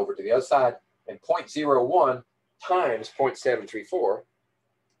this one over to the other side. And 0.01 times 0.734.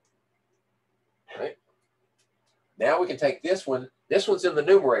 Right? Now we can take this one. This one's in the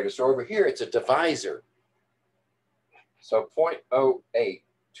numerator. So over here, it's a divisor. So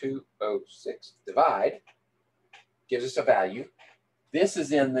 0.08206 divide gives us a value. This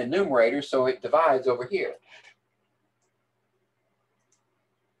is in the numerator, so it divides over here.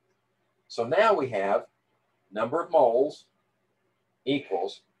 So now we have number of moles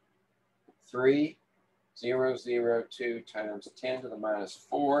equals 3,002 times 10 to the minus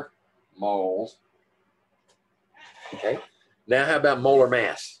 4 moles. Okay. Now how about molar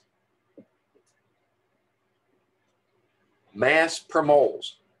mass? Mass per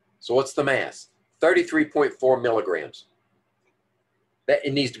moles. So what's the mass? 33.4 milligrams. That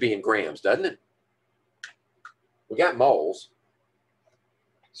it needs to be in grams, doesn't it? We got moles.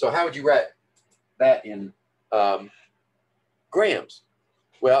 So how would you write that in grams?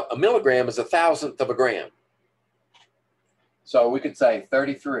 Well, a milligram is 1,000th of a gram. So we could say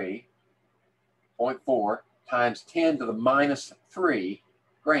 33.4 times 10 to the minus 3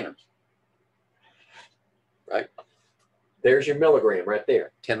 grams. Right? There's your milligram right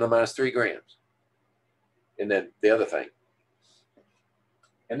there, 10 to the minus 3 grams. And then the other thing.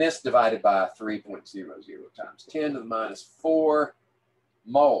 And this divided by 3.00 times 10 to the minus 4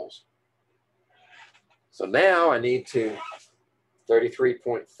 moles. So now I need to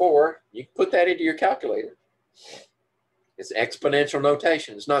 33.4. You can put that into your calculator. It's exponential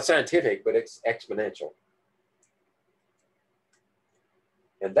notation. It's not scientific, but it's exponential.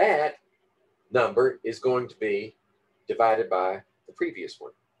 And that number is going to be divided by the previous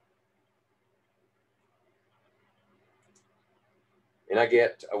one. And I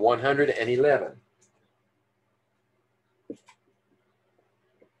get a 111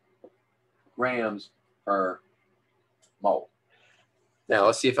 grams per mole. Now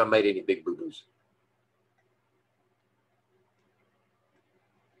let's see if I made any big boo-boos.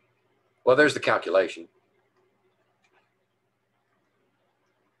 Well, there's the calculation.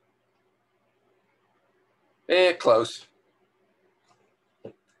 Close.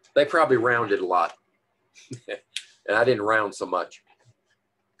 They probably rounded a lot. And I didn't round so much.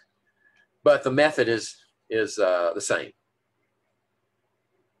 But the method is the same.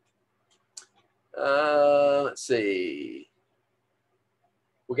 Let's see.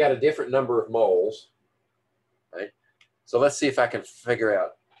 We got a different number of moles, right? So let's see if I can figure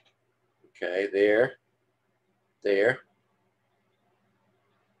out. Okay, there.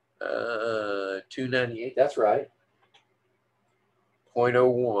 298, that's right.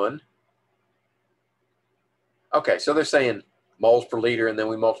 0.01. Okay, so they're saying moles per liter, and then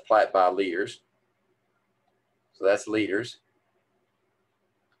we multiply it by liters. So that's liters.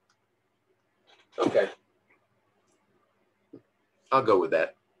 Okay. I'll go with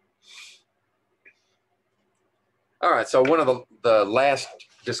that. All right, so one of the last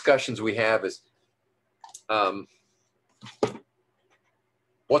discussions we have is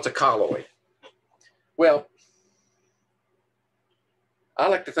what's a colloid? Well, I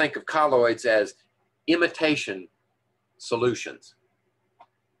like to think of colloids as imitation solutions.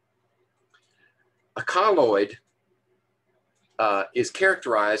 A colloid is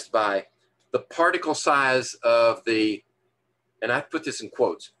characterized by the particle size of the, and I put this in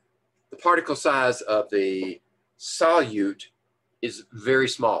quotes, the particle size of the solute is very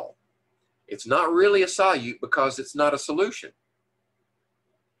small. It's not really a solute because it's not a solution.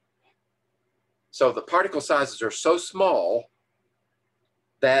 So the particle sizes are so small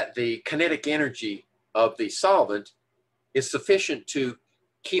that the kinetic energy of the solvent is sufficient to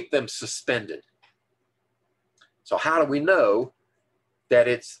keep them suspended. So how do we know that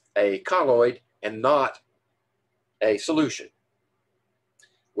it's a colloid and not a solution?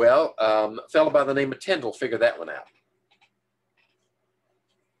 Well, a fellow by the name of Tyndall figured that one out.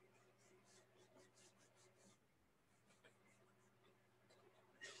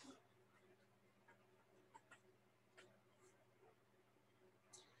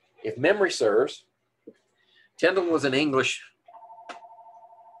 If memory serves, Tyndall was an English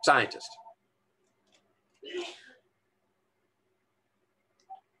scientist.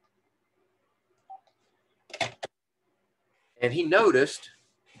 And he noticed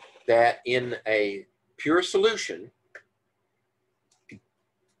that in a pure solution,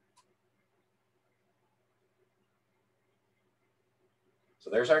 so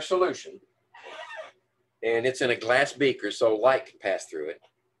there's our solution, and it's in a glass beaker so light can pass through it.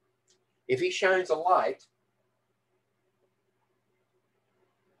 If he shines a light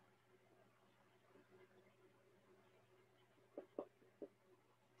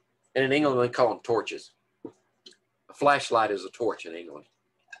and in England, they call them torches. A flashlight is a torch in England.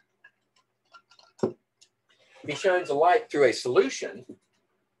 If he shines a light through a solution,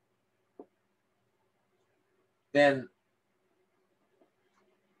 then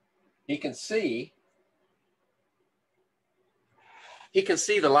he can see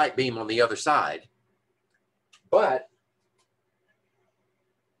the light beam on the other side, but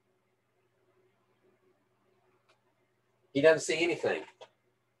he doesn't see anything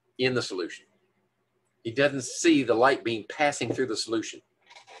in the solution. He doesn't see the light beam passing through the solution.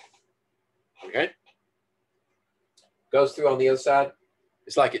 Okay? Goes through on the other side.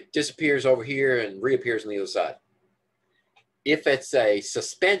 It's like it disappears over here and reappears on the other side. If it's a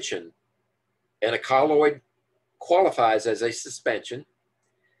suspension and a colloid qualifies as a suspension,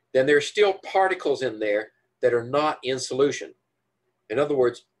 then there are still particles in there that are not in solution. In other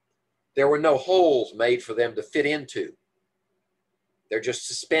words, there were no holes made for them to fit into. They're just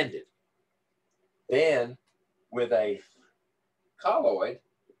suspended. Then, with a colloid,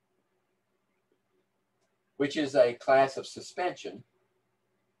 which is a class of suspension,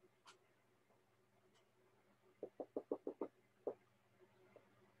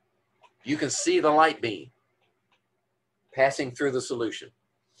 you can see the light beam passing through the solution.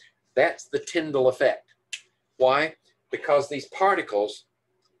 That's the Tyndall effect. Why? Because these particles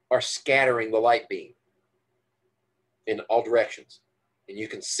are scattering the light beam in all directions, and you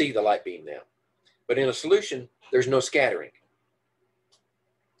can see the light beam now. But in a solution, there's no scattering.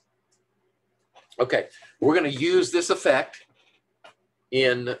 Okay, we're going to use this effect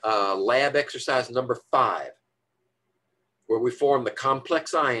in lab exercise number 5, where we form the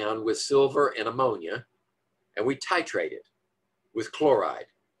complex ion with silver and ammonia, and we titrate it with chloride.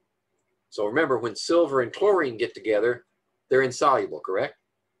 So remember, when silver and chlorine get together, they're insoluble, correct?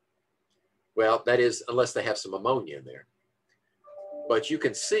 Well, that is, unless they have some ammonia in there. But you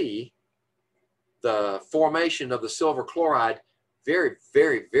can see the formation of the silver chloride, very,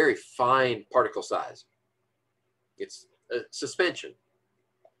 very, very fine particle size. It's a suspension.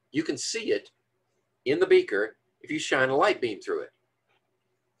 You can see it in the beaker if you shine a light beam through it.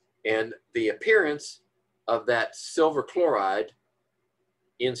 And the appearance of that silver chloride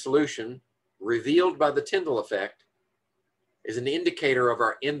in solution, revealed by the Tyndall effect, is an indicator of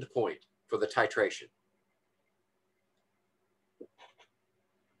our end point for the titration.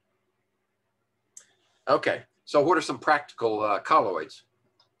 Okay, so what are some practical colloids?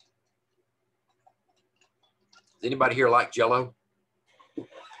 Does anybody here like Jell-O?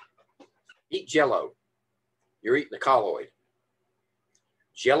 Eat Jell-O. You're eating a colloid.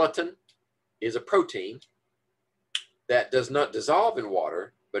 Gelatin is a protein that does not dissolve in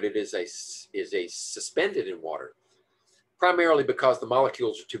water, but it is a suspended in water, primarily because the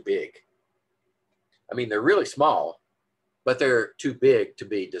molecules are too big. I mean, they're really small, but they're too big to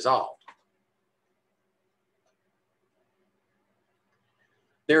be dissolved.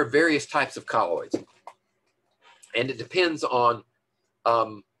 There are various types of colloids, and it depends on,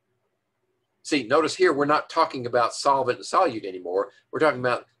 see, notice here, we're not talking about solvent and solute anymore. We're talking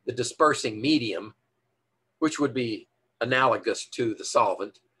about the dispersing medium, which would be analogous to the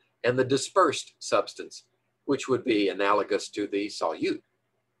solvent, and the dispersed substance, which would be analogous to the solute.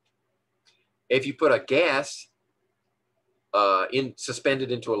 If you put a gas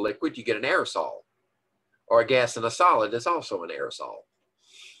suspended into a liquid, you get an aerosol, or a gas in a solid is also an aerosol.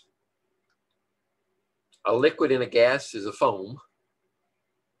 A liquid in a gas is a foam.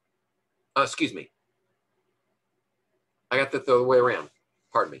 Excuse me. I got that the other way around.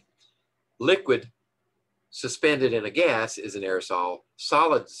 Pardon me. Liquid suspended in a gas is an aerosol.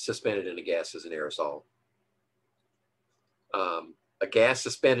 Solid suspended in a gas is an aerosol. A gas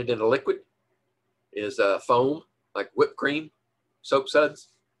suspended in a liquid is a foam. like whipped cream, soap suds.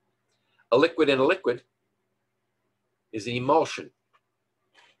 A liquid in a liquid is an emulsion.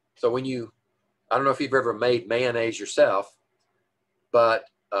 So when you, I don't know if you've ever made mayonnaise yourself, but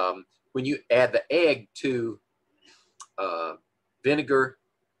when you add the egg to vinegar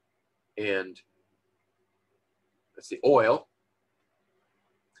and let's see, oil,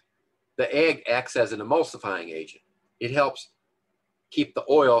 the egg acts as an emulsifying agent. It helps keep the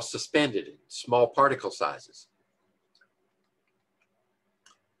oil suspended in small particle sizes.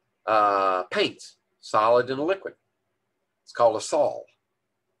 Paints, solid and a liquid. It's called a sol.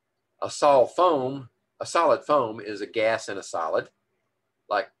 A solid foam is a gas and a solid,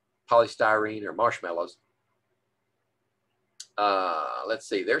 like polystyrene or marshmallows. Let's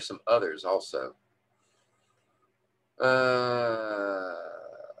see, there's some others also.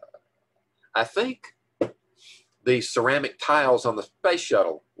 I think the ceramic tiles on the space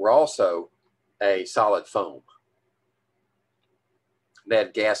shuttle were also a solid foam. They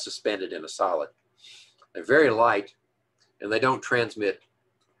had gas suspended in a solid. They're very light, and they don't transfer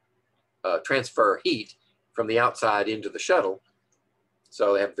heat from the outside into the shuttle,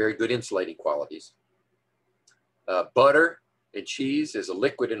 so they have very good insulating qualities. Butter and cheese is a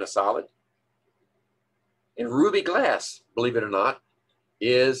liquid in a solid. And ruby glass, believe it or not,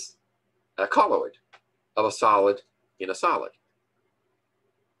 is a colloid of a solid in a solid.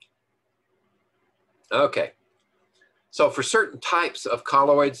 Okay, so for certain types of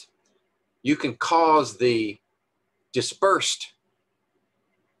colloids, you can cause the dispersed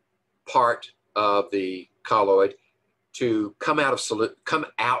part of the colloid to come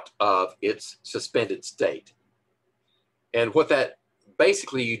out of its suspended state. And what that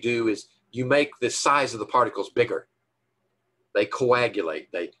basically you do is you make the size of the particles bigger. They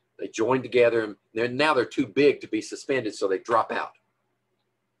coagulate, they join together, and now they're too big to be suspended, so they drop out.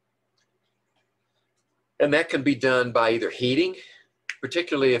 And that can be done by either heating,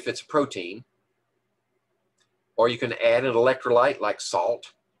 particularly if it's a protein, or you can add an electrolyte like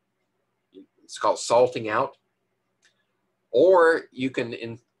salt. It's called salting out. Or you can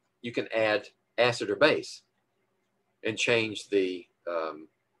add acid or base and change the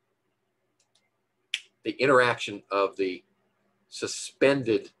interaction of the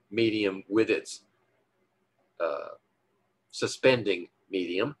suspended medium with its suspending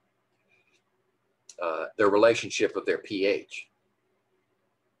medium, their relationship with their pH.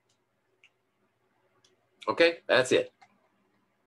 Okay, that's it.